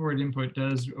 No, keyboard input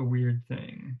does a weird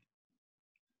thing.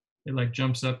 It like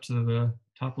jumps up to the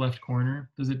top left corner.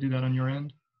 Does it do that on your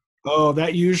end? Oh,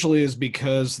 that usually is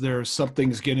because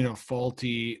something's getting a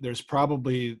faulty. There's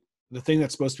probably the thing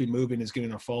that's supposed to be moving is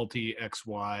getting a faulty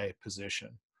XY position.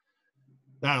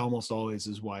 That almost always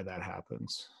is why that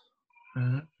happens.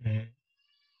 Okay.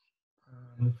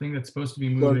 The thing that's supposed to be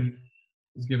moving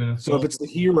is given a So if fault. it's the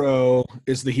hero,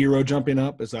 is the hero jumping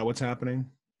up? Is that what's happening?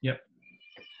 Yep.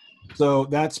 So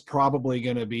that's probably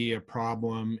going to be a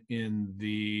problem in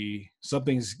this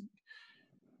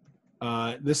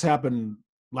happened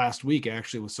last week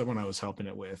actually with someone I was helping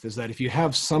it with, is that if you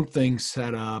have something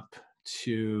set up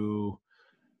to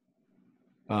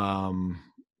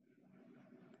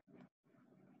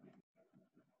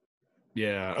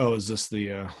is this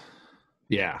the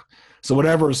so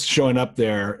whatever's showing up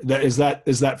there, is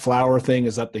that flower thing,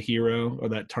 is that the hero or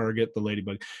that target, the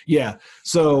ladybug? Yeah.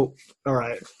 So all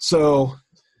right, so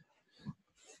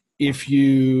if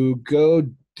you go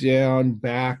down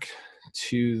back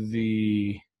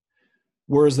to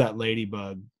where's that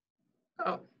ladybug?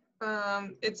 Oh,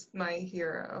 it's my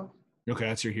hero. Okay,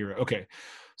 that's your hero. Okay,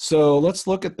 so let's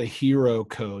look at the hero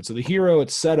code. So the hero,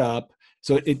 it's set up.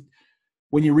 So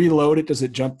when you reload it, does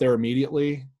it jump there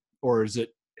immediately, or does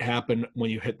it happen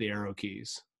when you hit the arrow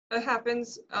keys? It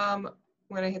happens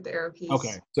when I hit the arrow keys.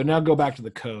 Okay, so now go back to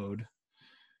the code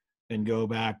and go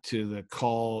back to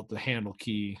the handle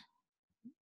key.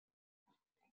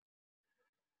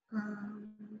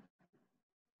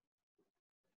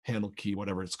 Handle key,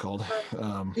 whatever it's called.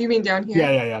 You mean down here?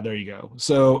 Yeah. There you go.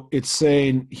 So it's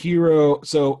saying hero.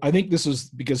 So I think this is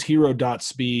because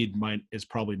hero.speed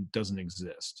probably doesn't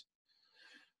exist.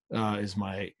 If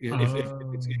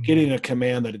it's getting a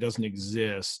command that it doesn't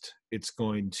exist, it's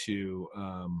going to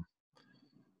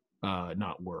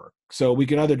not work. So we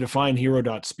can either define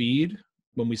hero.speed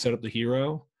when we set up the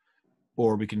hero,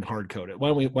 or we can hard code it. Why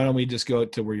don't we just go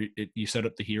to where you set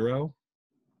up the hero?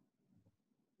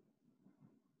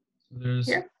 So there's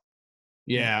here.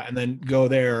 Yeah, and then go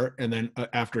there, and then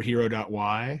after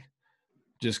hero.y,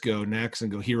 just go next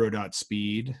and go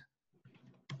hero.speed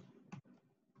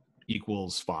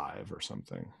equals 5 or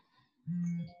something.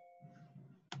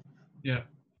 Yeah.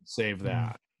 Save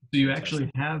that. So you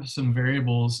actually have some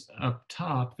variables up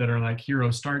top that are like hero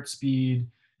start speed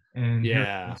and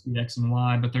hero speed X and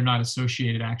Y, but they're not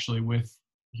associated actually with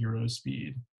hero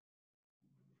speed.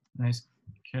 Nice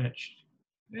catch.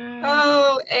 Yeah.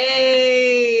 Oh,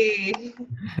 A.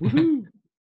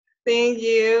 Thank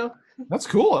you. That's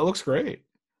cool. It looks great.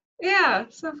 Yeah,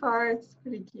 so far it's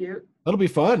pretty cute. That'll be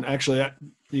fun. Actually,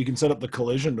 you can set up the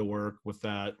collision to work with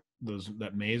that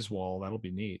maze wall. That'll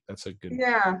be neat. That's a good.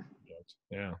 Yeah.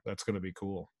 Yeah, that's going to be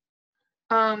cool.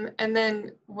 And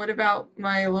then what about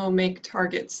my little make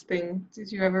targets thing?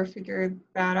 Did you ever figure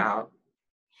that out?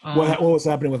 What was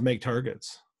happening with make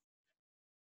targets?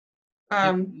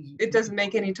 It doesn't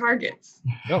make any targets.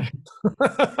 Oh.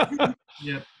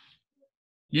 Yep.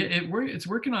 Yeah, it's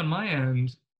working on my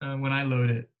end when I load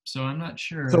it, so I'm not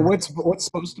sure. So what's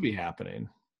supposed to be happening?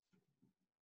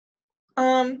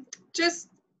 Just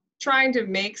trying to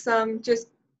make some, just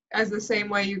as the same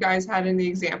way you guys had in the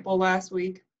example last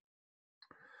week,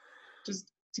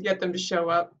 just to get them to show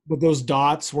up. But those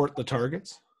dots weren't the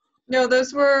targets? No,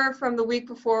 those were from the week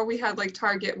before. We had like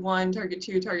target 1, target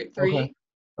 2, target 3.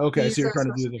 Okay, These so you're are trying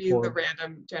to do supposed the 4. the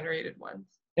random generated ones.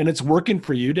 And it's working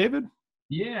for you, David?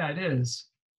 Yeah, it is.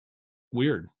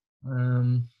 Weird.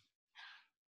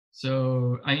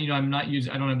 So I don't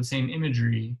have the same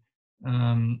imagery.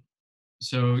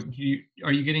 So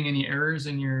are you getting any errors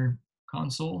in your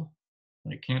console?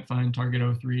 Like can't find target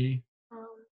 03?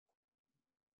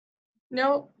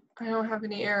 Nope, I don't have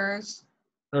any errors.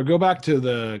 Or go back to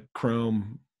the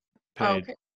Chrome page.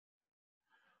 Okay.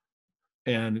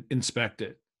 And inspect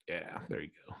it. Yeah, there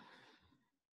you go.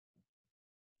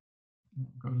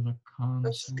 Go to the console.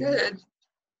 That's good.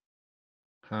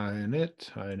 Hi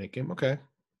init game. Okay.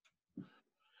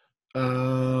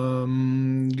 Go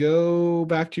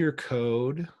back to your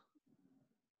code.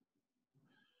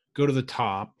 Go to the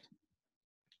top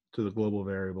to the global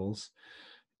variables.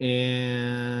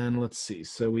 And let's see.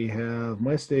 So we have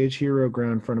my stage, hero,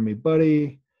 ground in front of me,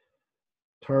 buddy,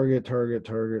 target, target,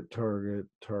 target, target,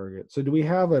 target. So do we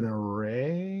have an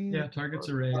array? Yeah, targets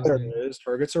array. Oh, there it is.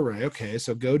 Targets array. Okay,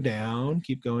 so go down,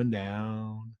 keep going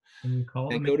down. And we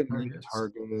call And them go to make make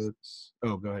targets. targets.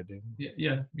 Oh, go ahead, David.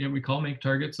 Yeah. We call make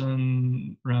targets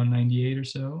on around 98 or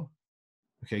so.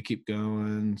 Okay, keep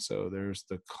going. So there's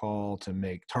the call to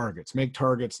make targets. Make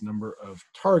targets, number of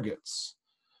targets.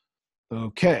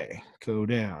 Okay, go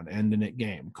down, end init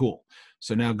game. Cool.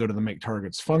 So now go to the make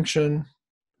targets function.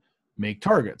 Make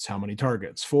targets. How many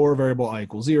targets? For variable I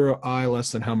equals 0, I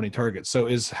less than how many targets. So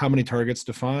is how many targets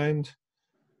defined?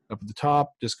 Up at the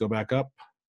top, just go back up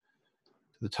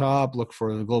to the top, look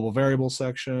for the global variable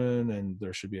section, and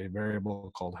there should be a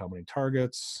variable called how many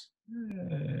targets.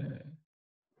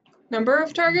 Number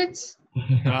of targets?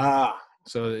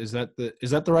 So is that the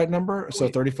right number? So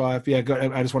 35. Yeah, go,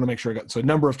 I just want to make sure I got. So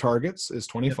number of targets is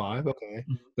 25. Yep. Okay,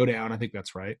 go down. I think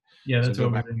that's right. Yeah, that's so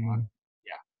over back in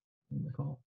the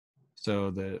call.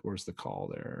 So where's the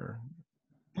call there?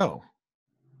 Oh,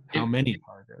 how many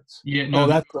targets? Yeah, no,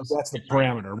 that's the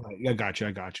parameter. Right.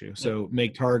 I got you. So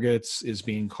make targets is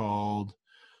being called.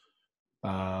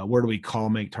 Where do we call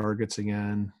make targets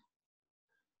again?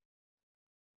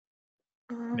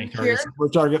 Make targets.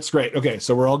 Targets, great. Okay,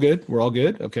 so we're all good.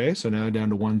 Okay, so now down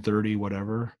to 130,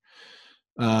 whatever.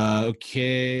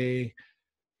 Okay.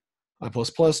 I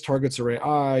plus targets array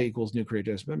I equals new create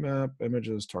JS bitmap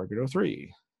images target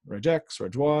 03. Reg X,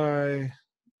 reg Y,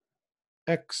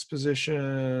 X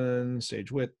position,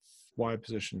 stage width, Y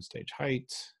position, stage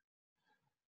height.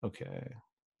 Okay.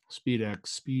 Speed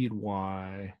X, speed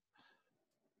Y,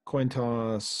 coin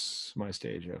toss, my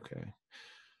stage. Okay.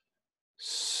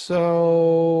 So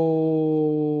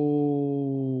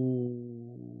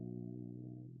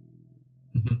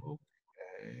okay.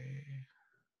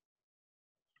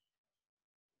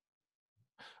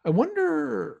 I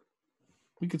wonder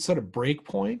we could set a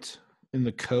breakpoint in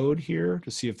the code here to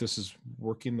see if this is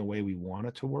working the way we want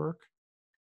it to work.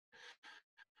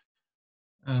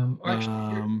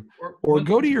 Or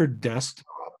go to your desktop.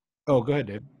 Oh, go ahead,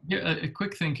 Dave. Yeah, a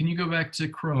quick thing. Can you go back to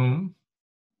Chrome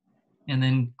and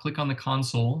then click on the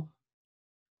console?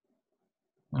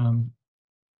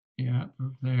 Yeah,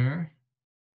 over there.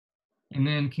 And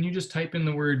then can you just type in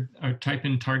the word, or type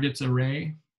in targets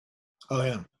array? Oh,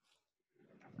 yeah.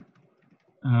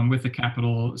 With the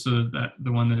capital, so that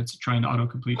the one that it's trying to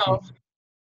autocomplete. Oh.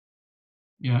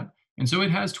 Yeah, and so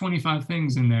it has 25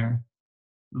 things in there,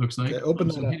 it looks like. Okay, open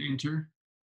so that hit enter.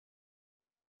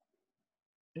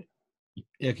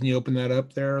 Yeah, can you open that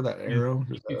up there, that arrow?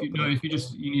 If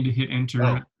you need to hit enter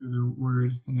after the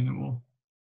word, and then it will.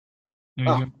 There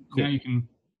you go. Cool. Now you can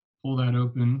pull that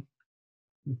open,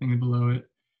 the thing below it.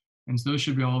 And so those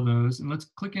should be all those. And let's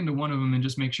click into one of them and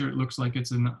just make sure it looks like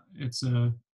it's a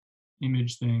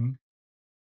image thing.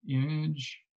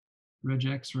 Image,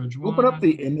 regex, reg Y. Open up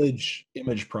the image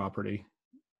property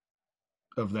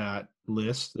of that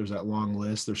list. There's that long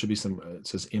list. There should be some, it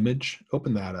says image.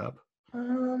 Open that up.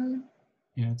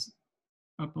 Yeah, it's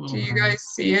up a little. Do you guys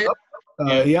see it?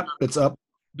 Yep, it's up.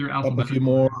 They're alphabetical. Up a few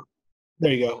more.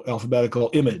 There you go.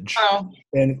 Alphabetical image. Oh.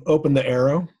 And open the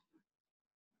arrow.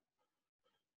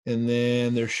 And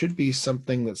then there should be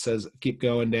something that says keep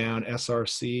going down,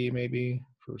 SRC maybe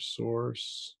for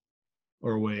source.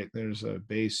 Or wait, there's a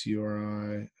base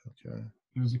URI. Okay.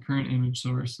 There's a current image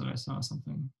source that I saw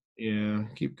something. Yeah,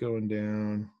 keep going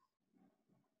down.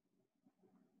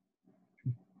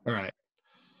 All right.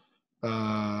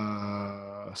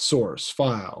 Source,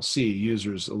 file, C,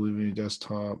 users, Olivia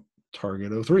desktop,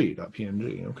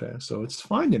 target03.png. Okay, so it's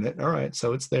finding it. All right,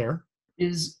 so it's there.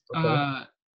 Is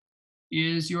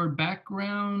your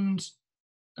background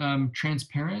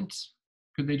transparent?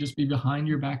 Could they just be behind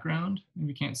your background and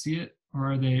we can't see it,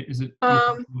 or are they? Is it?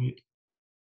 I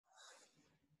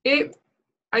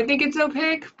think it's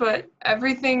opaque, but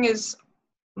everything is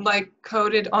like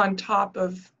coded on top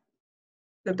of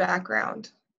the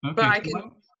background. Okay, but I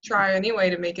can try anyway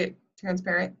to make it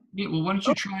transparent. Yeah, well, why don't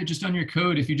you try just on your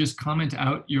code if you just comment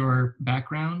out your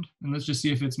background, and let's just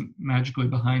see if it's magically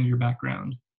behind your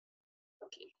background.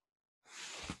 Okay.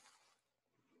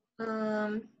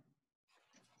 Where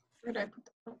did I put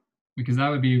that? Because that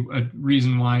would be a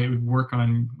reason why it would work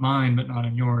on mine but not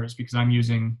on yours, because I'm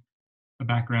using a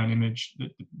background image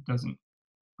that doesn't,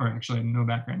 or actually no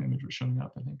background image was showing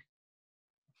up, I think.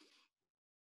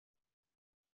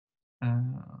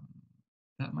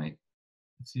 That might,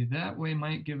 let's see, that way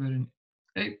might give it an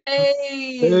Hey,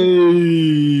 Hey.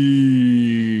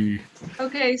 Hey.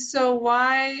 Okay, so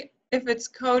why, if it's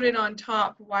coded on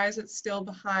top, why is it still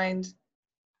behind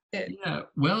it? yeah,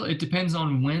 well, it depends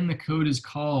on when the code is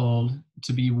called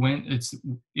to be when it's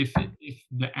if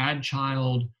the add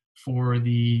child for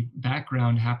the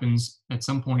background happens at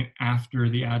some point after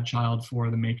the add child for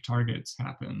the make targets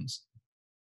happens.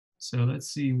 So let's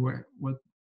see what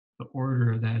the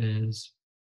order of that is.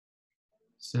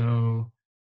 So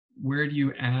where do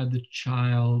you add the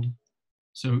child?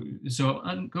 So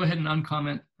go ahead and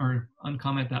uncomment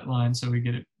that line so we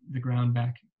get the ground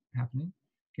back happening.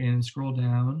 Okay, and scroll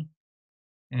down,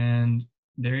 and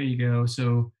there you go.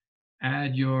 So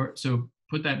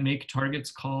put that make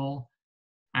targets call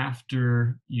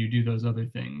after you do those other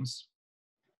things,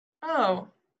 Oh,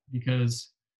 because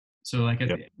so like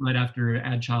Yep. right after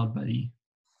add child buddy.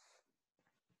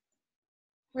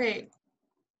 wait.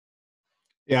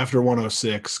 Yeah, after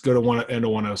 106, go to end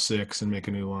of 106 and make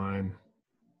a new line.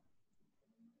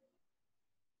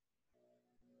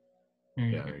 There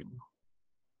you Yeah, go. there you go.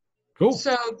 Cool.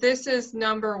 So this is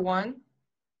number 1?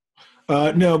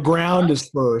 No, ground is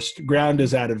first. Ground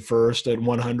is added first at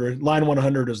 100. Line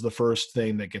 100 is the first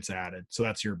thing that gets added. So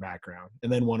that's your background.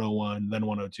 And then 101, then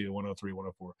 102, 103,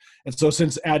 104. And so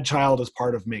since add child is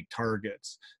part of make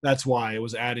targets, that's why it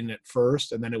was adding it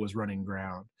first and then it was running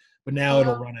ground. But now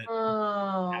it'll run it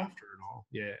Oh. after it all.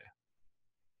 Yeah.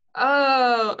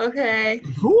 Oh, okay.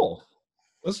 Cool.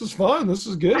 This is fun. This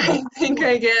is good. I think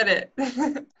I get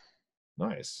it.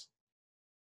 Nice.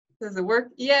 Does it work?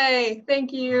 Yay,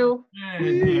 thank you. Yeah,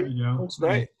 there you go. Looks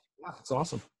great. Yeah, it's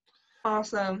awesome.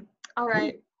 Awesome. All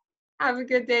right. Have a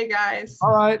good day, guys. All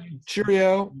right.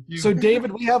 Cheerio. You So, too.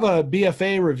 David, we have a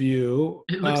BFA review.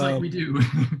 It looks like we do.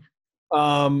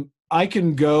 I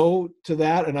can go to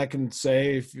that and I can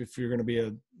say if you're going to be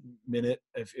a minute,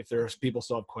 if there's people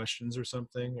still have questions or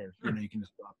something, or you can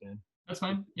just drop in. That's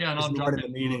fine. Yeah, and I'll I'll drop in the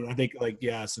meeting. I think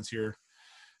since you're,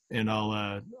 and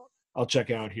I'll check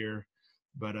out here,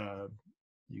 but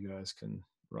you guys can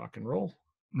rock and roll.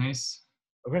 Nice.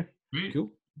 Okay. Great. Cool.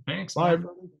 Thanks. Bye, man.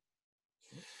 everybody.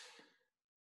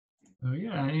 Oh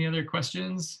yeah. Any other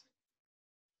questions,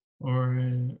 or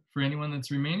for anyone that's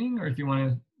remaining, or if you want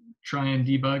to try and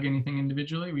debug anything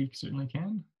individually, we certainly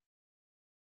can.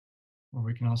 Or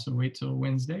we can also wait till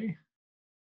Wednesday.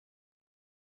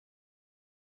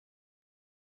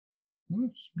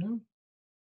 Oops, no.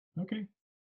 Okay.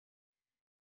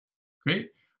 Great.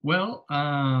 Well,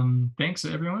 thanks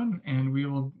everyone, and we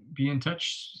will be in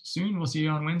touch soon. We'll see you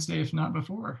on Wednesday, if not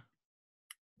before.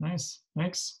 Nice.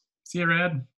 Thanks. See you,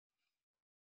 Rad.